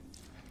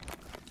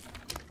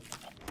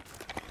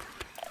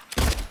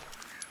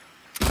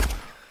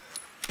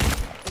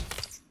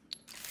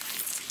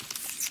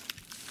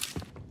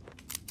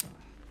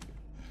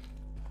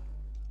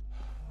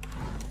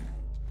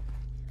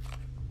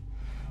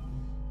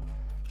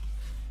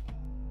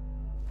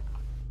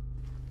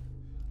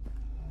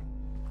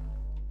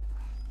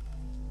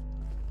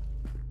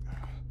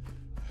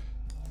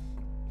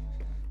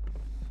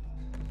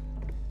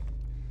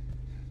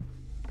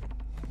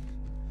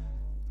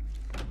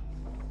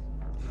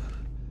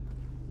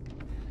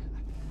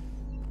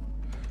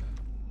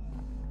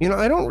 You know,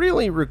 I don't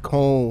really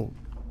recall,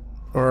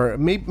 or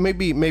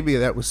maybe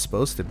that was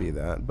supposed to be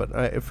that,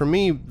 but for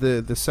me,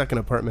 the second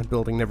apartment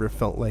building never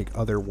felt like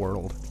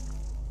Otherworld.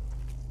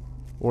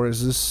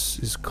 Whereas this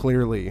is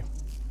clearly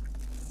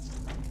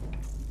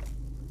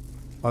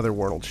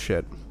Otherworld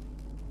shit.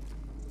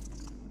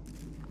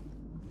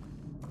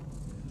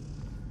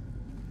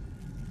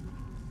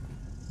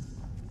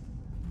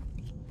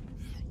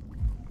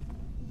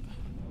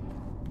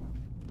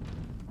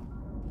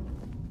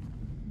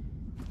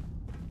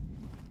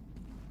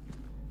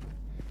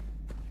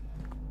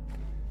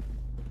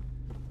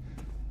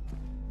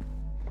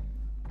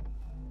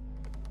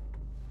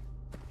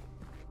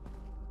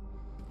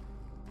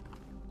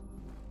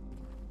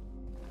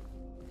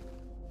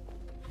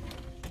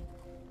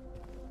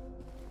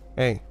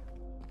 Hey.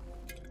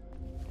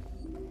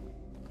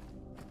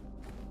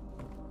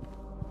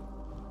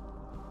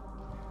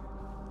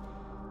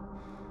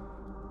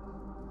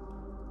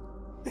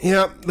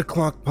 Yep, the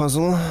clock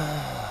puzzle.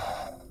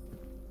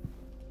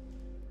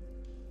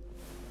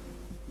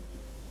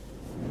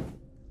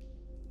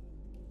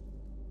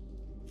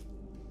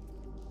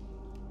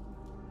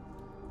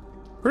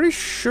 Pretty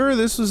sure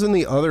this was in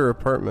the other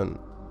apartment,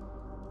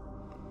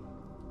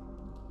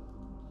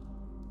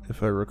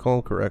 if I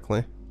recall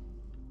correctly.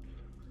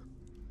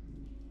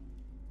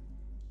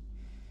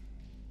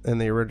 In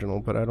the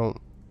original, but I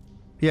don't...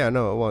 Yeah,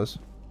 no, it was.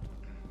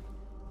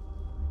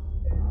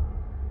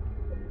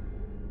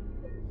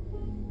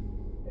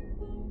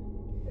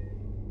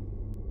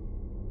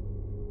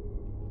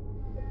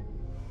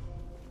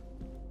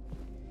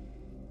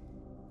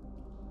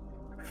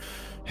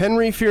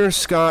 Henry fears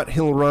Scott.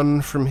 He'll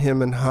run from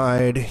him and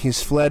hide.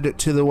 He's fled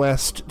to the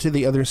west, to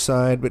the other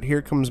side, but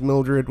here comes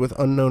Mildred with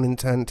unknown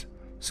intent.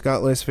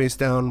 Scott lays face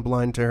down,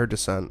 blind to her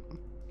descent.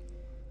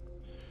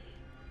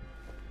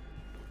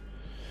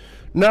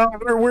 No,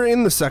 we're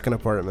in the second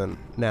apartment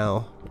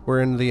now. We're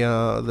in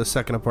the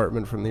second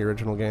apartment from the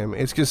original game.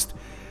 It's just,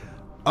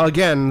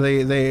 again,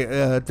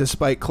 they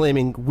despite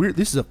claiming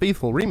this is a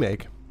faithful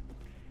remake,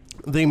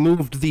 they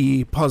moved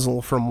the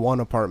puzzle from one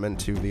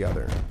apartment to the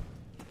other.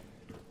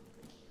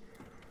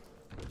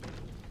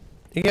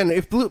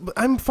 Again,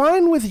 I'm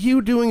fine with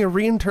you doing a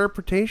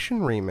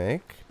reinterpretation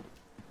remake,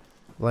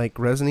 like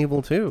Resident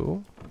Evil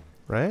 2,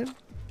 right?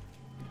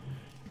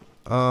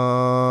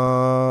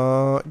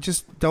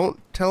 Just don't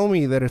tell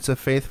me that it's a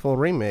faithful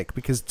remake,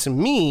 because to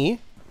me,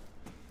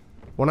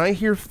 when I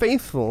hear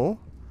faithful,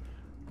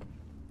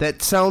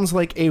 that sounds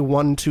like a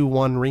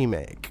 1-to-1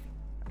 remake.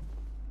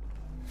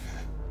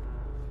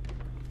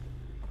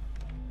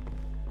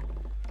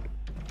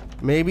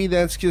 Maybe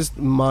that's just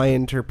my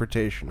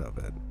interpretation of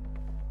it.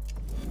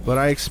 But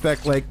I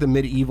expect like the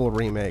medieval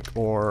remake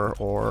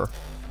or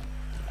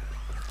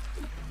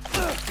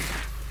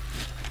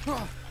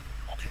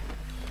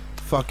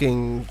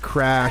fucking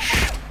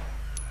Crash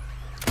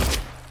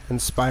and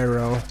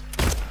Spyro.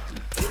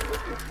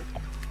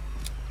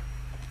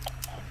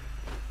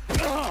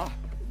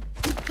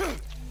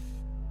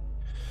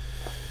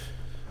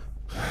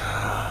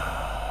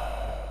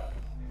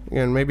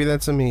 Again, maybe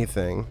that's a me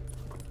thing.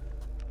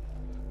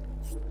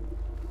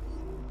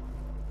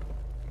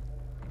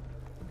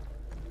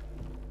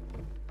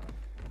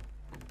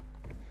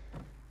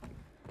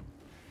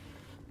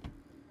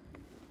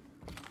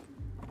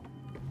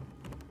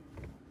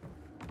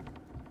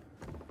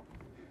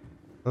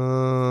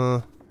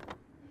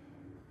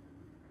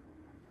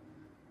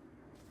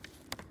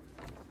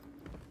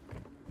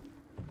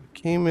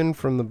 Came in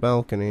from the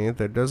balcony.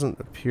 There doesn't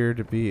appear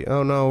to be...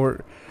 Oh no,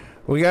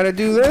 we gotta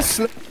do this.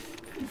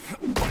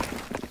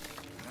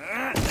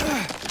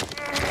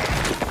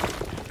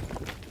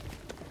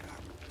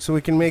 So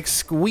we can make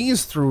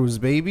squeeze-throughs,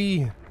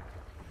 baby.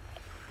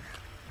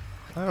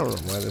 I don't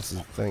know why this is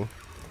a thing.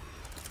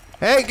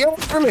 Hey, get away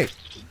from me!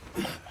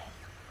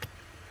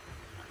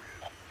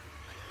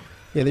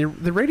 Yeah,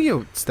 the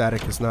radio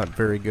static is not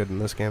very good in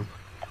this game.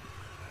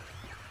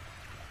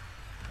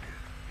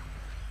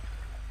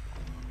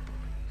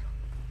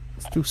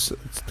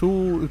 It's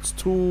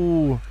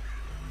too...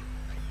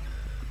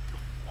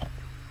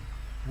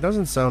 It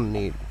doesn't sound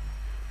neat.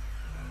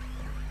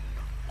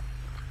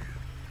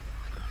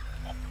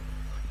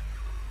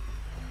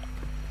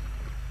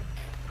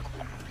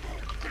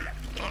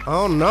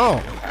 Oh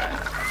no!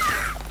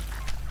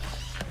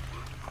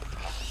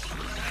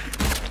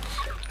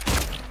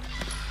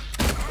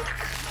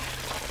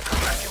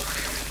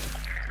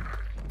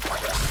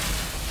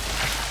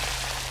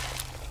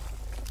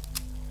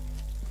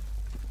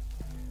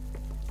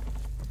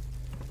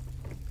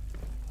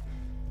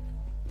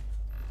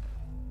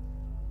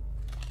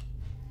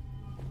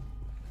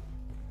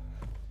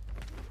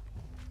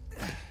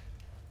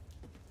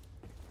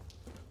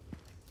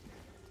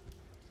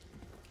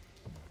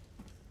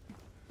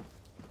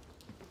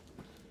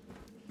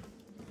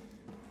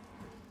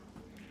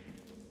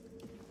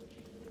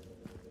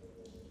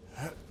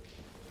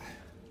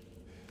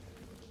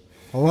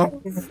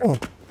 Hello?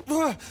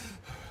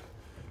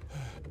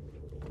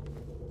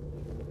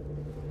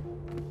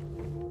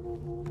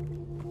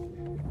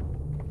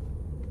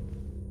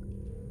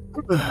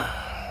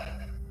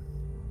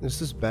 Is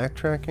this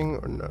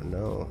backtracking or no?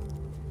 No.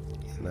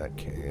 In that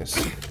case.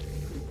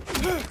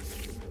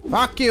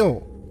 Fuck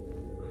you!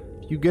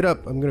 If you get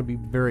up, I'm gonna be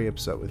very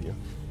upset with you.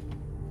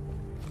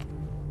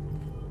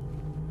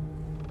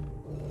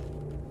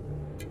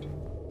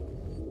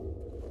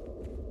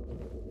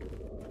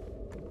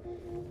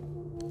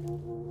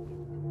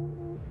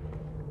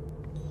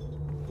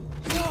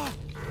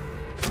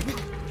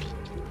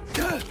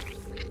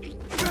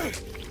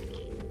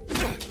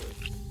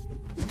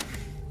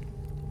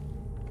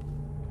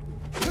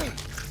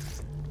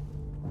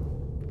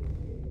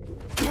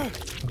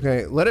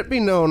 Okay, let it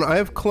be known, I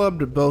have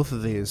clubbed both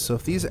of these, so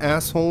if these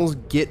assholes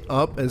get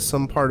up as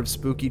some part of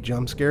spooky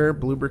jump scare,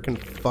 Bloober can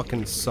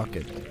fucking suck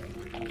it.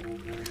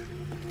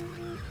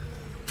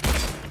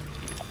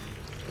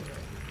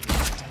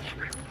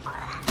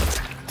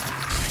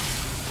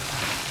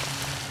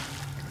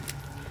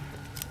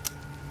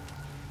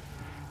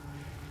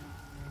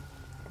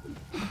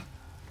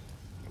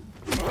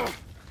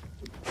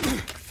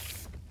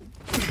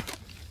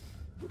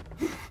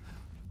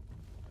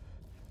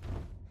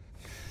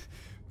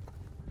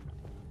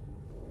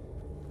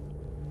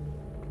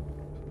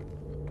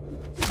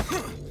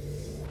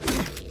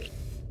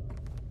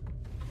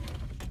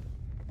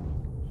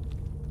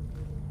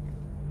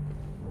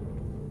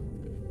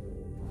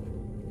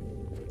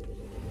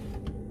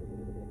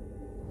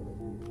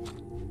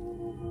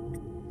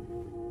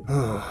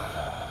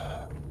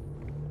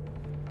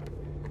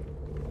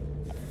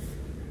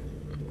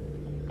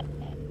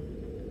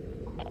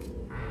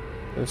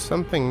 There's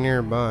something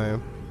nearby.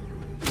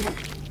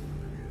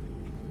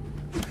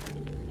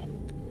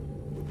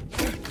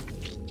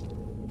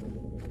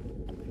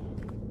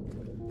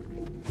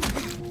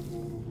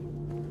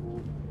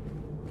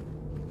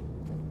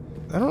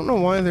 I don't know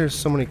why there's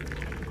so many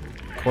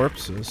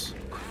corpses.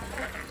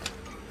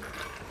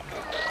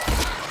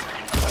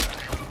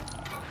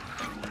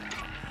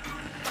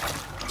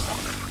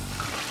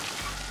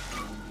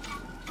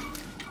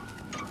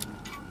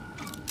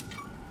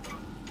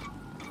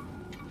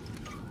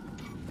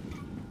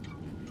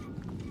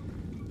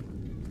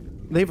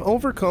 They've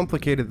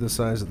overcomplicated the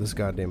size of this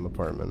goddamn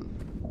apartment.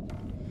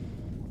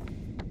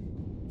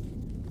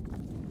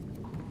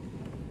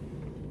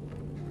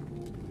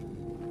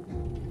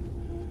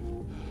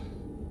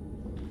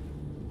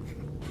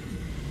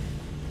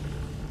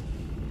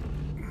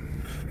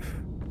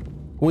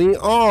 We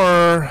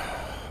are...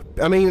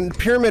 I mean,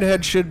 Pyramid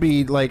Head should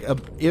be like a...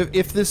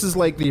 If this is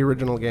like the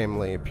original game,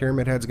 Lee,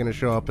 Pyramid Head's gonna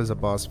show up as a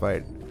boss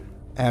fight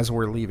as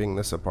we're leaving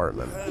this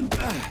apartment.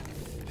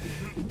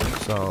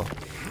 So...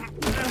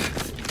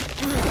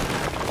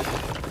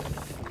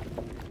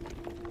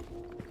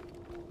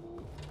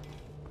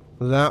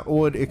 that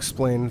would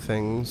explain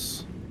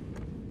things.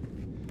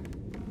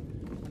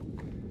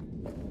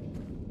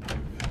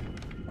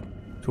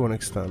 To an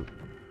extent.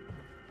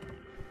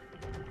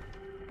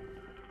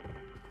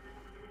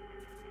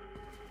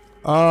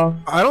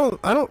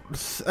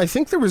 I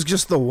think there was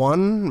just the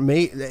one,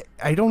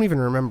 I don't even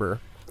remember.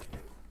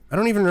 I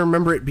don't even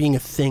remember it being a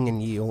thing in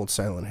Ye Old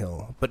Silent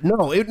Hill. But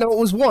no, it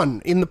was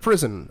one in the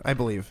prison, I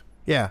believe.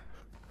 Yeah.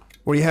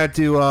 Where you had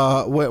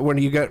to, when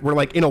we're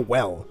like in a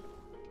well.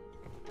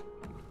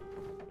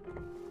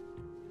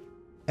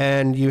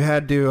 And you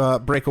had to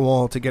break a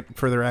wall to get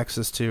further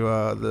access to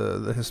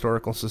the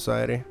Historical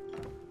Society.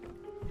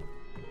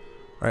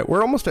 Alright,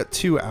 we're almost at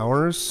 2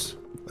 hours.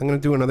 I'm gonna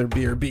do another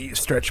BRB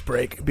stretch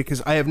break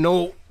because I have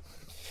no...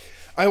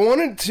 I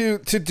wanted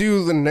to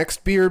do the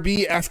next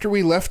BRB after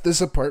we left this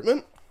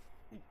apartment.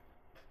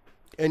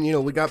 And, you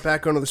know, we got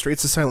back onto the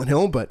streets of Silent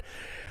Hill, but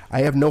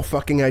I have no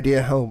fucking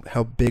idea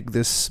how big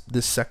this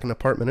second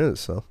apartment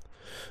is, so...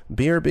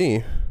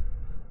 BRB.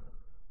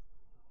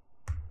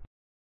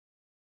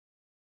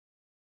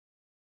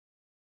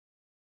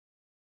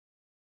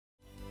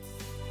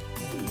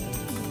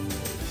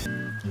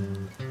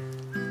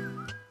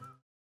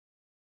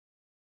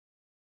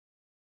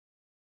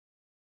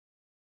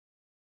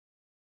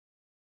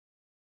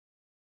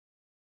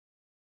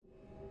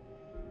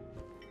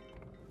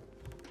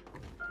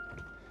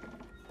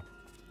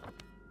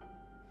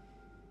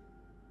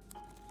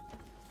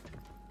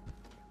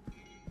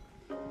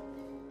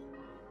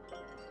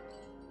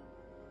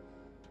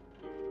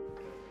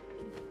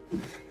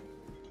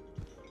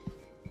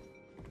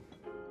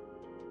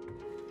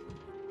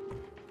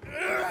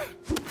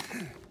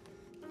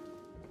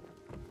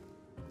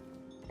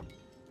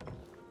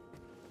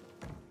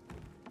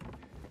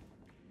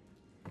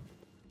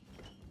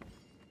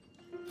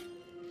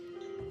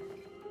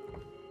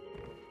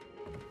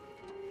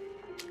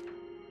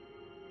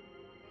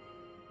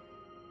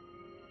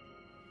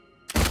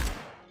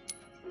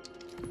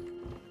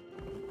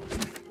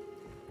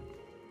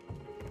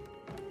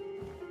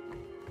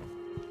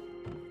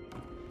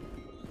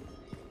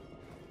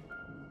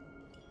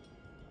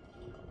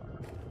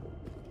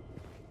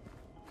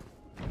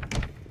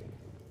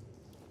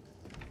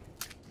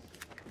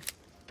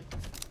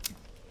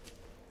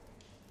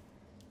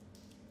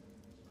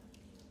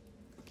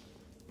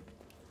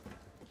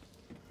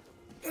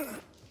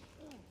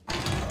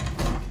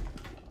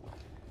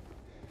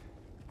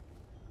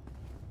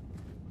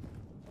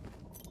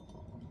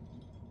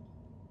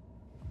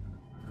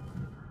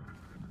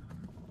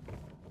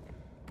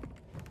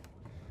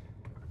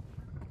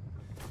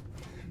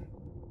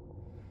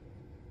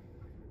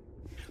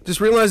 Just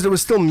realized it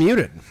was still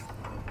muted.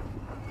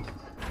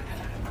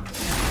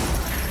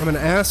 I'm an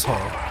asshole.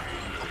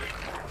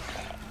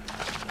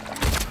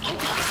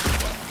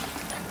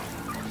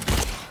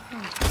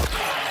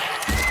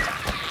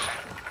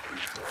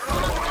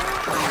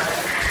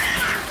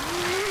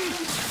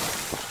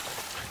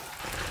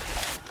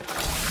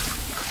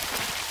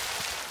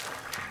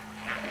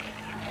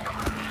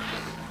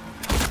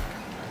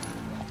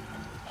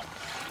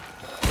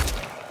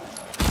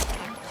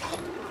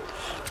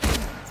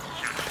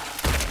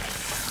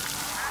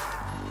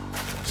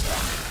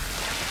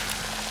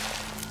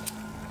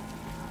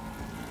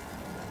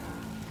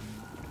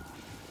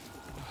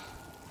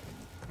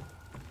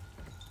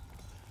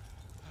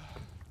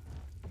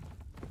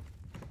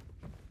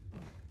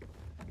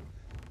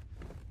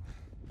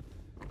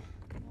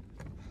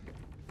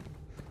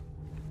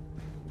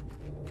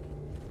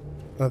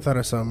 I thought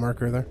I saw a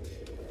marker there.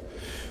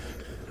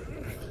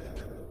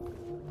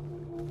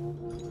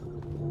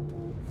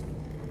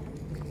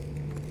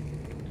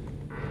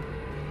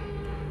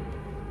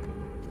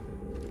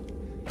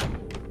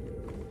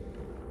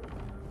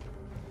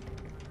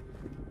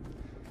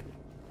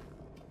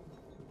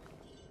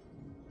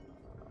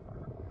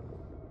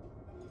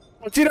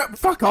 Dude,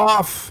 fuck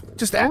off!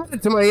 Just add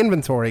it to my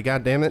inventory,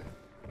 god damn it.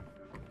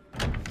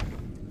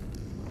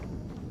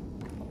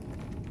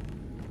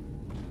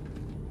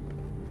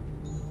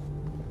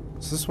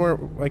 Is this where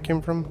I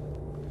came from?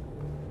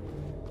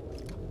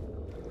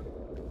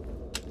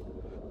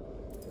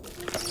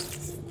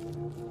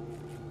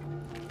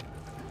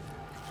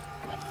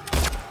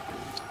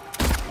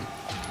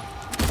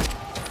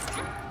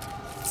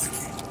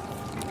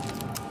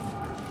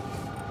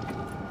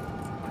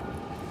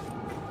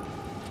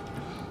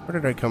 Where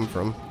did I come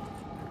from?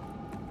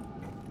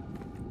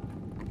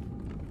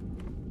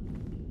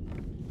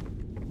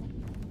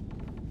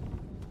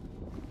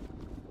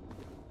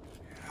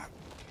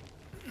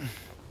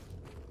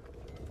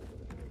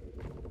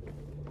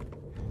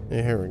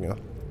 Yeah, here we go.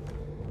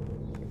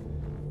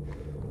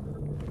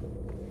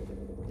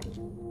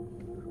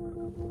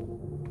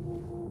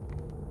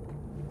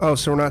 Oh,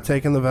 so we're not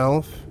taking the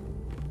valve?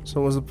 So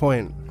what was the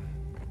point?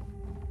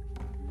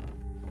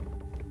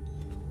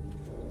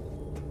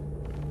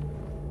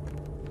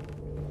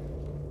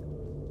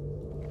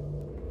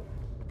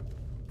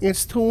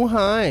 It's too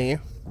high.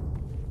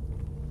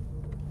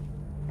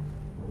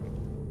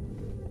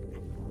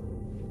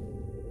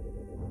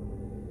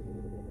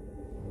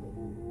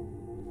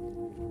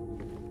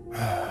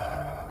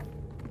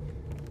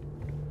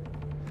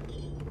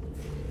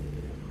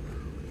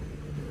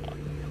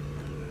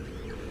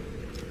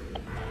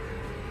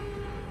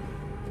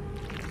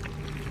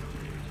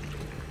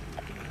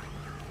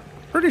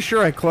 Pretty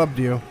sure I clubbed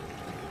you.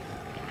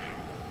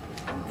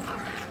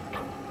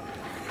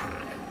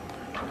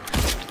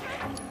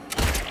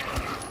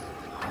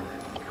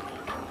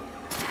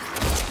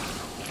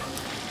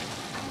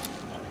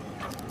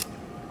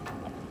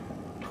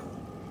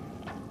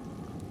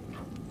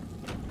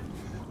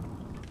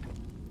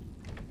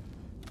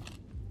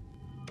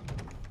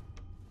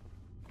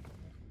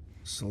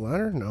 Is this a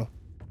ladder? No.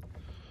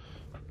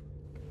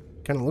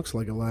 Kind of looks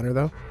like a ladder,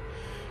 though.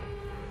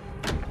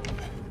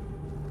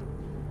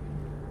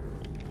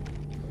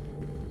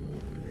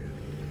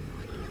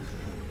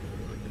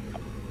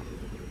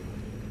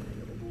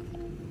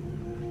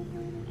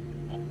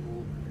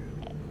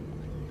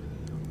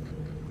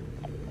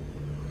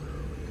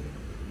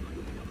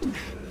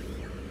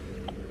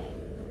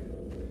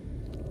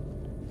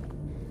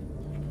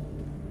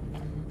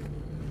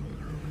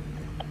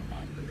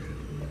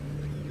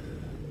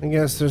 I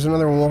guess there's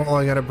another wall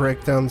I gotta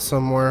break down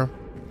somewhere.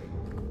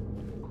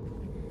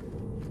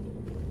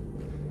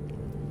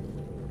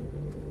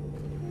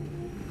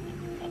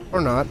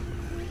 Or not.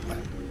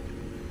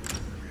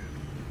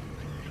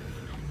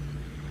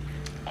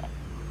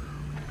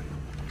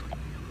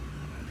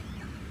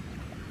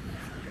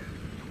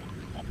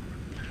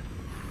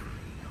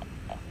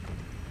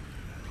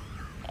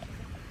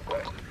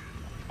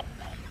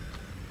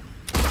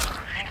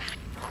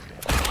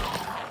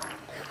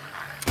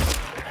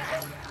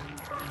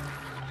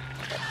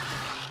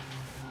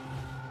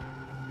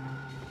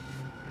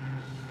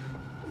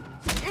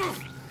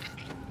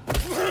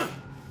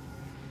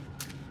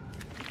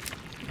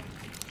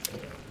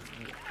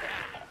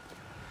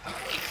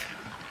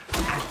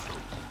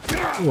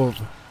 Wolf.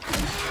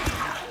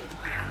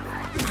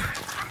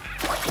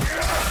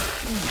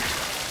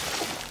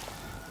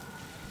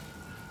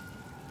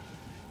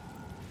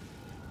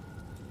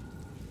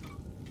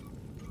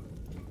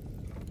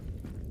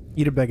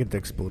 Eat a bag of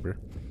dicks, Bloober.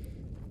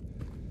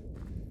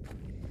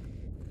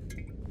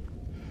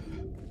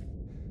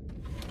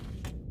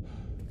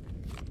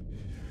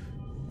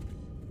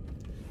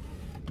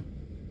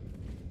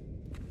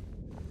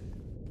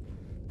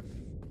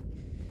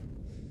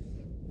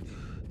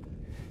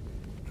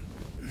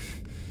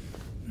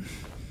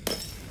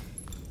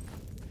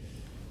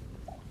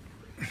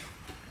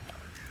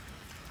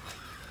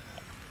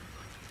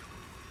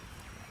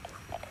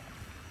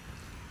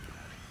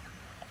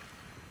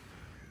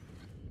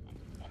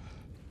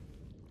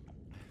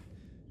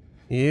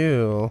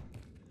 Ew.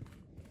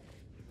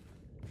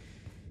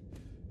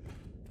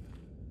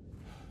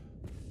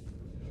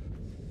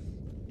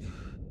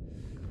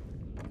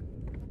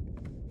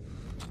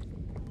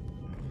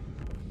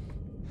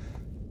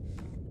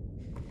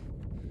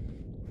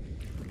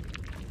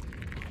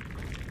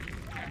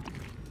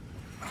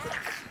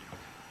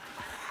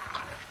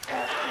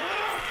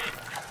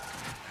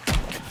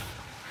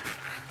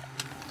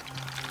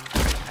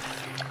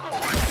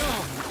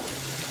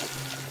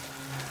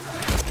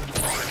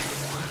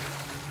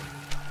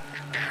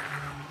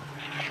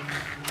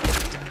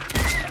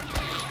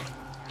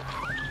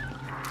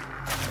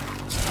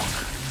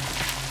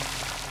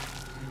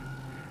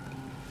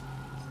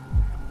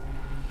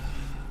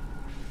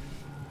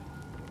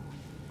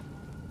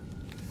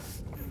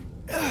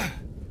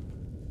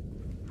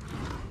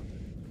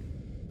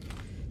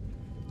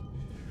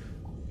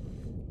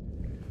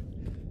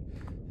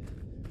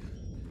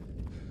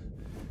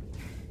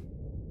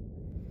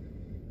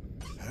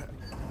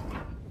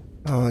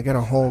 Oh, I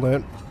gotta hold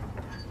it.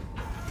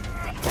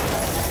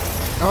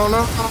 Oh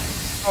no!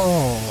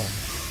 Oh.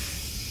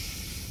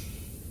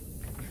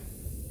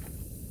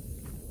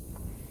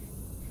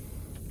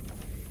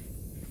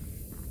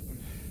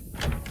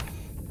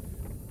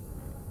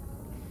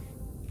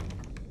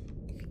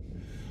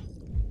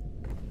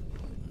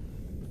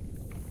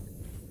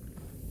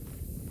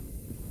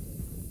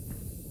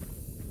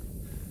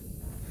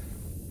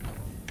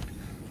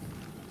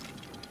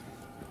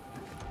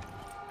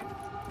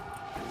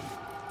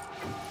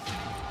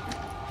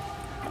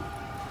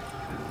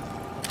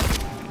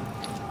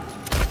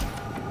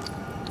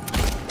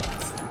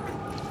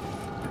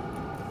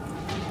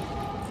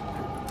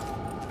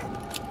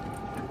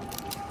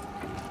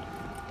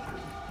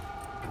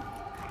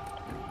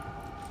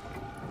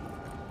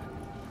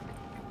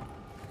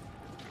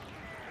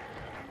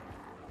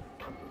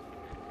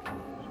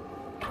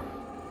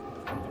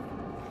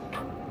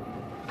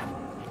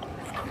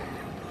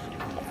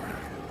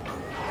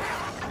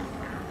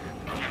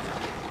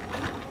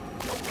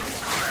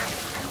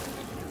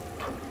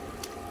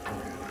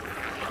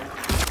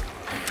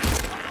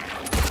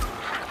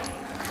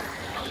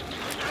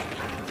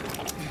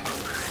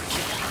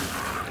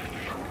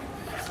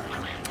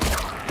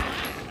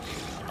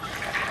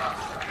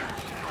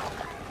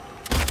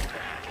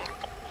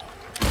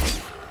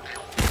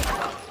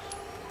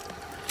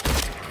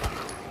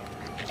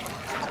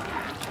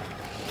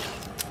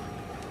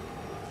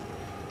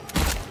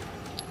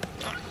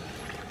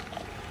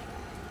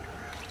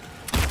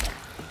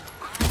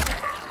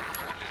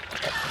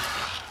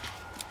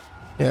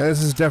 Yeah,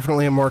 this is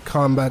definitely a more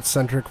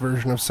combat-centric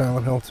version of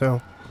Silent Hill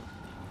 2.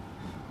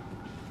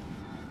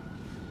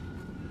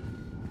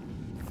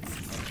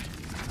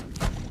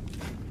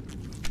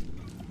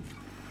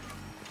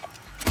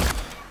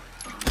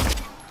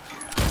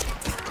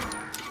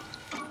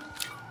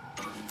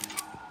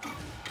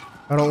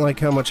 I don't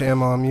like how much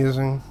ammo I'm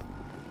using.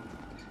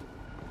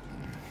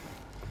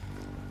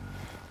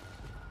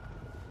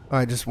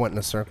 I just went in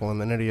a circle, I'm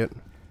an idiot.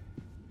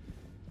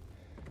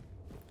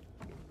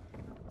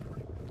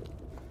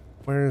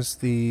 Where's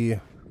the...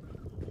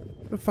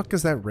 What the fuck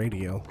is that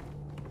radio?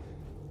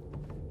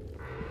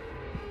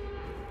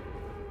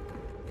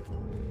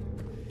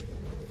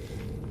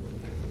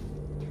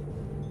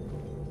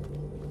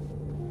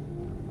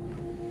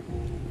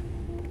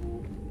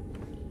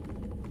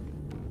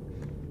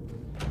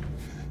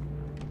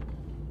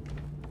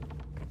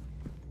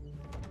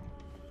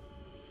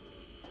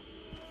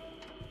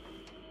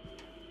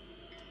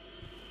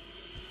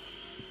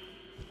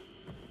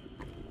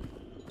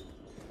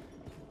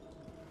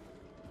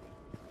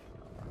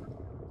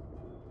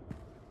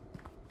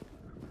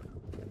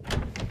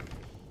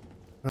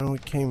 Oh, we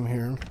came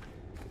here.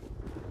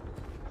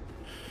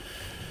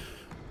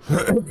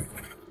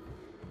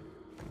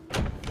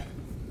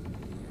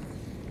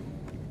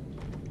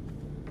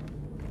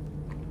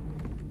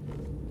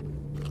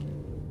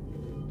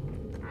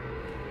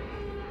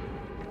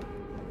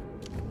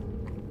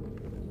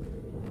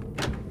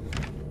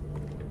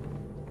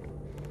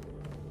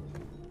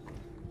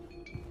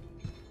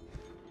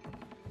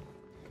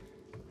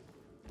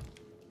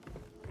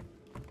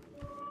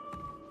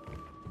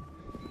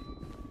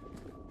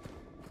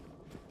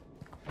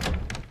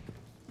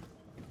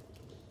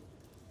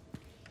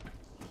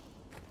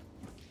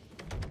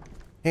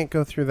 Can't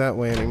go through that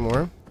way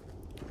anymore.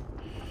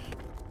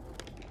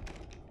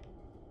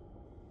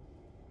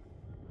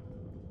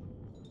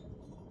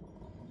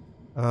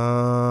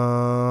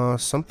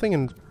 Something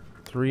in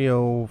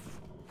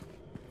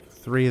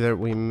 303 that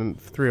we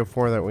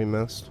 304 that we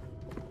missed.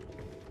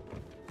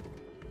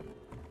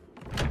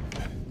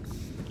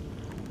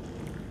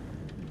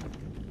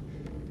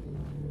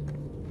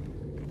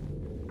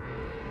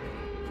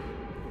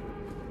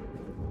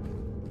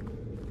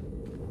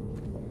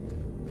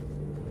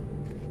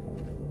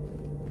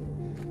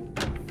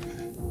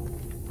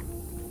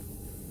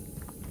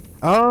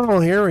 Oh,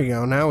 here we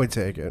go. Now we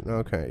take it.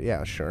 Okay,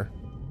 yeah, sure.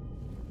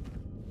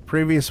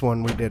 Previous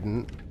one we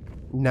didn't.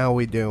 Now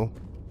we do.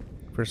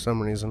 For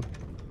some reason.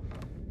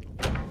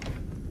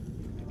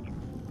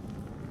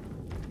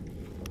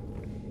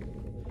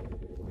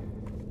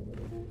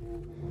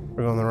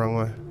 We're going the wrong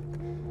way.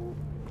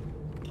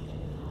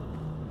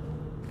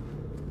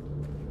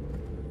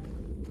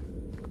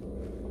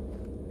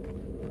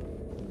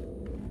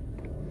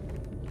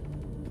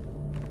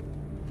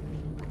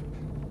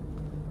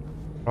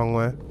 Wrong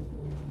way.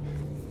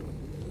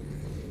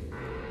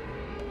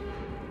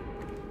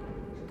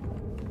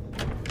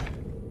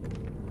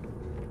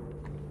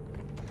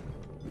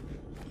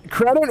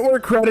 Credit where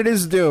credit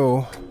is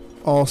due.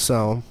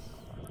 Also,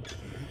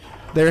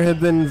 there have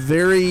been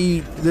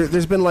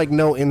there's been like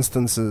no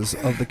instances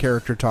of the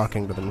character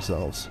talking to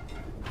themselves.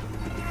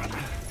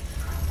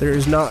 There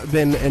has not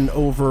been an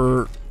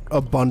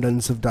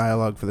overabundance of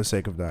dialogue for the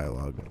sake of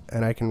dialogue,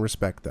 and I can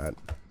respect that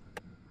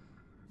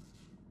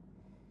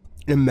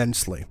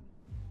immensely.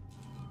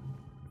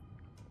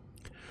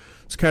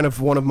 It's kind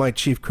of one of my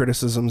chief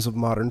criticisms of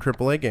modern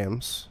AAA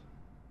games,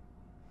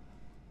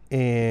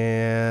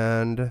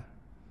 and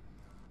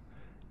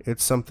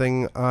it's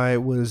something I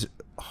was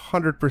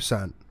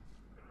 100%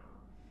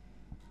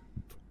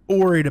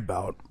 worried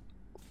about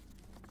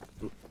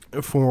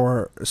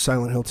for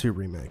Silent Hill 2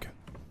 Remake.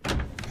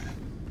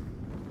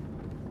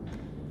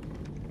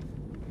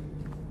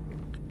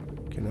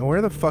 Okay, now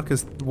where the fuck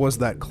was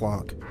that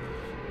clock?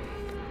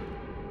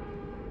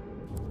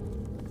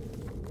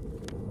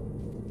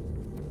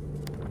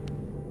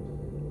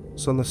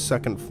 It's on the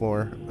second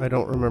floor. I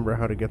don't remember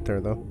how to get there,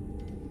 though.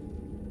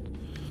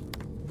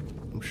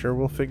 I'm sure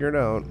we'll figure it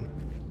out.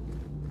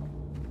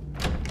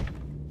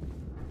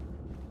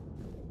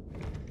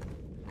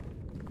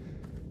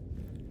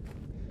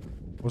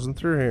 Wasn't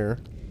through here.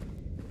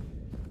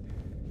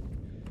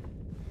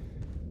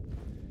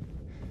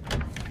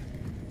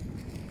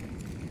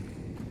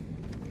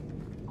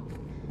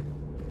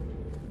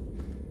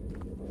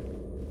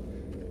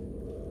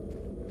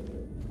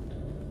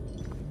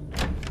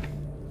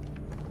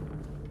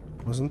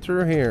 Wasn't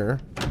through here.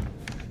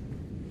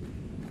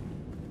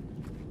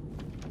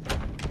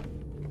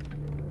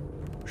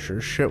 Sure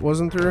shit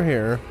wasn't through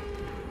here.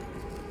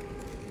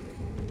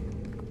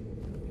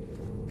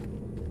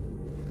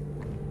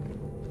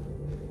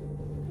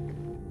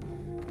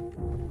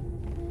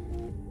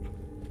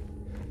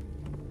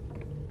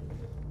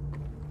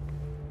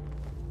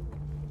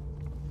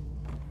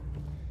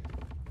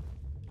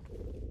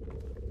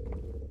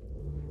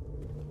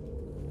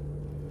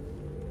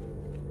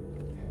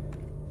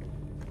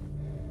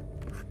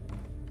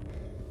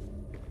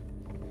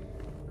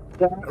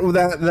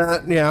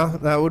 Yeah,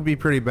 that would be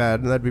pretty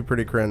bad. That'd be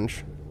pretty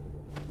cringe.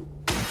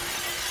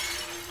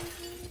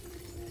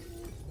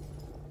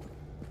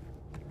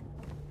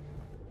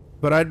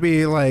 But I'd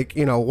be like,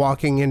 you know,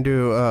 walking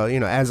into, you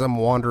know, as I'm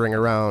wandering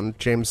around,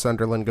 James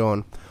Sunderland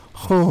going,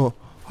 huh,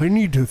 I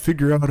need to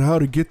figure out how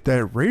to get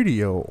that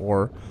radio,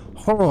 or,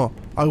 huh,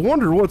 I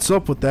wonder what's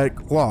up with that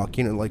clock,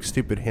 you know, like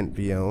stupid hint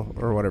VO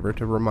or whatever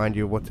to remind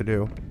you of what to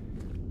do.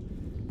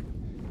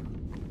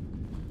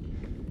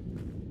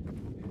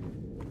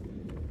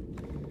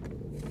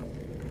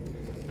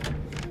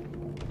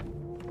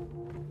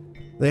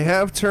 They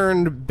have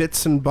turned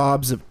bits and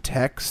bobs of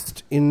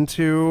text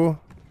into,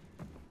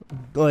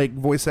 like,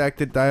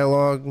 voice-acted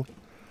dialogue.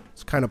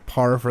 It's kind of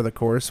par for the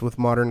course with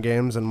modern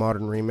games and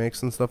modern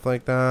remakes and stuff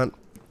like that.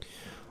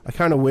 I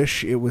kind of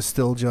wish it was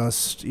still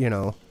just, you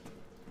know,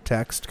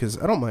 text, because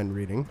I don't mind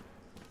reading.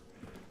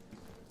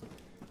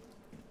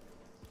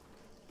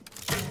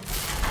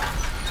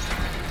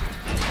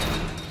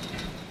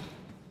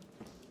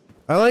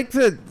 I like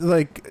that,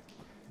 like,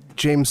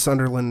 James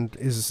Sunderland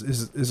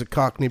is a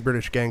Cockney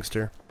British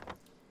gangster.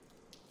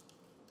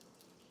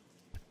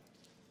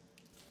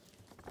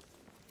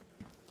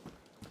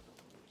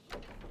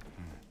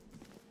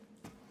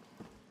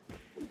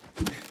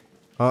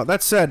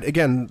 That said,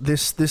 again,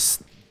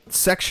 this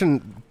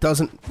section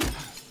doesn't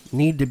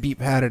need to be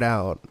padded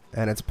out,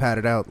 and it's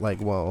padded out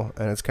like well,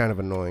 and it's kind of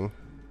annoying.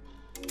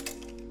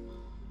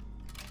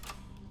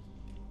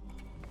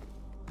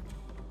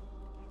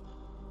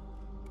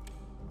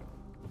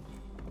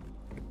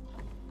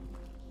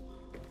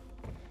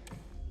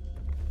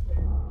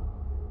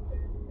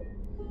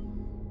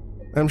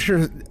 I'm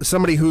sure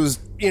somebody who's,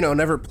 you know,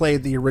 never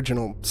played the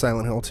original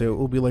Silent Hill 2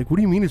 will be like, what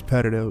do you mean it's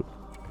padded out?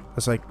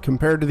 It's like,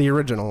 compared to the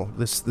original,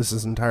 this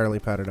is entirely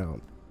padded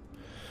out.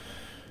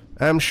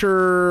 I'm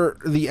sure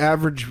the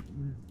average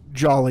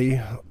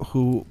jolly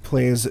who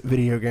plays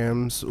video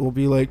games will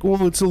be like,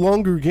 well, it's a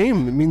longer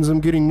game. It means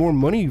I'm getting more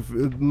money,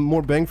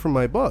 more bang for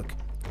my buck.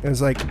 And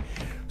it's like,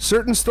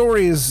 certain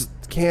stories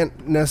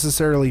can't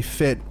necessarily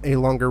fit a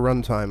longer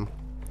runtime.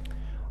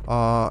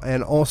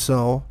 And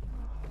also,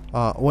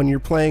 when you're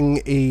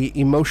playing a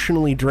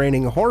emotionally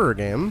draining horror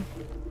game,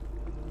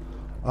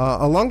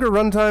 a longer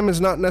runtime is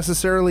not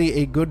necessarily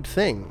a good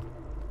thing.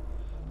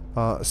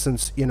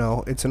 Since, you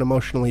know, it's an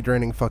emotionally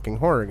draining fucking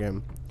horror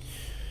game.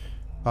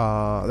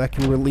 That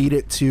can lead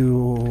it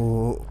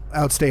to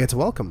outstay its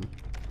welcome.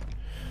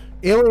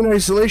 Alien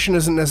Isolation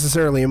isn't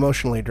necessarily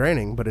emotionally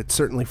draining, but it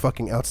certainly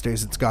fucking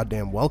outstays its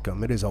goddamn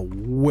welcome. It is a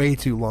way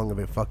too long of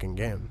a fucking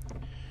game.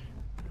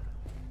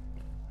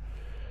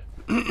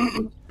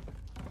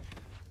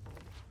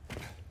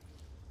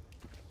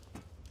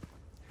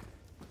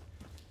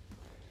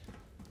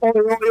 Oi,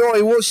 oi,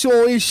 oi, what's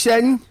all this,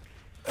 son?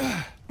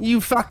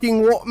 You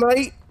fucking what,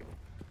 mate?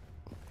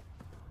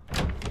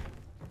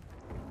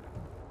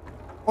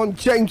 I'm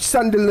James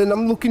Sunderland.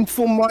 I'm looking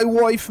for my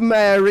wife,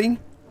 Mary.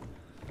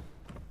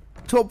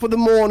 Top of the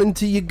morning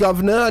to you,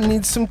 governor. I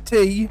need some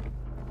tea.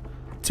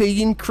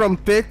 Tea and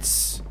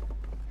crumpets.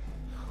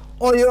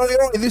 Oi, oi,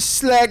 oi, this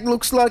slag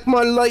looks like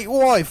my late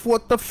wife.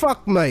 What the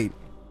fuck, mate?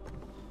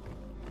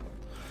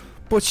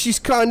 But she's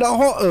kinda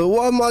hotter.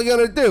 What am I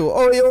gonna do?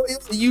 Oi, oi, oi,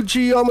 you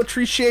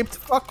geometry-shaped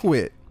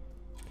fuckwit.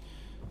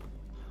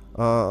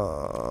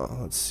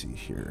 Let's see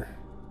here.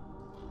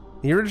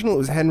 The original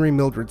was Henry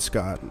Mildred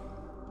Scott.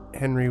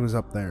 Henry was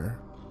up there.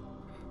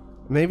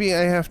 Maybe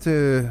I have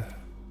to...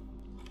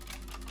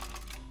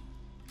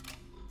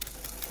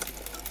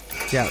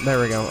 Yeah, there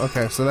we go.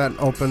 Okay, so that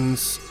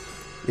opens...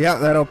 Yeah,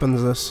 that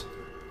opens this.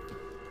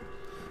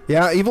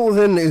 Yeah, Evil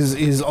Within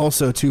is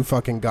also too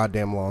fucking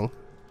goddamn long.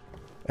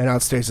 And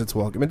outstays its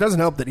welcome. It doesn't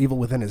help that Evil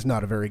Within is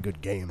not a very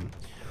good game.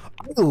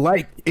 I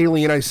like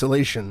Alien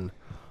Isolation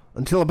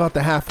until about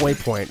the halfway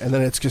point, and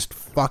then it's just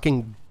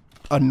fucking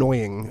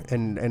annoying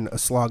and a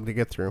slog to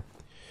get through.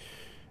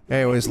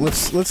 Anyways,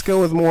 let's go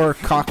with more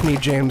Cockney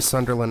James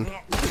Sunderland.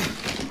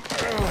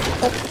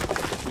 Oh,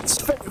 it's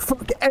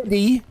fuck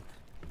Eddie.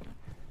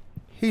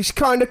 He's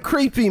kind of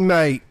creepy,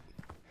 mate.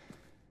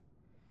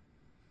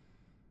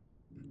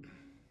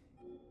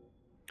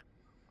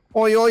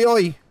 Oi, oi,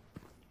 oi.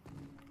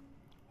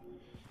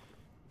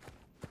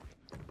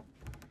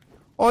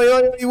 Oi,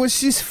 oi, oi,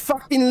 what's this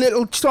fucking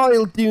little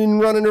child doing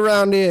running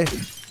around here?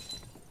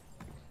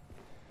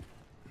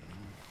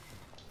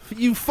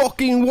 You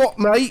fucking what,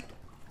 mate?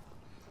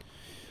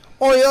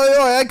 Oi,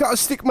 oi, oi, I gotta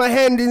stick my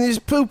hand in this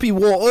poopy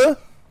water.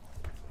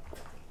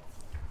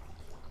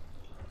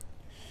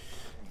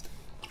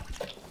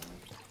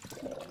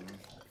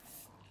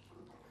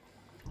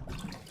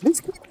 This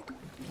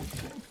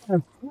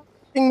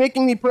thing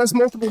making me press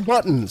multiple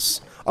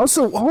buttons.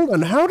 Also, hold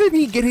on, how did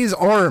he get his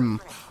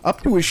arm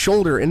up to his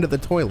shoulder into the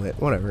toilet?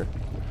 Whatever.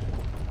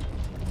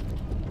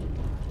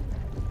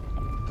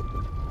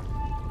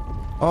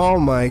 Oh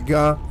my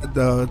god,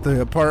 the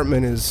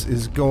apartment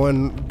is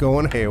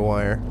going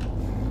haywire.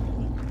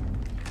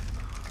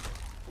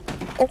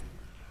 Oh,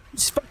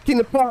 this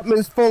fucking apartment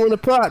is falling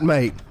apart,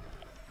 mate.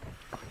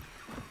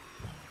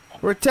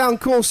 We're a town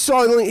called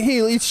Silent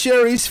Hill. It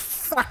sure is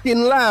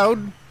fucking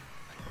loud.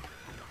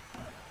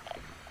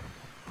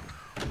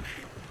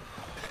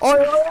 Oh,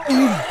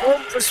 you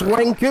bogus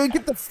wanker!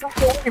 Get the fuck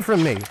away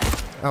from me!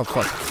 Oh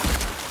fuck!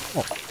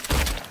 Oh.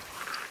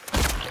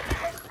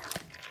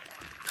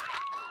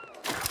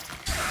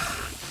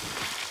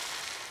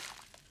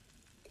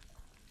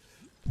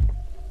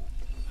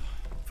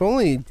 If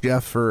only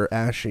Jeff or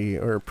Ashy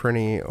or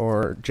Prinny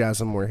or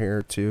Jasm were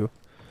here to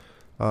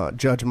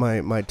judge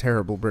my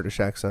terrible British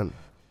accent.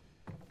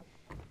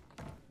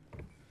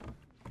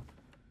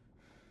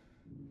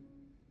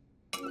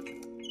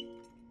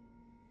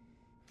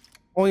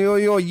 Oi,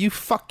 oi, oi, you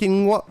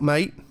fucking what,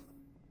 mate?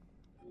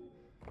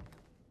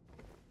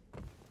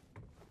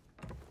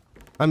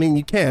 I mean,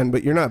 you can,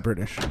 but you're not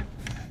British.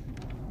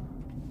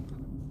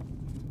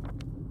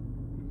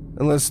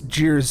 Unless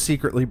Jeer's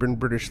secretly been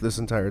British this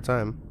entire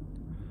time.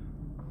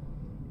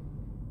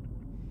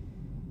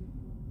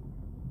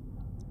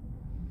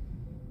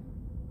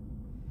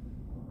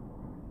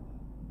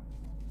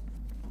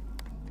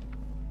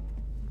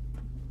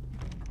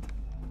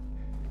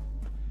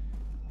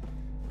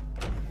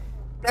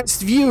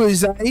 Best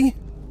viewers, eh?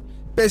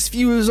 Best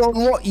viewers on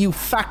what, you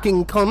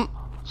fucking cunt?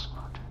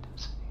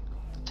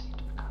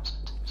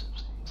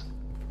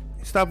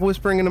 Stop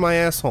whispering into my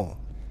asshole.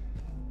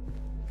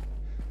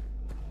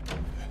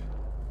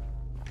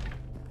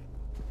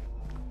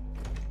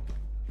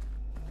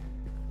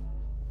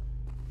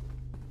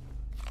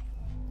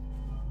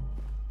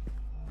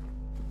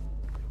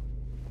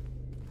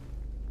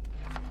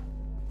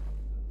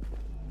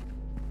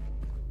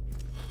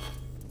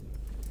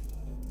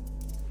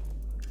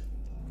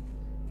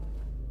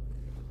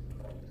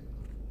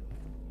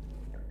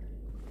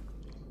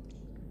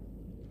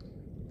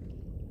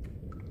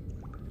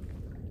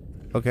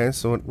 Okay,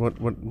 so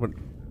what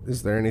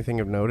is there anything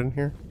of note in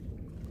here?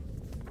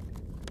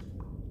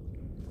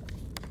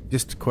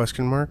 Just a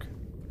question mark?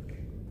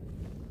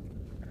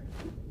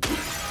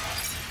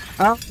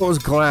 Ah, it was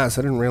glass.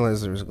 I didn't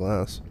realize there was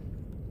glass.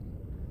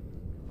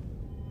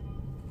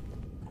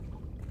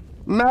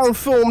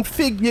 Malformed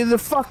figure, the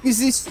fuck is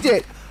this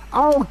shit?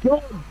 Oh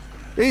god,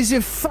 there's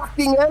a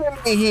fucking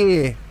enemy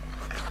here.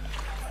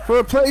 For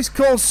a place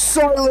called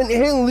Silent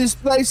Hill, this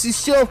place is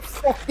so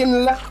fucking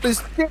loud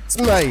as tits,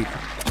 mate.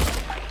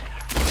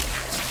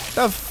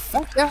 The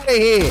fuck out of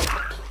here!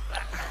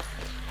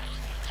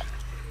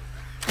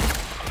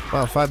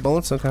 Wow, 5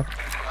 bullets? Okay.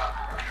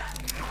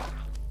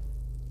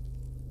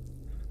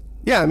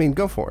 Yeah, I mean,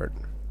 go for it.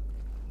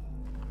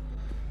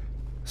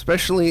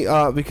 Especially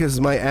because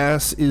my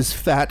ass is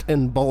fat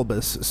and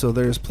bulbous, so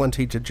there's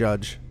plenty to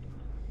judge.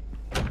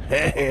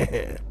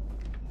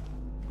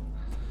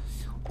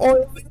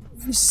 Oh,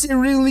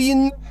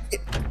 Cerulean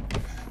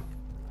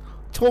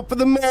Top of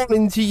the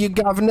morning to you,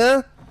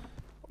 Governor.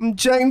 I'm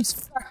James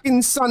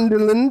fucking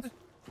Sunderland.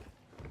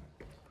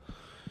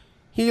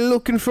 Here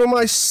looking for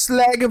my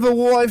slag of a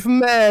wife,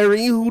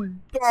 Mary, who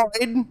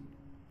died.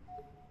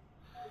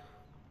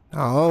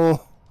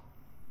 Oh.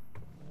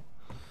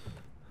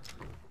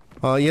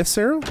 Yes,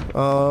 sir?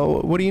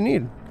 What do you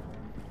need?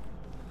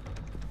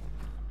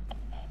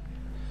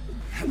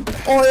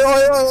 Oi,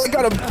 I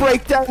gotta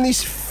break down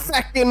this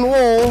fucking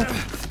wall.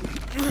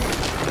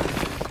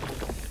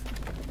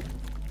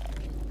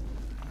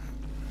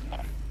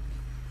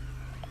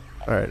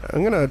 Alright,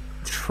 I'm gonna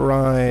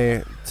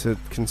try to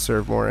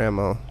conserve more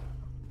ammo.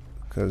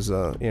 Because,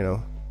 you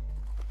know,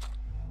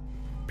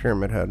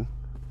 Pyramid Head.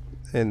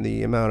 And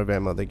the amount of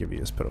ammo they give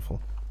you is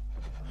pitiful.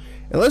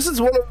 Unless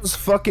it's one of those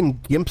fucking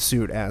gimp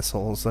suit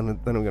assholes, then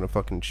I'm gonna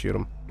fucking shoot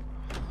him.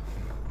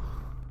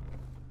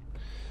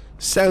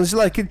 Sounds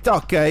like a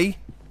duck, eh?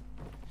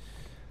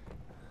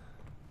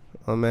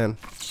 Oh, man.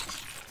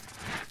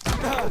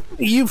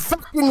 You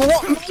fucking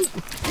what, mate?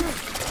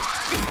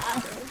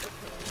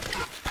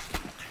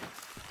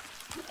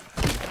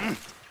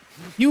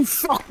 You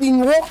fucking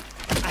what?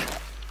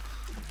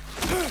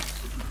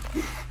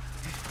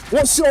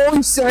 What's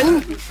all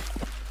son?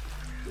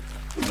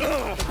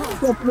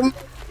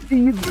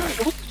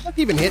 What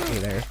even hit me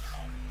there?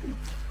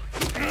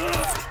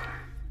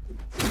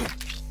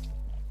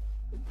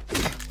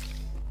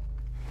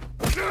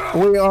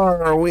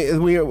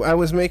 I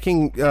was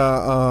making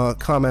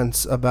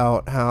comments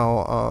about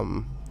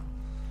how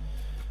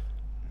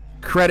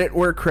credit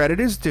where credit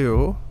is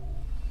due.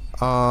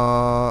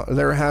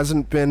 There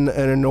hasn't been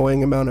an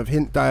annoying amount of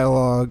hint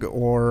dialogue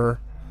or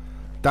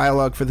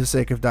dialogue for the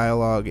sake of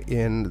dialogue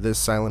in this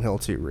Silent Hill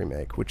 2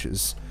 remake, which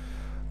is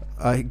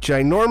a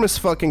ginormous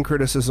fucking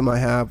criticism I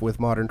have with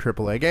modern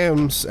AAA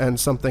games, and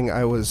something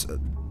I was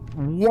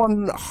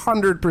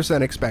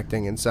 100%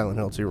 expecting in Silent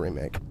Hill 2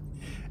 remake.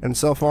 And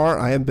so far,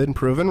 I have been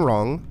proven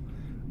wrong.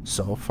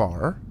 So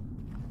far.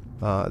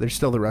 There's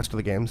still the rest of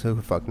the games, who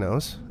the fuck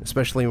knows?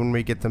 Especially when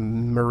we get to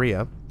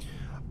Maria.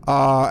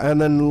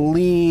 And then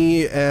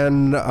Lee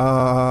and,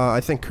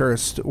 I think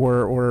Kirst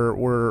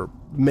were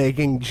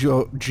making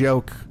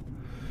joke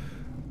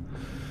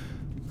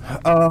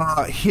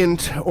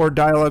hint or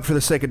dialogue for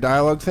the sake of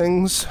dialogue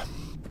things,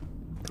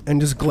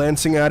 and just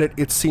glancing at it,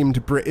 it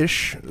seemed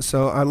British.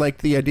 So I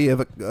liked the idea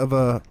of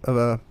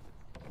a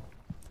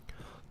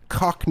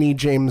Cockney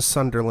James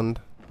Sunderland.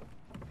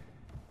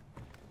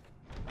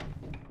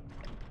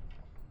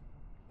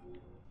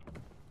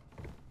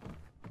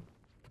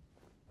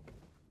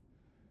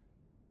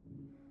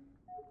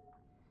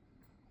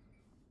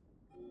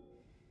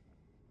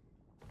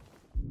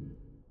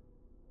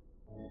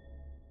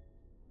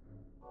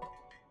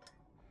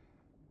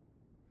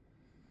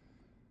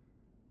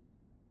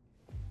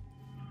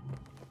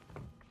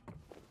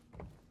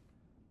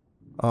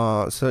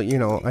 So, you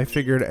know, I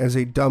figured as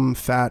a dumb,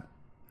 fat,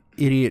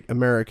 idiot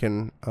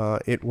American,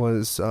 it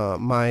was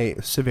my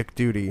civic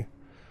duty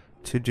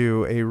to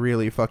do a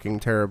really fucking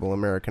terrible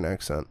American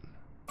accent.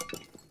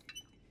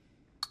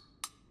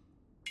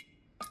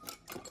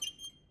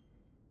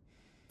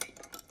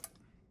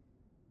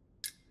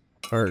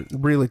 Or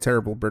really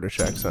terrible British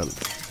accent.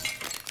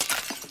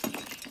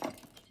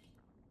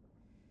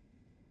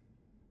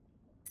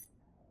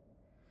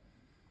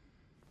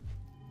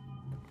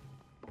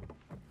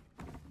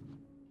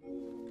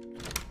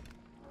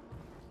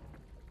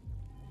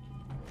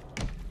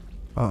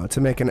 To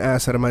make an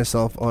ass out of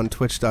myself on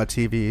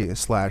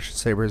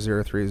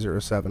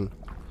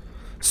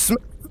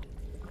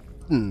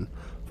twitch.tv/saber0307.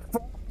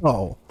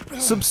 Follow.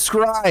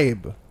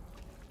 Subscribe.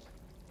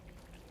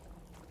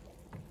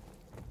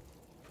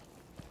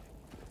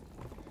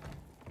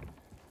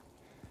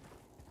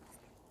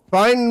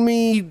 Find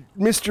me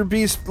Mr.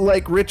 Beast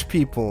like rich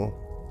people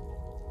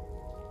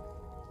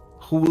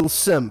who will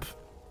simp.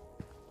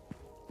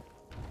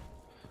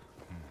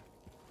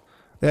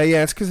 Yeah,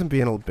 it's because I'm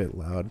being a little bit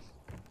loud.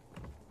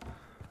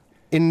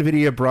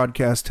 NVIDIA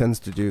broadcast tends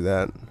to do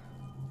that.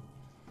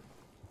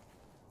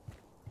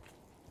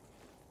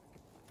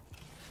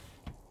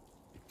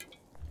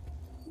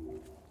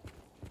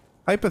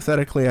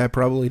 Hypothetically, I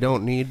probably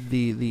don't need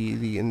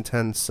the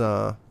intense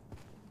because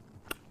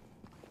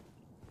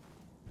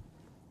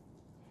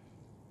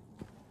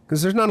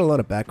there's not a lot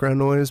of background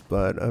noise,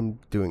 but I'm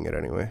doing it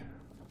anyway.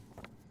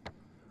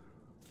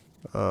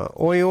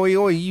 Oi, oi,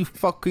 oi, you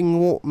fucking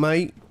what,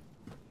 mate?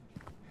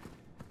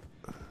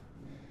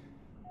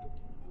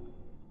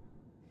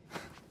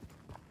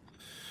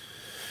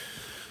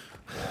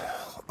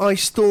 I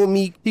store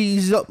me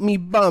keys up me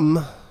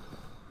bum.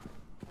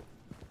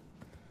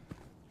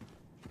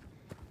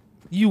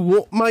 You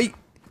what, mate?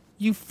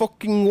 You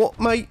fucking what,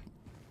 mate?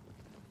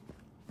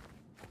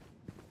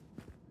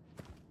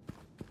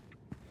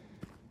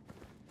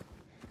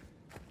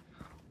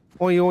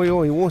 Oi, oi,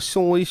 oi, what's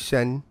all this,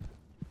 son?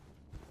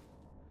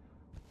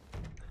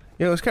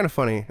 Yeah, it was kind of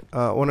funny.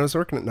 When I was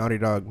working at Naughty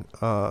Dog,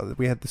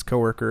 we had this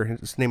coworker,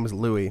 his name was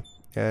Louis,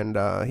 and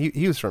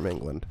he was from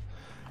England.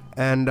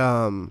 And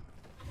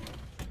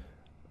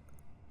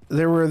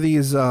there were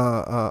these,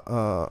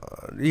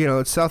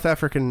 it's South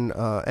African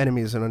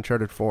enemies in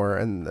Uncharted 4,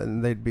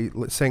 and they'd be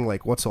saying,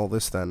 like, what's all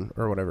this then,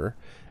 or whatever.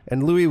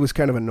 And Louis was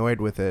kind of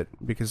annoyed with it,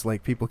 because,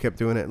 like, people kept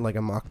doing it in, like,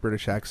 a mock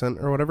British accent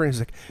or whatever, and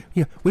he's like,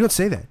 yeah, we don't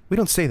say that. We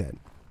don't say that.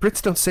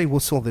 Brits don't say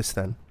what's all this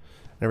then, and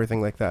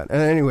everything like that.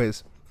 And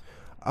anyways,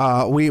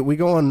 we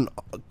go on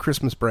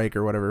Christmas break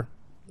or whatever.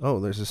 Oh,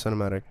 there's a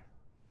cinematic.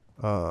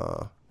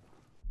 Let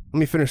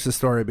me finish the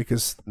story,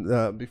 because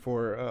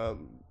before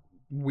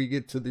we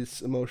get to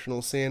this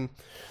emotional scene.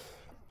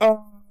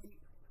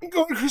 We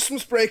go on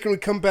Christmas break and we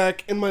come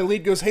back and my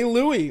lead goes, hey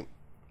Louis,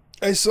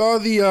 I saw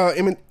the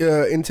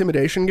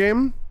Intimidation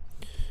game.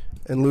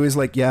 And Louis is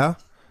like, yeah.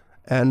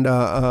 And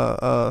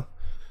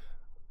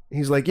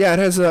he's like, yeah, it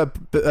has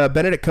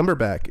Benedict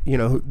Cumberbatch, you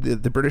know,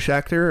 the British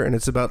actor, and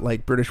it's about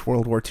like British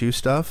World War II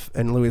stuff.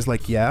 And Louis is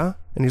like, yeah.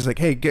 And he's like,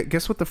 hey,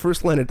 guess what the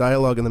first line of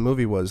dialogue in the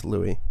movie was,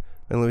 Louis?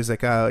 And Louis is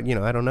like, I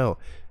don't know.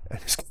 And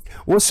he's like,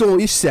 what's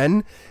all you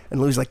sen? And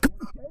Louis is like, it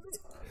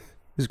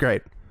was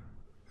great.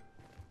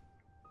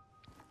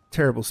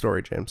 Terrible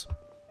story, James.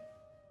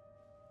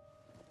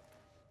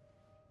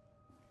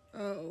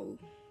 Oh.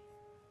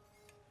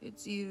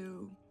 It's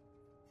you.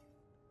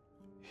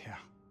 Yeah.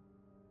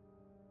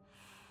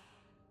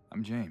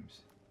 I'm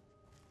James.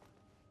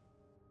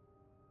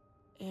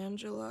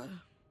 Angela.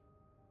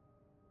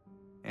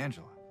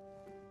 Angela.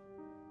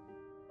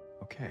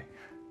 Okay.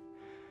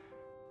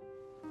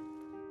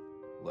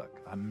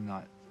 Look, I'm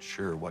not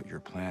sure what you're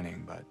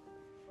planning, but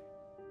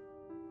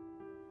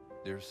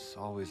there's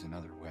always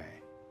another way.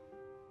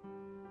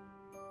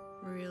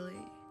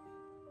 Really?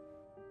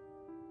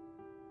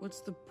 What's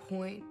the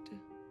point?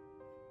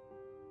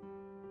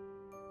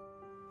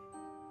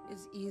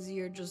 It's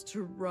easier just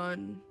to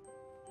run.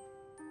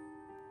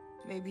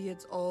 Maybe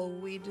it's all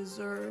we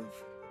deserve.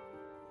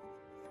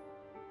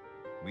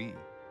 We?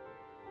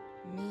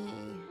 Me.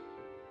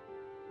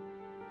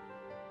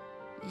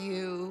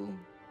 You.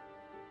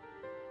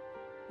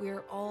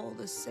 We're all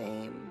the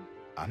same.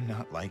 I'm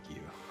not like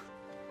you.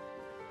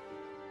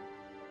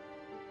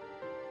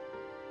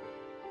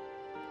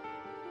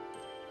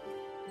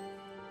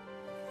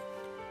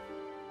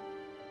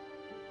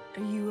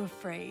 Are you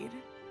afraid?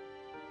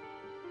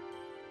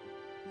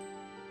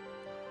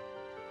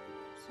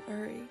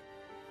 Sorry.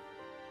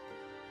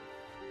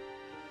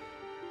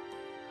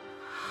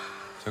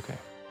 It's okay.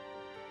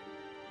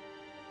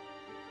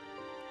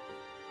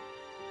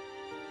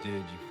 Did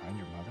you find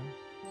your mother?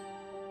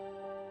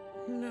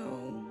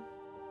 No.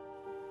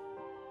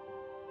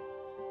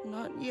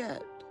 Not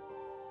yet.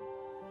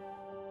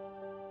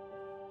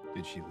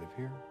 Did she live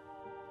here?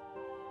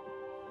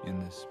 In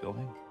this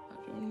building? I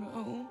don't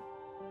know.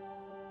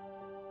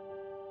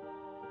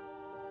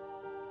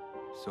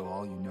 So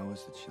all you know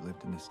is that she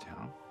lived in this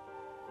town?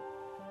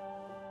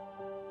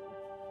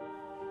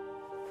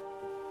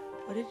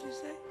 What did you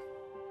say?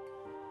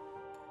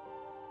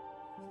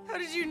 How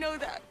did you know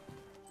that?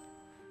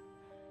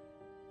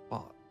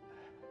 Well,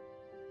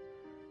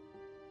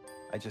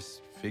 I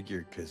just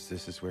figured because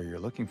this is where you're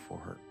looking for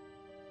her.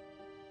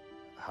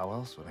 How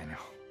else would I know?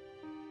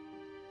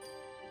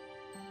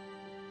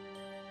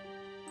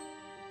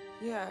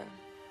 Yeah.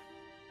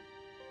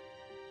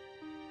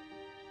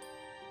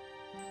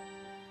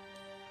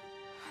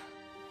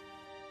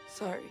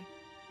 Sorry.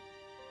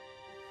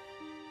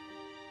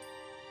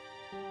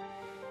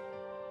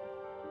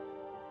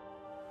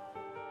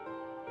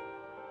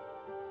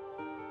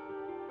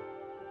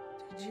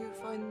 Did you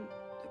find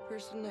the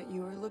person that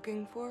you were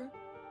looking for?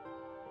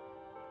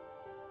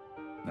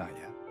 Not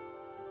yet.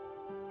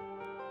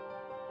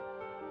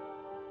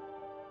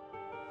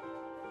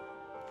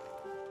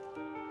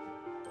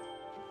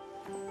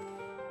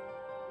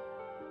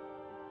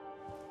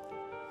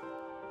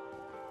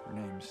 Her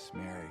name's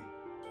Mary.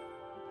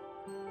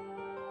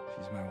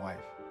 She's my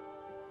wife.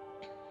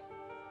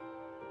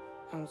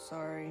 I'm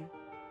sorry.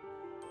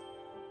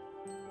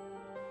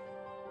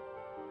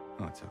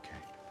 Oh, it's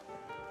okay.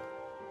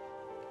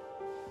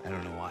 I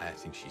don't know why I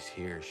think she's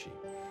here. She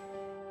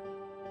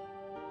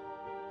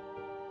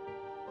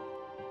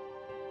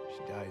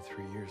died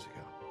 3 years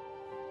ago.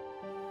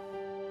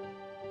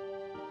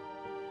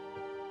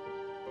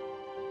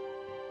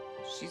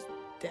 She's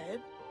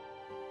dead?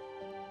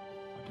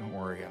 Oh, don't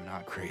worry, I'm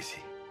not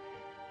crazy.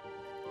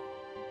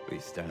 At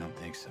least I don't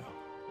think so.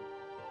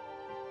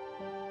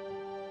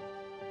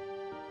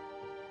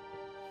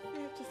 I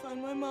have to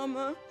find my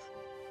mama.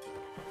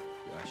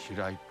 Should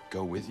I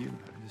go with you?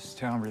 This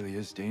town really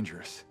is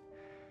dangerous.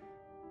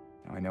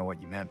 Now I know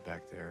what you meant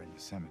back there in the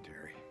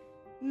cemetery.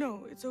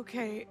 No, it's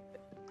okay.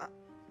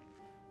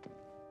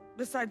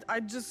 Besides,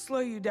 I'd just slow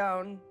you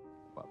down.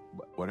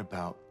 What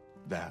about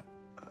that?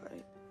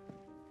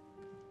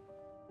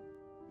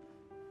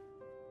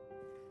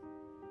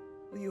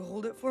 Will you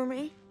hold it for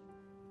me?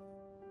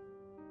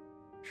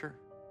 Sure,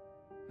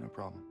 no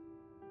problem.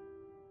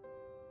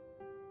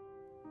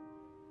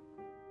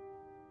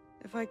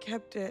 If I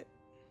kept it,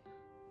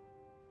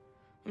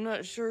 I'm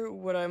not sure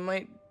what I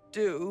might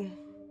do.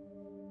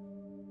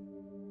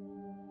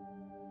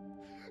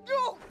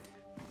 No!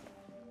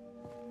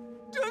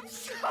 I'm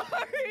sorry!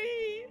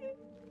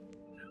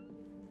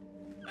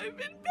 I've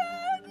been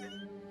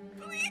bad.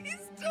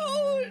 Please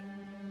don't.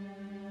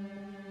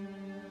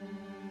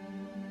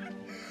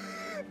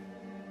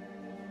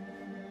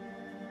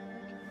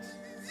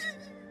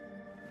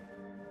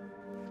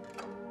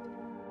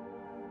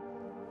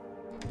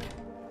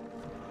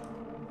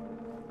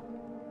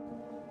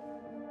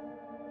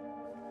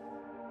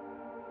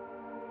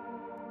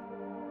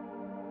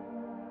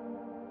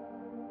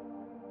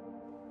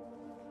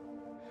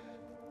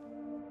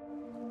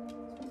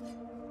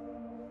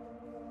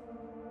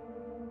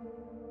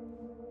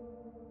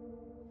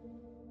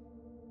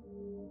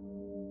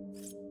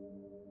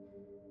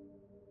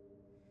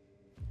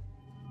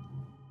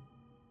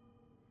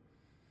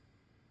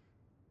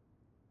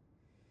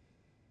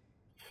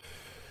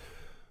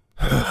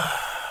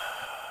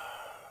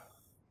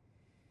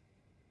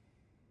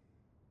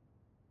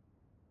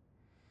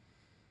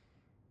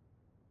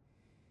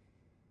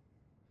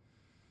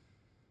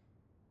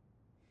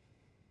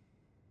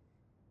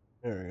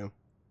 There we go.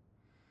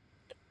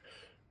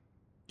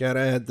 Gotta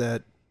add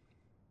that.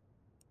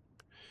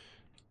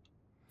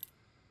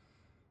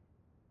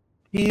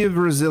 Key of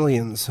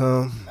resilience,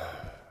 huh?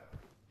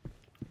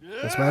 Can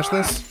I smash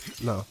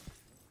this? No.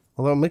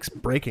 Although it makes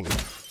breaking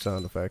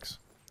sound effects.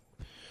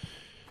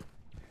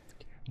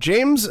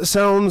 James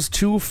sounds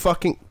too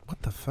fucking...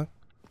 What the fuck?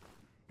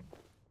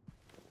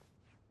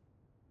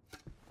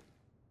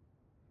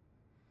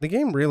 The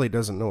game really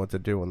doesn't know what to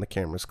do when the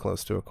camera's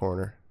close to a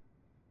corner.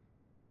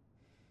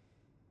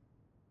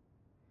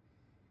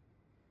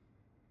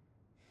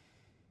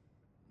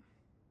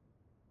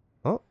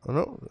 Oh,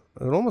 no.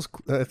 It almost...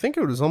 I think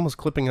it was almost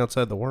clipping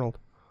outside the world.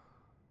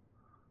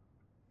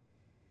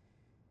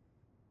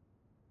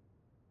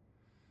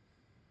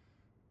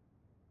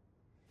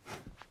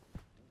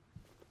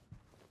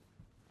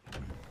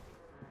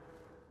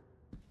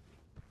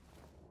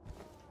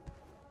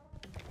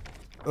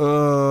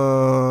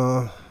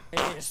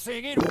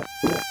 Sing it.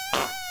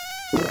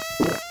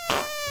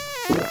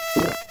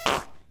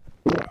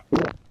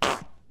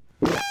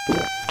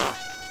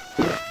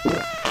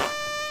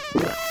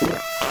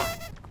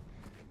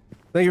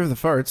 Thank you for the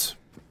farts.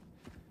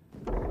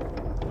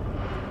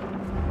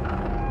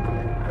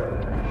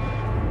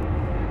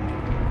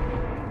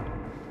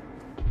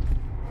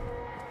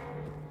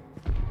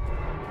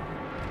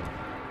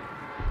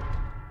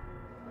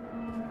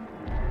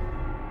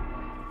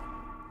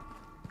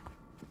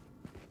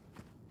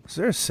 Is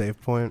there a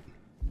save point?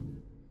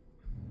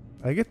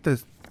 I get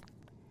the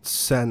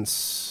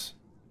sense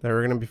that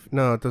we're gonna be...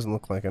 No, it doesn't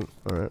look like it.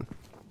 Alright.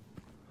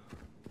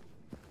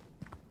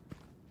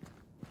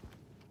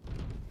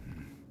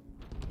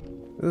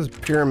 This is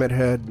Pyramid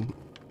Head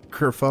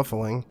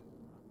kerfuffling.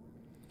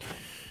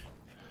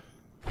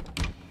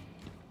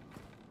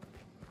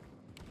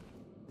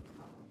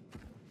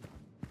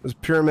 This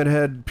Pyramid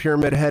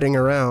heading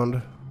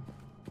around.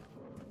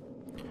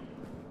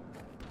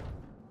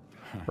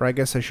 Or I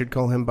guess I should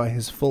call him by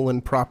his full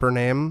and proper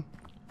name.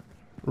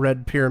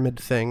 Red Pyramid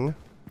Thing.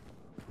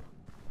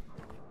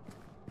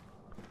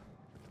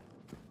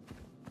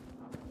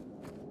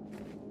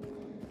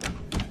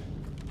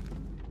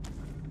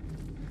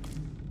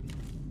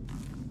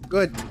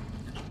 Good.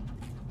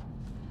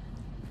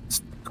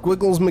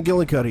 Squiggles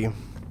McGillicuddy.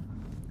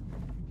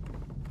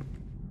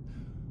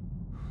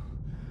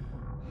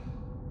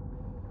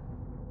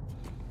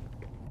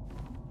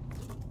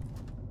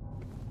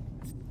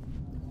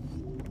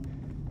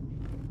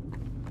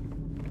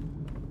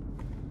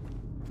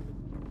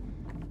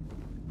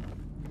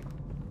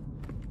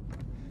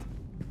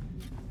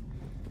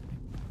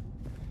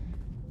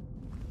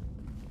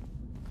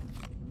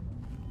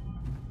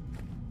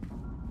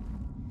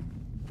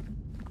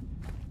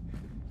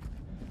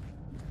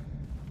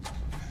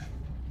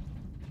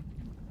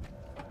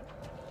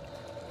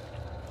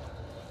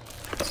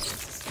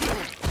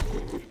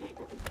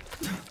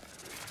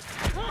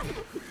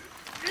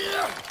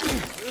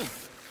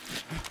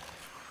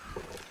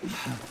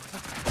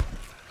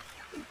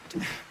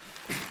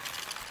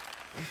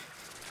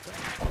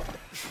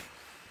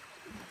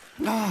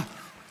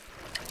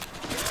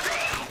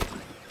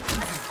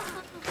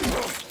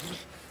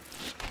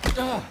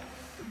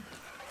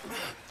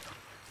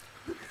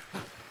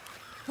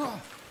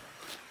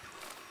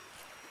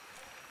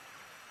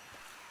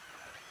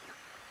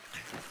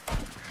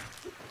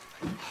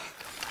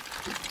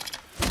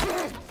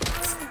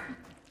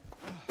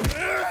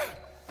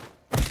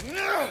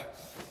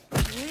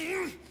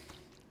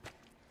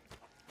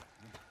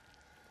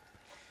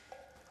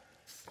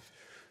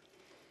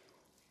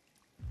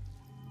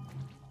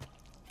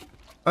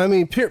 I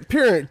mean,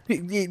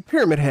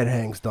 Pyramid Head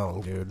hangs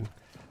dong, dude.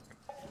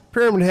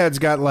 Pyramid Head's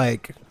got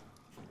like...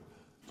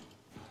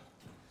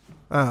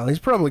 Oh, he's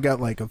probably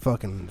got like a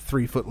fucking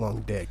 3-foot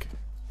long dick.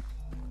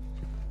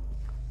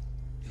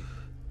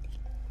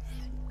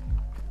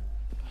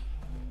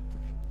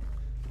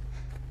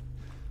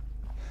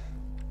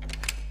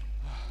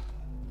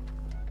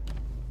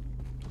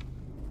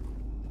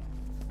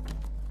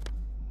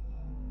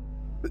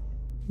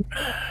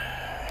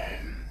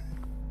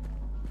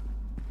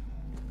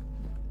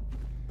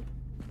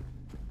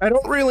 I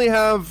don't really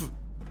have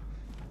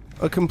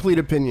a complete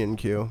opinion,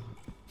 Q.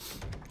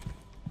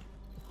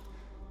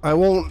 I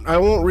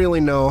won't really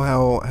know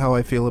how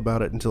I feel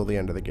about it until the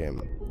end of the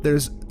game.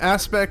 There's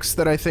aspects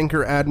that I think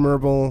are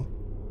admirable.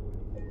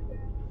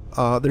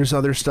 There's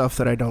other stuff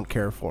that I don't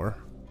care for.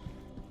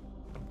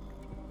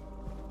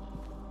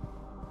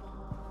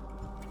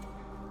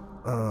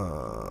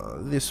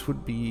 This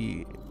would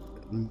be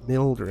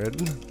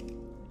Mildred.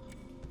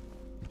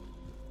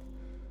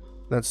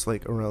 That's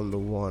like around the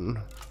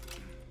 1.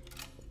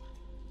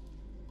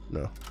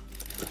 No.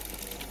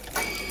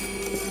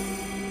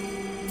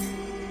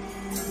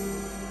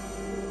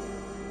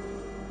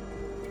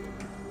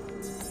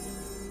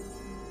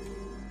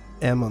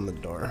 M on the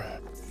door.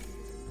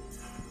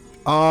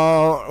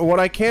 What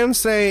I can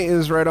say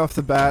is right off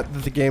the bat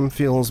that the game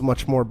feels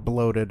much more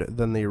bloated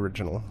than the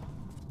original.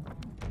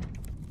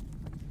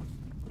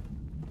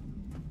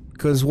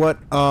 Because what,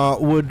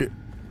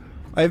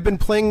 I've been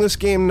playing this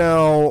game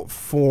now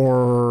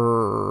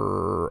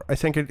for... I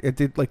think it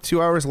did like 2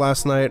 hours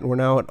last night, and we're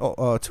now at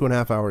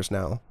 2.5 hours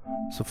now.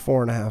 So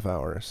 4.5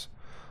 hours.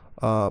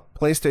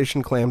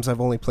 PlayStation claims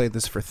I've only played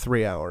this for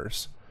 3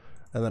 hours.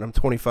 And then I'm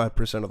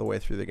 25% of the way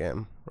through the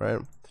game, right?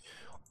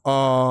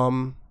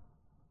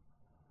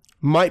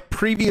 My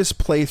previous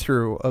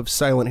playthrough of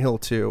Silent Hill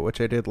 2,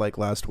 which I did like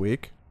last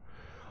week,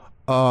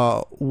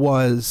 it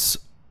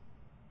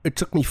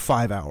took me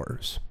 5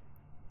 hours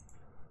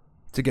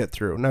to get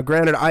through. Now,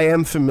 granted, I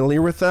am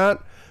familiar with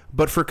that,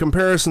 but for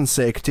comparison's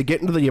sake, to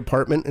get into the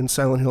apartment in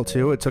Silent Hill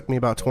 2, it took me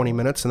about 20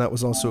 minutes, and that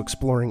was also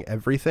exploring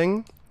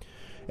everything,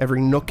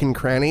 every nook and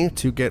cranny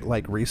to get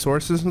like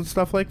resources and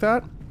stuff like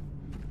that.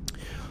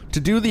 To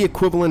do the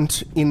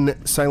equivalent in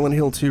Silent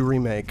Hill 2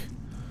 Remake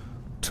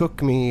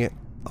took me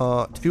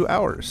 2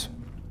 hours.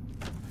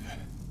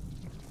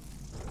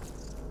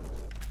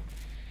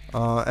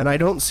 And I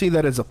don't see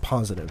that as a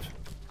positive,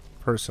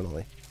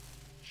 personally.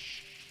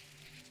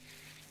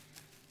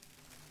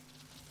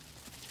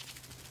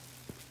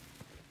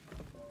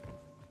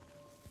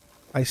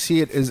 I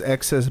see it as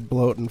excess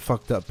bloat and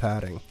fucked up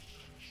padding,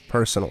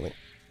 personally.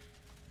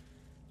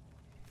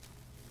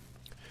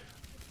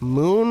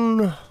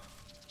 Moon...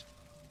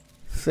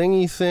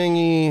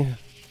 thingy...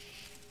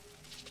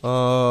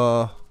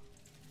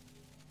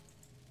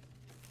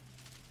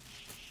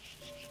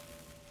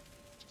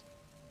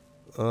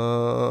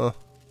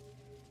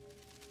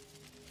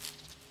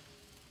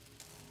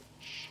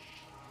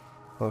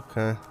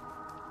 Okay.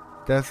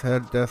 Death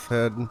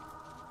head.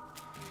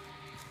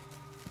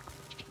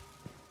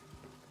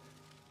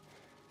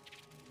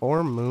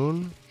 Or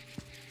moon?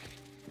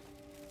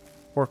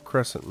 Or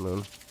crescent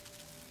moon.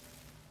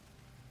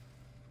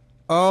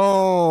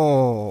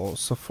 Oh,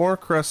 so 4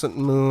 crescent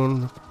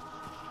moon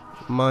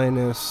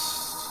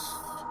minus...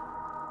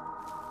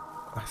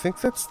 I think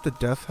that's the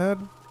death head?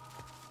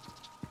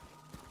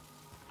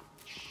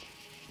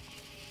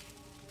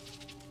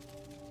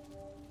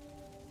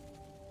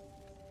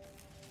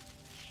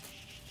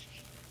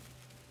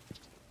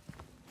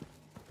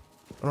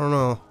 I don't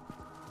know.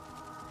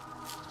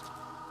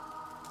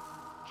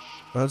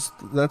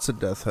 That's a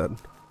death head.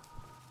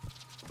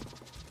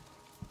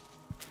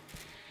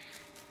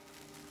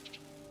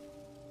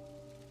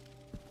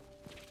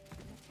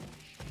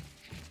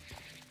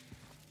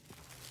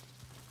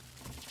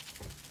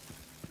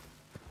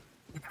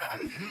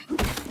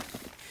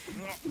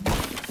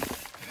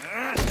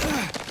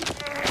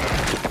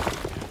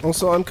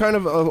 Also, I'm kind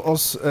of,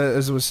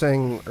 as I was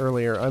saying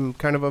earlier, I'm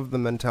kind of the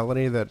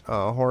mentality that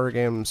horror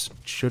games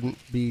shouldn't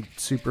be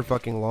super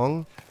fucking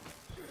long.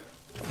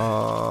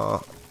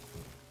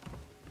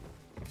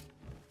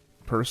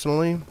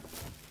 Personally.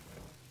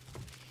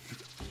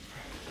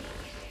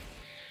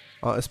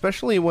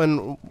 Especially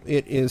when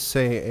it is,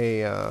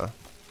 say, a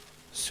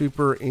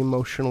super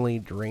emotionally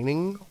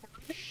draining.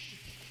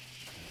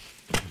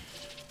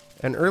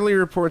 And early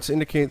reports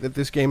indicate that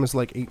this game is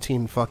like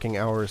 18 fucking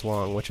hours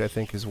long, which I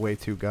think is way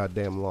too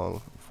goddamn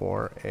long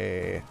for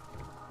a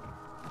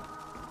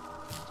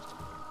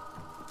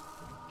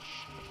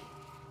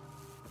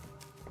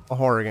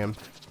horror game.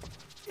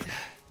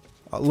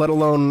 Let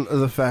alone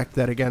the fact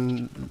that,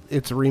 again,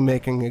 it's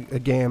remaking a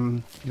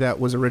game that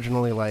was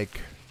originally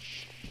like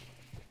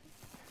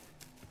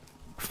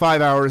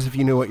 5 hours if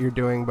you knew what you're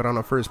doing, but on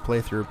a first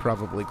playthrough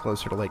probably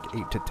closer to like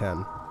 8 to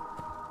 10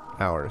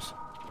 hours.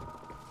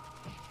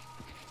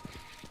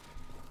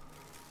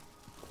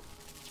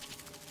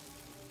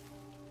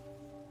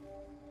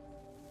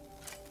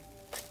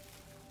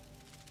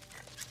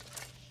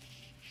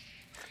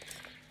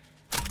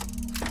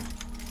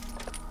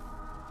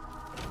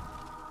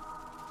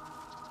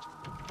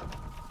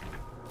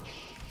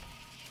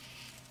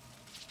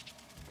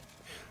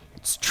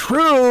 It's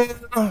true!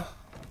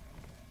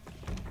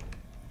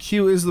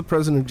 Q is the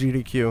president of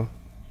GDQ.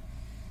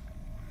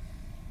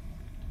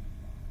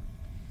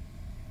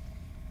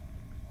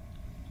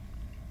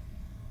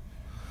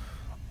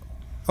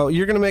 Oh,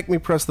 you're gonna make me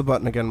press the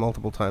button again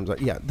multiple times.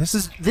 Yeah, this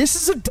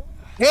is a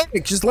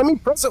panic. Just let me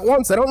press it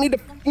once. I don't need to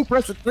fucking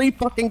press it 3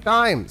 fucking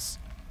times.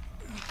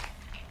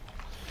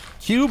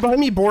 Q, buy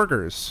me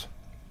burgers.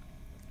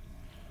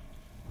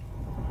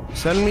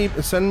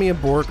 Send me a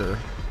burger.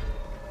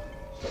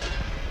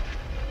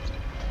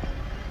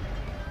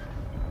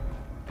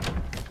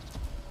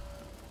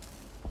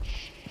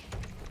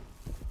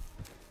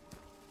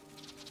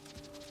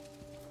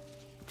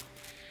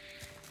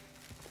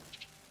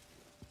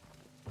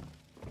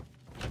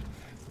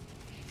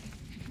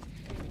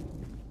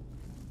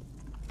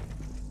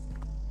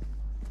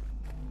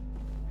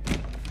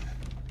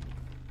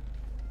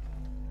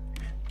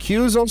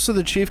 Q is also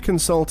the chief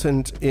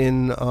consultant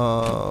in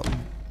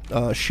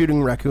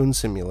Shooting Raccoon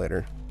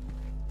Simulator.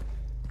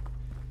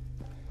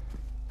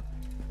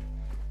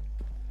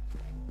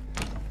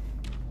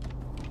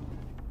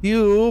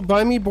 Q,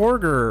 buy me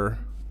burger.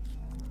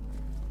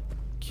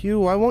 Q,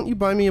 why won't you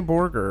buy me a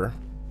burger?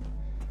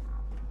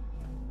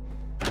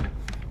 It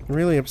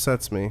really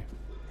upsets me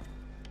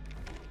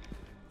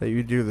that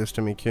you do this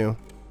to me, Q.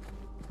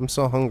 I'm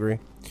so hungry.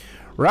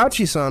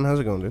 Rachi-san, how's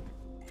it going, dude?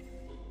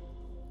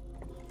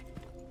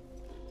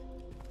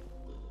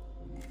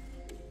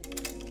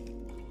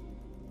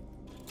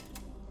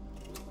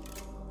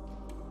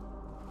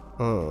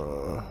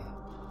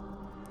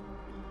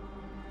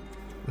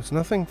 There's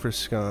nothing for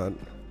Scott.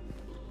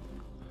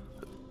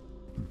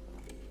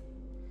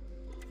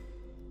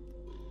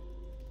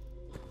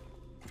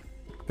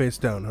 Face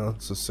down, huh?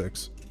 It's a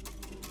 6.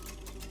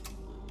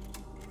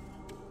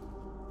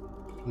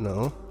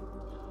 No.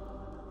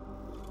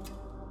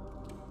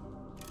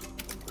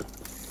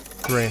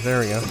 Great,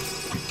 there we go.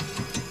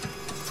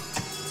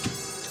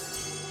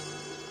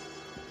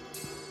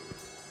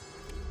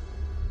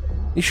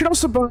 You should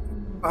also buy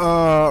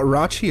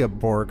Rachi a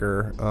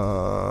burger,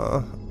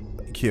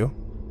 Q.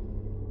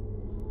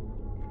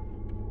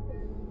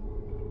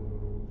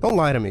 Don't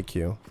lie to me,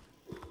 Q.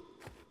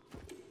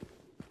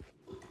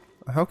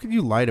 How could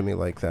you lie to me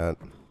like that?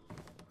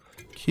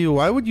 Q,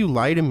 why would you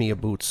lie to me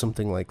about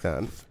something like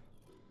that?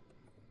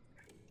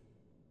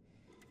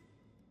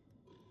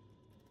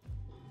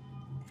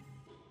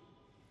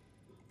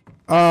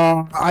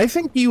 I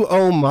think you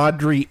owe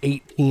Madri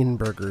 18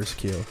 burgers,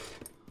 Q.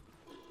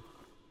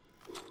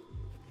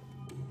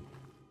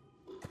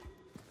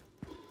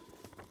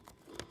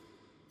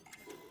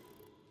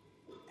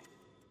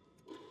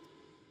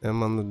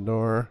 M on the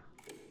door.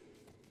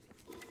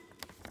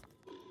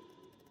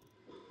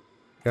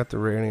 Got the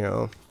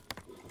radio.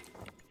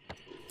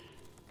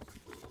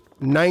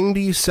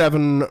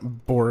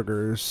 97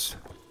 burgers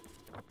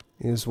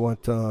is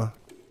what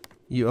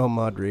you owe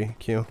Madri,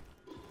 Q.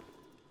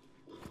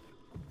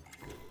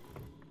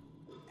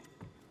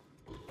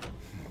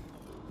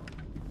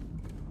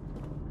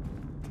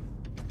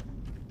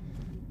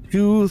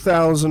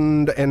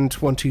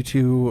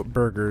 $2,022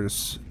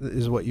 burgers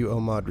is what you owe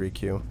Madri,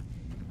 Q.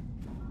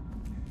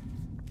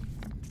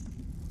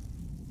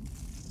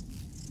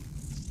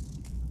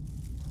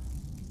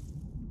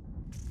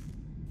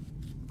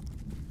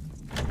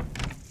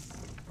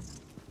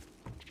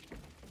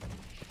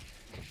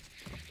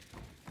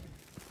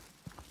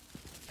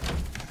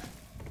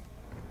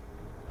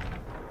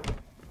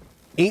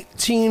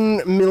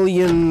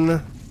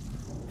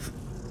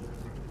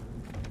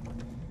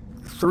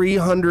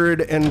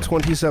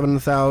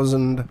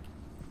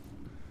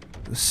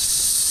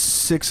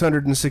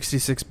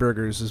 $327,666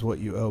 burgers is what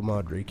you owe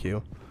Madri,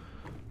 Q.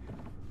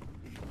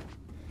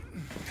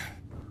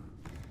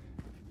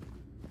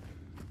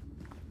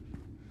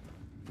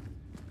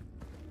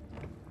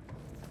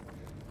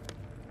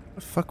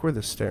 The fuck were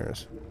the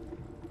stairs?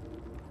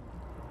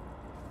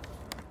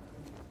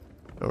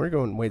 Oh, we're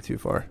going way too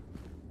far.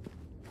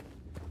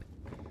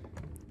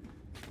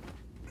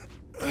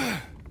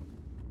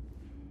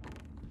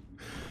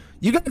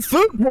 You got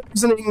food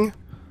poisoning!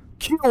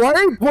 Q, why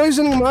are you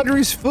poisoning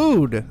Madri's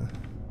food?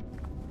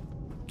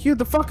 Q,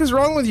 the fuck is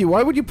wrong with you?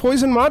 Why would you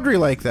poison Madri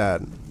like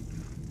that?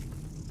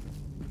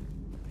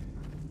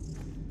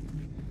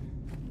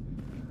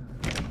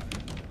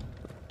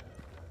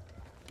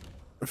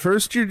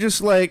 First you're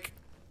just like,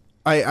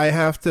 I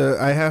have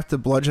to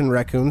bludgeon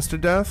raccoons to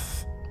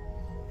death.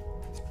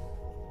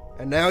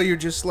 And now you're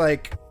just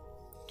like,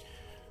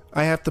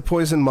 I have to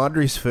poison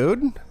Madri's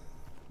food?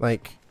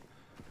 Like...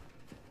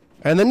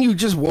 And then you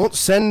just won't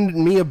send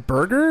me a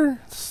burger?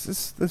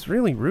 That's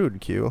really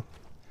rude, Q. You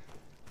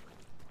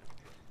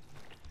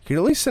could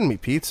at least send me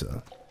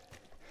pizza.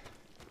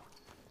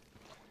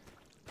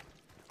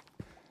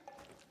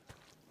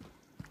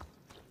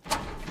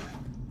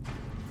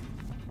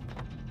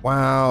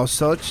 Wow,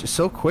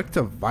 so quick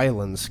to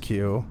violence,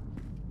 Q.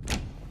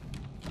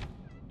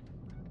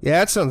 Yeah,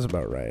 that sounds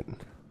about right.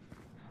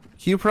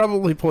 Q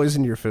probably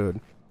poisoned your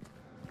food.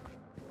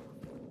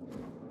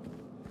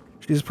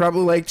 She's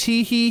probably like,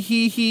 tee hee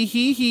hee hee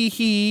hee hee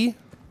hee.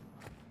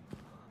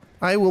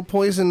 I will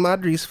poison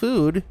Madri's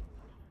food.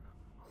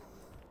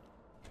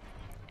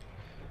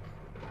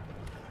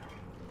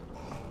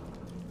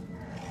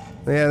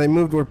 Yeah, they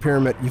moved where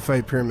you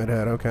fight Pyramid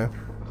Head, okay.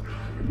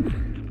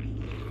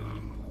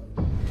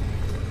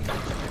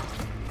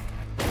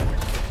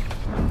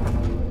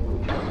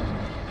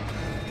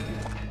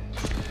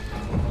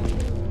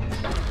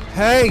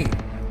 Hey!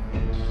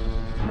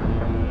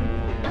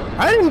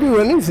 I didn't do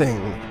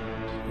anything.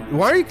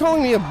 Why are you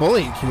calling me a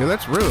bully, Q?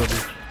 That's rude.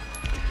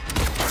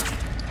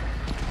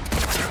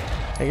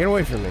 Hey, get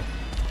away from me.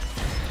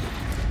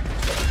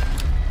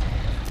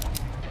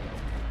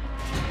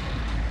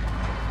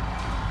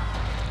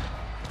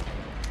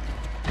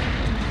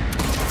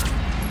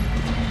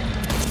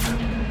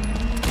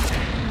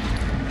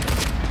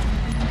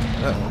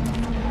 Uh-oh.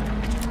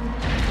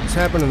 What's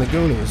happened in the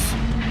Goonies?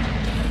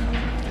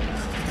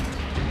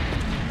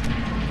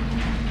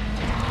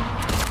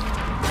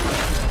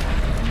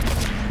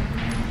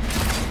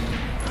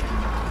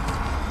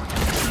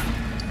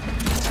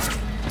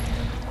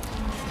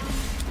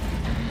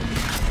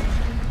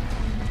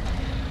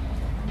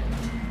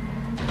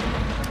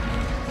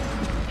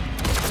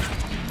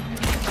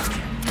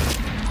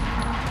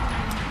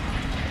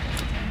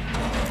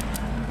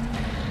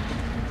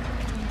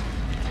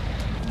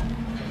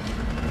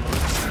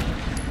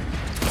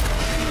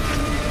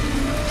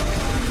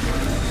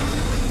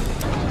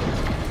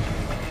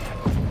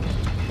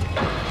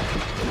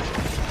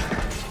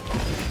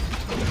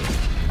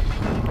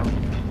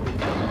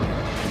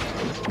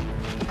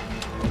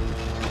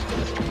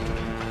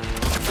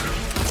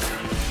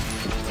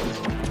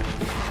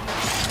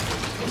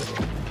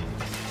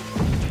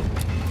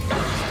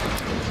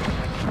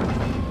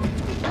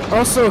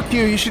 Also,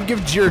 Q, you should give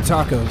Jir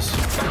tacos.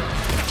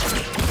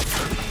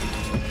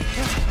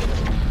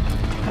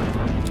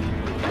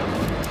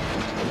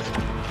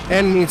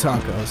 And me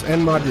tacos.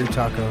 And Madri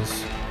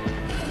tacos.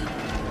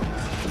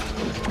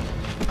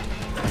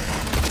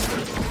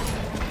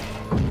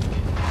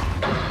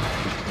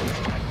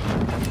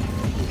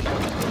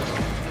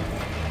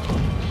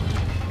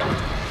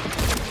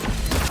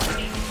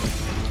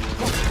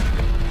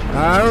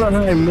 I don't know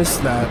how I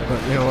missed that,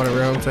 but you know,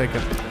 whatever, I'll take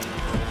it.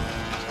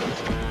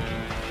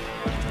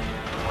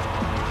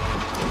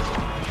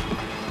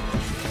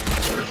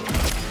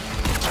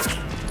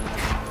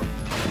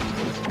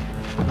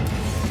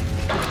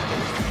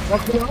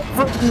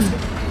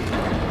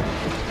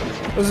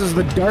 This is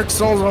the Dark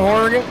Souls of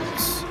horror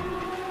games.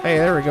 Hey,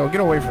 there we go. Get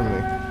away from me.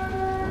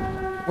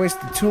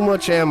 Wasted too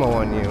much ammo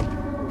on you.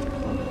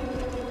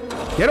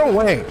 Get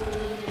away.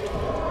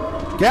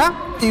 Yeah,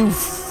 you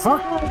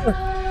fucker.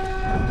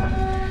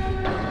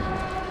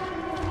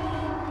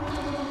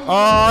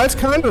 Oh, it's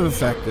kind of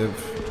effective.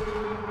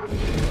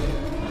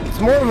 It's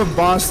more of a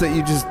boss that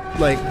you just,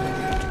 like,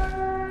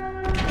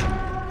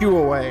 do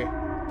away.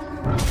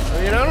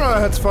 I mean, I don't know how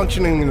that's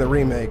functioning in the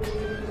remake.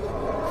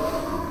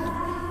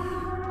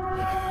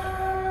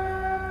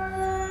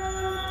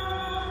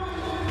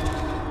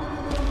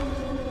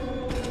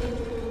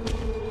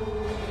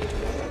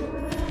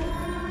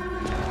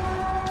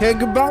 Okay,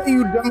 goodbye,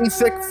 you dummy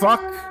sick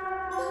fuck.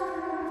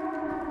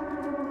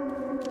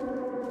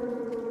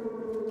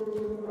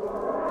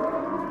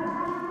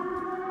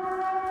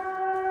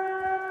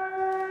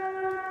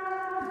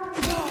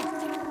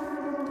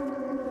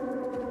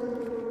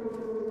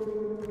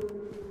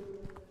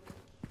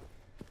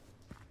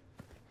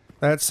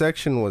 That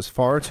section was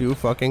far too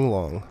fucking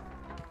long.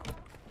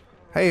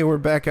 Hey, we're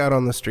back out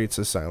on the streets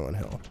of Silent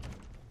Hill.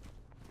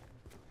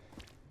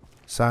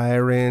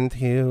 Silent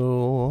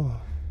Hill.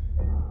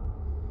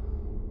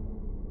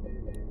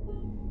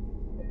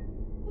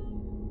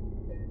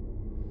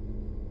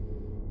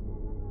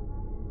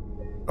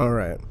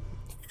 Alright.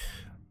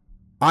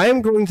 I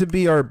am going to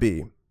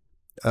BRB.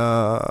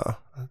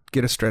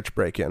 Get a stretch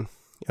break in.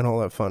 And all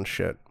that fun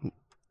shit.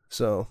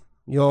 So,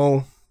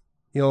 you'll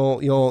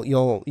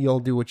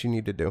do what you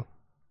need to do.